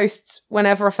 I post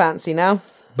whenever I fancy now.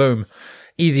 Boom.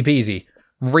 Easy peasy.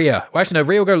 Rhea. Well, actually, no,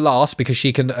 Rhea will go last because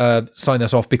she can sign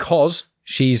us off because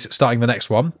she's starting the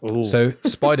next one. Ooh. So,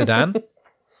 Spider Dan.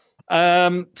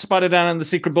 Spider-Dan and the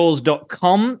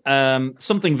secretballs.com.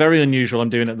 Something very unusual I'm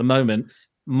doing at the moment.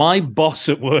 My boss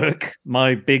at work,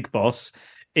 my big boss,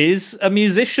 is a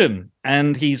musician,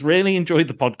 and he's really enjoyed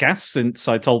the podcast since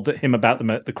I told him about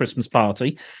them at the Christmas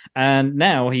party. And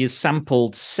now he has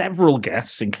sampled several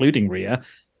guests, including Rhea,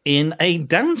 in a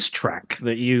dance track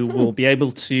that you will be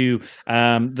able to.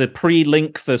 The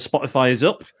pre-link for Spotify is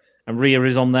up, and Rhea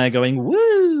is on there going,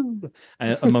 woo,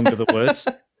 among other words.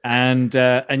 And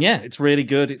yeah, it's really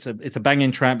good. It's a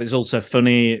banging track, but it's also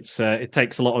funny. It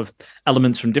takes a lot of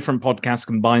elements from different podcasts,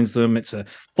 combines them. It's a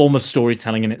form of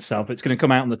storytelling in itself. It's going to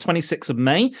come out on the 26th of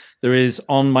May. There is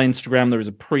on my Instagram, there is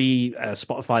a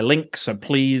Spotify link. So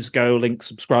please go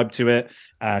subscribe to it,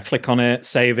 click on it,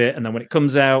 save it. And then when it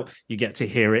comes out, you get to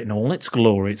hear it in all its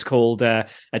glory. It's called A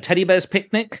Teddy Bear's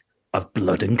Picnic of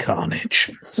Blood and Carnage.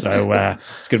 So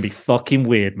it's going to be fucking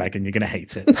weird, Megan. You're going to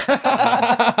hate it.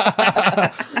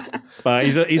 But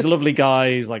he's a lovely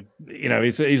guy. He's like,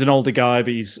 he's an older guy,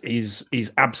 but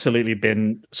he's absolutely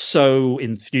been so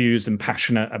enthused and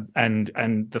passionate.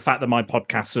 And the fact that my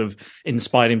podcasts have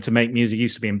inspired him to make music, he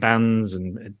used to be in bands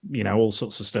and all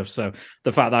sorts of stuff. So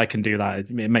the fact that I can do that, it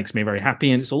makes me very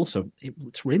happy. And it's also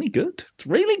it's really good. It's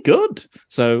really good.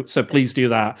 So please do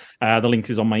that. The link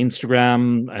is on my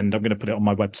Instagram, and I'm going to put it on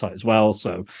my website as well.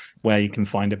 So where you can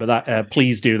find it, but that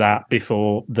please do that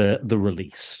before the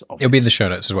release. It'll be in the show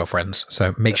notes as well, friends.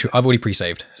 So make sure I've already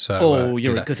pre-saved. So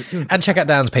you're good. And check out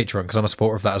Dan's Patreon because I'm a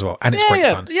supporter of that as well, and it's great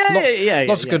fun.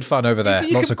 Lots of good fun over there.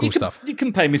 Lots of cool stuff. You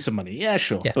can pay me some money, yeah,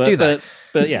 sure. Yeah, do that.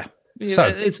 But yeah,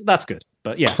 so that's good.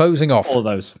 But yeah, closing off all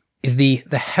those is the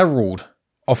herald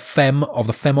of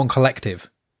the Femon Collective.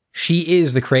 She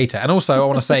is the creator. And also, I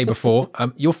want to say before,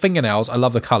 your fingernails, I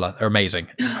love the colour. They're amazing.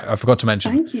 I forgot to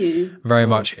mention. Thank you. Very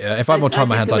much. If I had more time on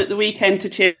my hands, at the weekend to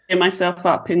cheer myself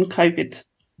up in COVID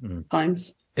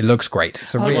times. It looks great.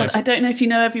 It's really nice. I don't know if you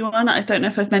know everyone. I don't know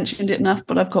if I've mentioned it enough,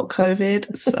 but I've got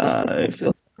COVID. So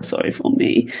feel sorry for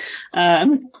me.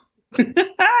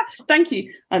 Thank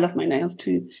you. I love my nails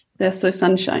too. They're so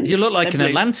sunshiny. You look like an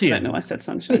Atlantean. I don't know why I said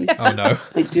sunshiny. Oh no.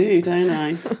 I do, don't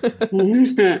I?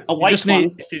 A white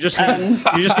one.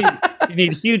 You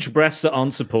need huge breasts that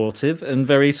aren't supportive and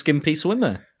very skimpy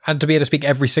swimmer. And to be able to speak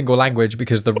every single language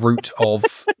because the root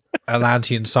of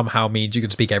Atlantean somehow means you can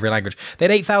speak every language. They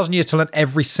had 8,000 years to learn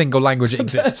every single language that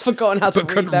exists. Forgotten how to but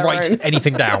couldn't write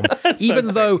anything down.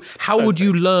 Even though, how would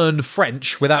you learn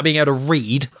French without being able to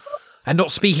read and not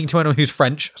speaking to anyone who's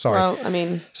French? Sorry. Well, I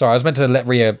mean... Sorry, I was meant to let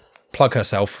Rhea plug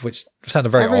herself, which sounded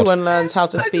very odd. Everyone learns how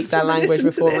to speak their language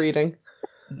before reading.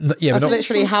 Yeah, that's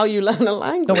literally how you learn a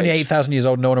language. Not when you're 8,000 years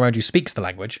old, no one around you speaks the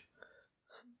language.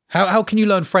 How can you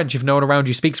learn French if no one around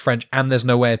you speaks French and there's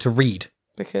nowhere to read?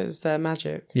 Because they're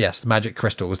magic. Yes, the magic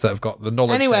crystals that have got the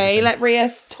knowledge. Anyway, let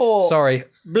Rhea talk. Sorry.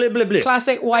 Blah, blah, blah.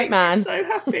 Classic white man. So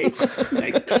happy.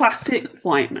 Classic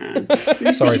white man.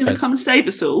 Sorry, He's going to come and save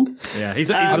us all. Yeah, he's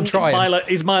trying.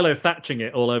 He's Milo Thatching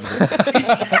it all over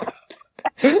the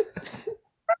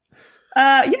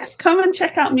Yes, come and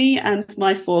check out me and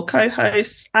my 4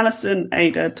 co-hosts, Alison,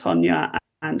 Ada, Tonya,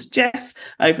 and Jess,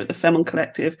 over at the Femon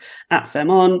Collective at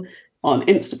Femon on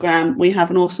Instagram. We have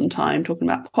an awesome time talking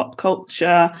about pop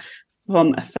culture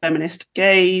from a feminist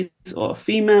gaze or a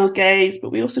female gaze, but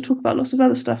we also talk about lots of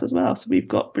other stuff as well. So we've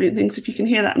got brilliant things. If you can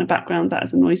hear that in the background, that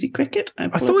is a noisy cricket. I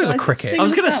thought it was a cricket. I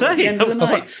was going to say.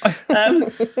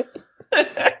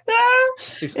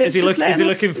 Is he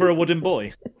looking for a wooden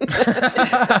boy?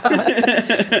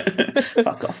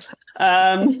 Fuck off.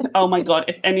 Oh my god,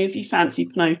 if any of you fancy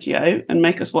Pinocchio and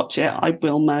make us watch it, I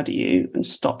will murder you and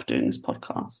stop doing this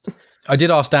podcast. I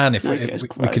did ask Dan if we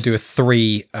could do a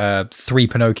three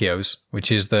Pinocchios,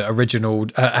 which is the original,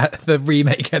 the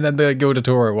remake, and then the Guilda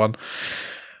Toro one.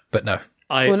 But no.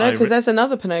 Because there's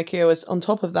another Pinocchio on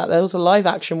top of that. There was a live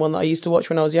action one that I used to watch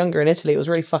when I was younger in Italy. It was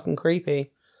really fucking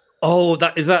creepy. Oh,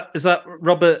 is that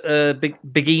Robert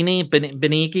Benigni?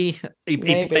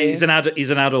 He's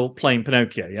an adult playing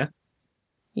Pinocchio, yeah.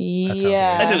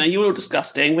 Yeah, I don't know. You're all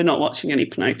disgusting. We're not watching any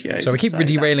Pinocchio. So we keep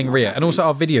derailing Rhea, and also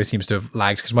our video seems to have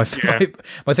lagged because my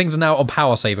things are now on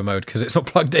power saver mode because it's not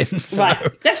plugged in. So. Right,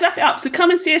 let's wrap it up. So come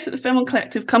and see us at the Femon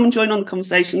Collective. Come and join on the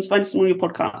conversations. Find us on all your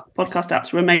podcast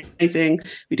apps. We're amazing.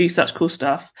 We do such cool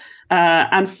stuff.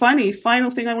 And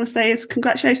final thing I want to say is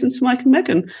congratulations to Mike and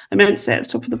Megan. I meant to say at the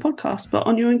top of the podcast, but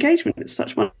on your engagement, it's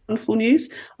such wonderful news.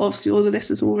 Obviously, all the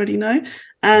listeners already know.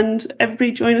 And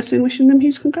everybody join us in wishing them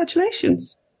huge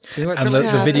congratulations. And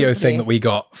the video thing that we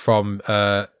got from,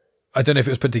 I don't know if it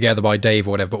was put together by Dave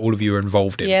or whatever, but all of you were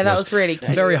involved in it. Yeah, that was really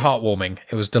cute. Very heartwarming.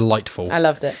 It was delightful. I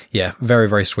loved it. Yeah, very,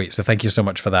 very sweet. So thank you so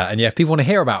much for that. And yeah, if people want to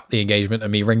hear about the engagement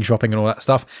and me ring shopping and all that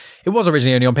stuff, it was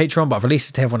originally only on Patreon, but I've released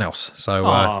it to everyone else.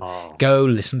 So go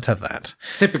listen to that.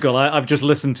 Typical. I've just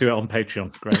listened to it on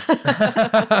Patreon. Great.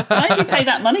 Why did you pay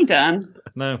that money, Dan?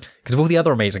 No. Because of all the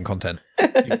other amazing content.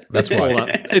 That's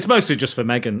why. It's mostly just for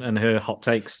Megan and her hot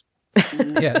takes.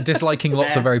 Yeah, disliking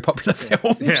lots of very popular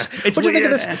films. Yeah. What do you think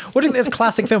of this? What do you think of this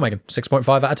classic film, Megan?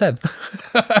 6.5 out of 10.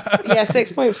 Yeah,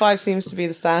 6.5 seems to be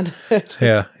the standard.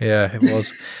 Yeah, it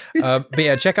was. But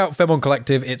yeah, check out Film on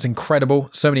Collective. It's incredible.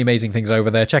 So many amazing things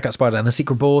over there. Check out Spider-Man The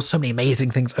Secret Balls. So many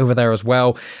amazing things over there as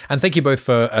well. And thank you both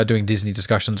for doing Disney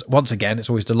discussions. Once again, it's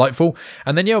always delightful.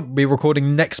 And then, we'll be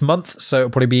recording next month. So it'll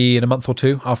probably be in a month or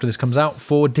two after this comes out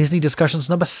for Disney discussions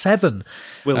number 7.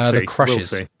 We'll see. The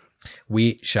Crushes. We'll see.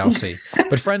 We shall see.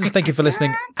 But friends, thank you for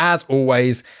listening as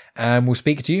always. And we'll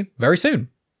speak to you very soon.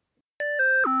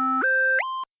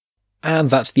 And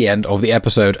that's the end of the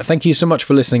episode. Thank you so much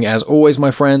for listening as always,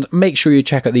 my friends. Make sure you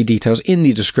check out the details in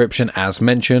the description as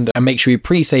mentioned, and make sure you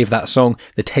pre-save that song,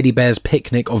 The Teddy Bear's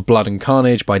Picnic of Blood and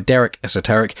Carnage by Derek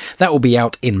Esoteric. That will be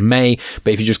out in May,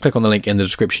 but if you just click on the link in the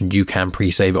description, you can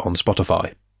pre-save it on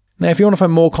Spotify. Now, if you want to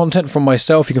find more content from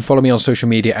myself, you can follow me on social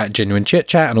media at Genuine Chit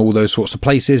Chat and all those sorts of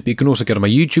places, but you can also go to my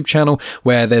YouTube channel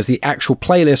where there's the actual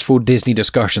playlist for Disney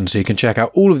discussion, so you can check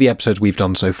out all of the episodes we've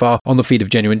done so far on the feed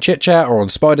of Genuine Chit Chat or on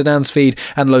Spider-Dan's feed,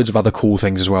 and loads of other cool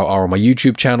things as well are on my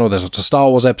YouTube channel. There's lots of Star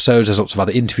Wars episodes, there's lots of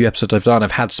other interview episodes I've done.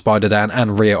 I've had Spider-Dan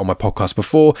and Rhea on my podcast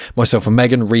before. Myself and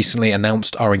Megan recently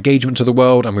announced our engagement to the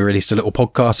world, and we released a little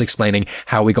podcast explaining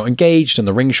how we got engaged and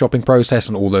the ring shopping process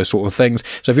and all those sort of things.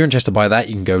 So if you're interested by that,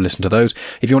 you can go listen to those.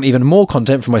 If you want even more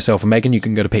content from myself and Megan, you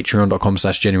can go to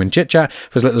patreon.com/genuinechitchat.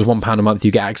 For as little as £1 a month,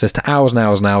 you get access to hours and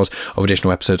hours and hours of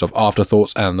additional episodes of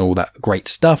Afterthoughts and all that great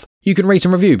stuff. You can rate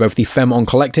and review both the Femme on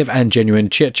Collective and Genuine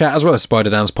Chit Chat, as well as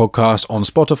Spider-Dan's podcast on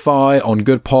Spotify, on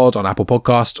Good Pod, on Apple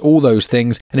Podcasts, all those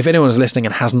things. And if anyone is listening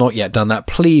and has not yet done that,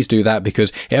 please do that,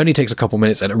 because it only takes a couple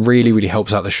minutes and it really, really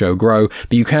helps out the show grow.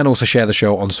 But you can also share the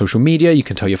show on social media. You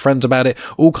can tell your friends about it.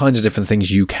 All kinds of different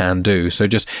things you can do. So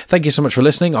just thank you so much for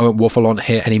listening. I won't waffle on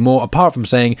here anymore, apart from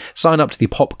saying sign up to the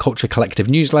Pop Culture Collective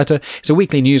newsletter. It's a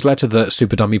weekly newsletter that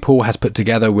Super Dummy Paul has put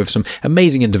together with some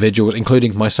amazing individuals,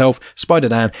 including myself,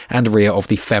 Spider-Dan, and Rhea of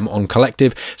the Femme on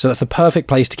Collective. So that's the perfect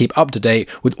place to keep up to date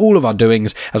with all of our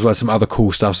doings, as well as some other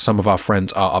cool stuff some of our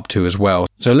friends are up to as well.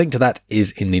 So a link to that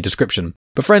is in the description.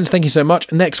 But friends, thank you so much.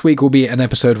 Next week will be an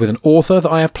episode with an author that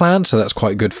I have planned, so that's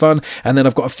quite good fun. And then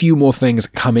I've got a few more things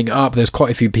coming up. There's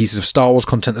quite a few pieces of Star Wars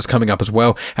content that's coming up as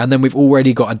well. And then we've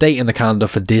already got a date in the calendar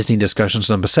for Disney Discussions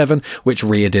number 7, which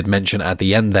Rhea did mention at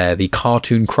the end there, the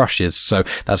Cartoon Crushes. So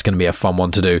that's going to be a fun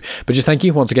one to do. But just thank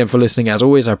you once again for listening. As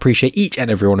always, I appreciate each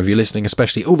and every one of you listening,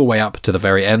 especially all the way up to the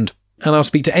very end. And I'll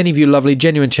speak to any of you lovely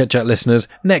Genuine Chit Chat listeners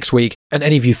next week, and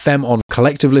any of you Femme on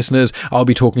Collective listeners, I'll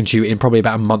be talking to you in probably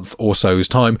about a month or so's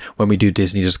time when we do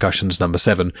Disney Discussions number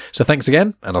 7. So thanks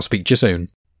again, and I'll speak to you soon.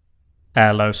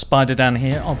 Hello, Spider-Dan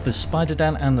here of the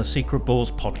Spider-Dan and the Secret Balls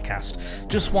podcast.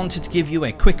 Just wanted to give you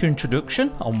a quick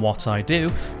introduction on what I do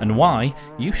and why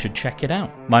you should check it out.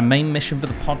 My main mission for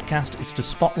the podcast is to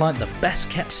spotlight the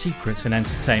best kept secrets in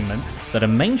entertainment that a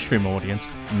mainstream audience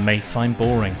may find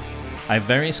boring. I have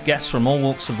various guests from all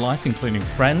walks of life, including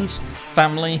friends,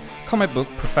 family, comic book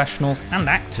professionals, and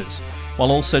actors,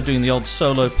 while also doing the odd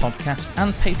solo podcast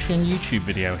and Patreon YouTube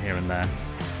video here and there.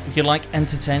 If you like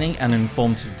entertaining and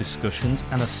informative discussions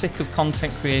and are sick of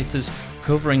content creators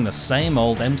covering the same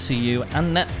old MCU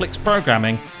and Netflix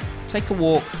programming, take a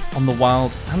walk on the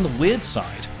wild and the weird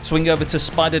side. Swing over to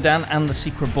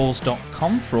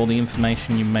spiderdanandthesecretballs.com for all the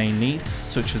information you may need,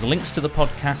 such as links to the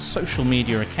podcast, social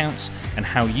media accounts, and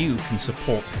how you can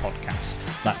support the podcast.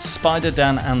 That's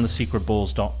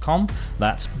spiderdanandthesecretballs.com.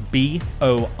 That's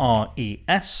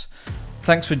BORES.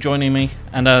 Thanks for joining me,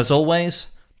 and as always,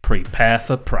 prepare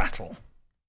for prattle.